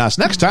please join us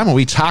next time when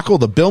we tackle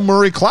the Bill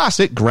Murray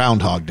classic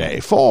Groundhog Day.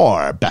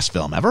 For best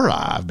film ever,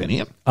 I've been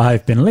Ian.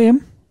 I've been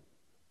Liam.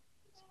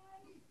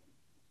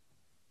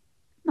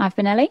 I've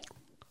been Ellie.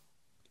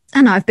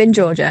 And I've been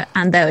Georgia.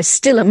 And there was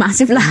still a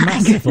massive lag.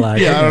 Massive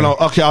lag. Yeah, I don't know.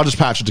 Okay, I'll just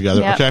patch it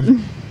together. Yep. Okay.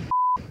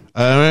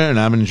 And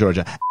I'm in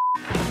Georgia.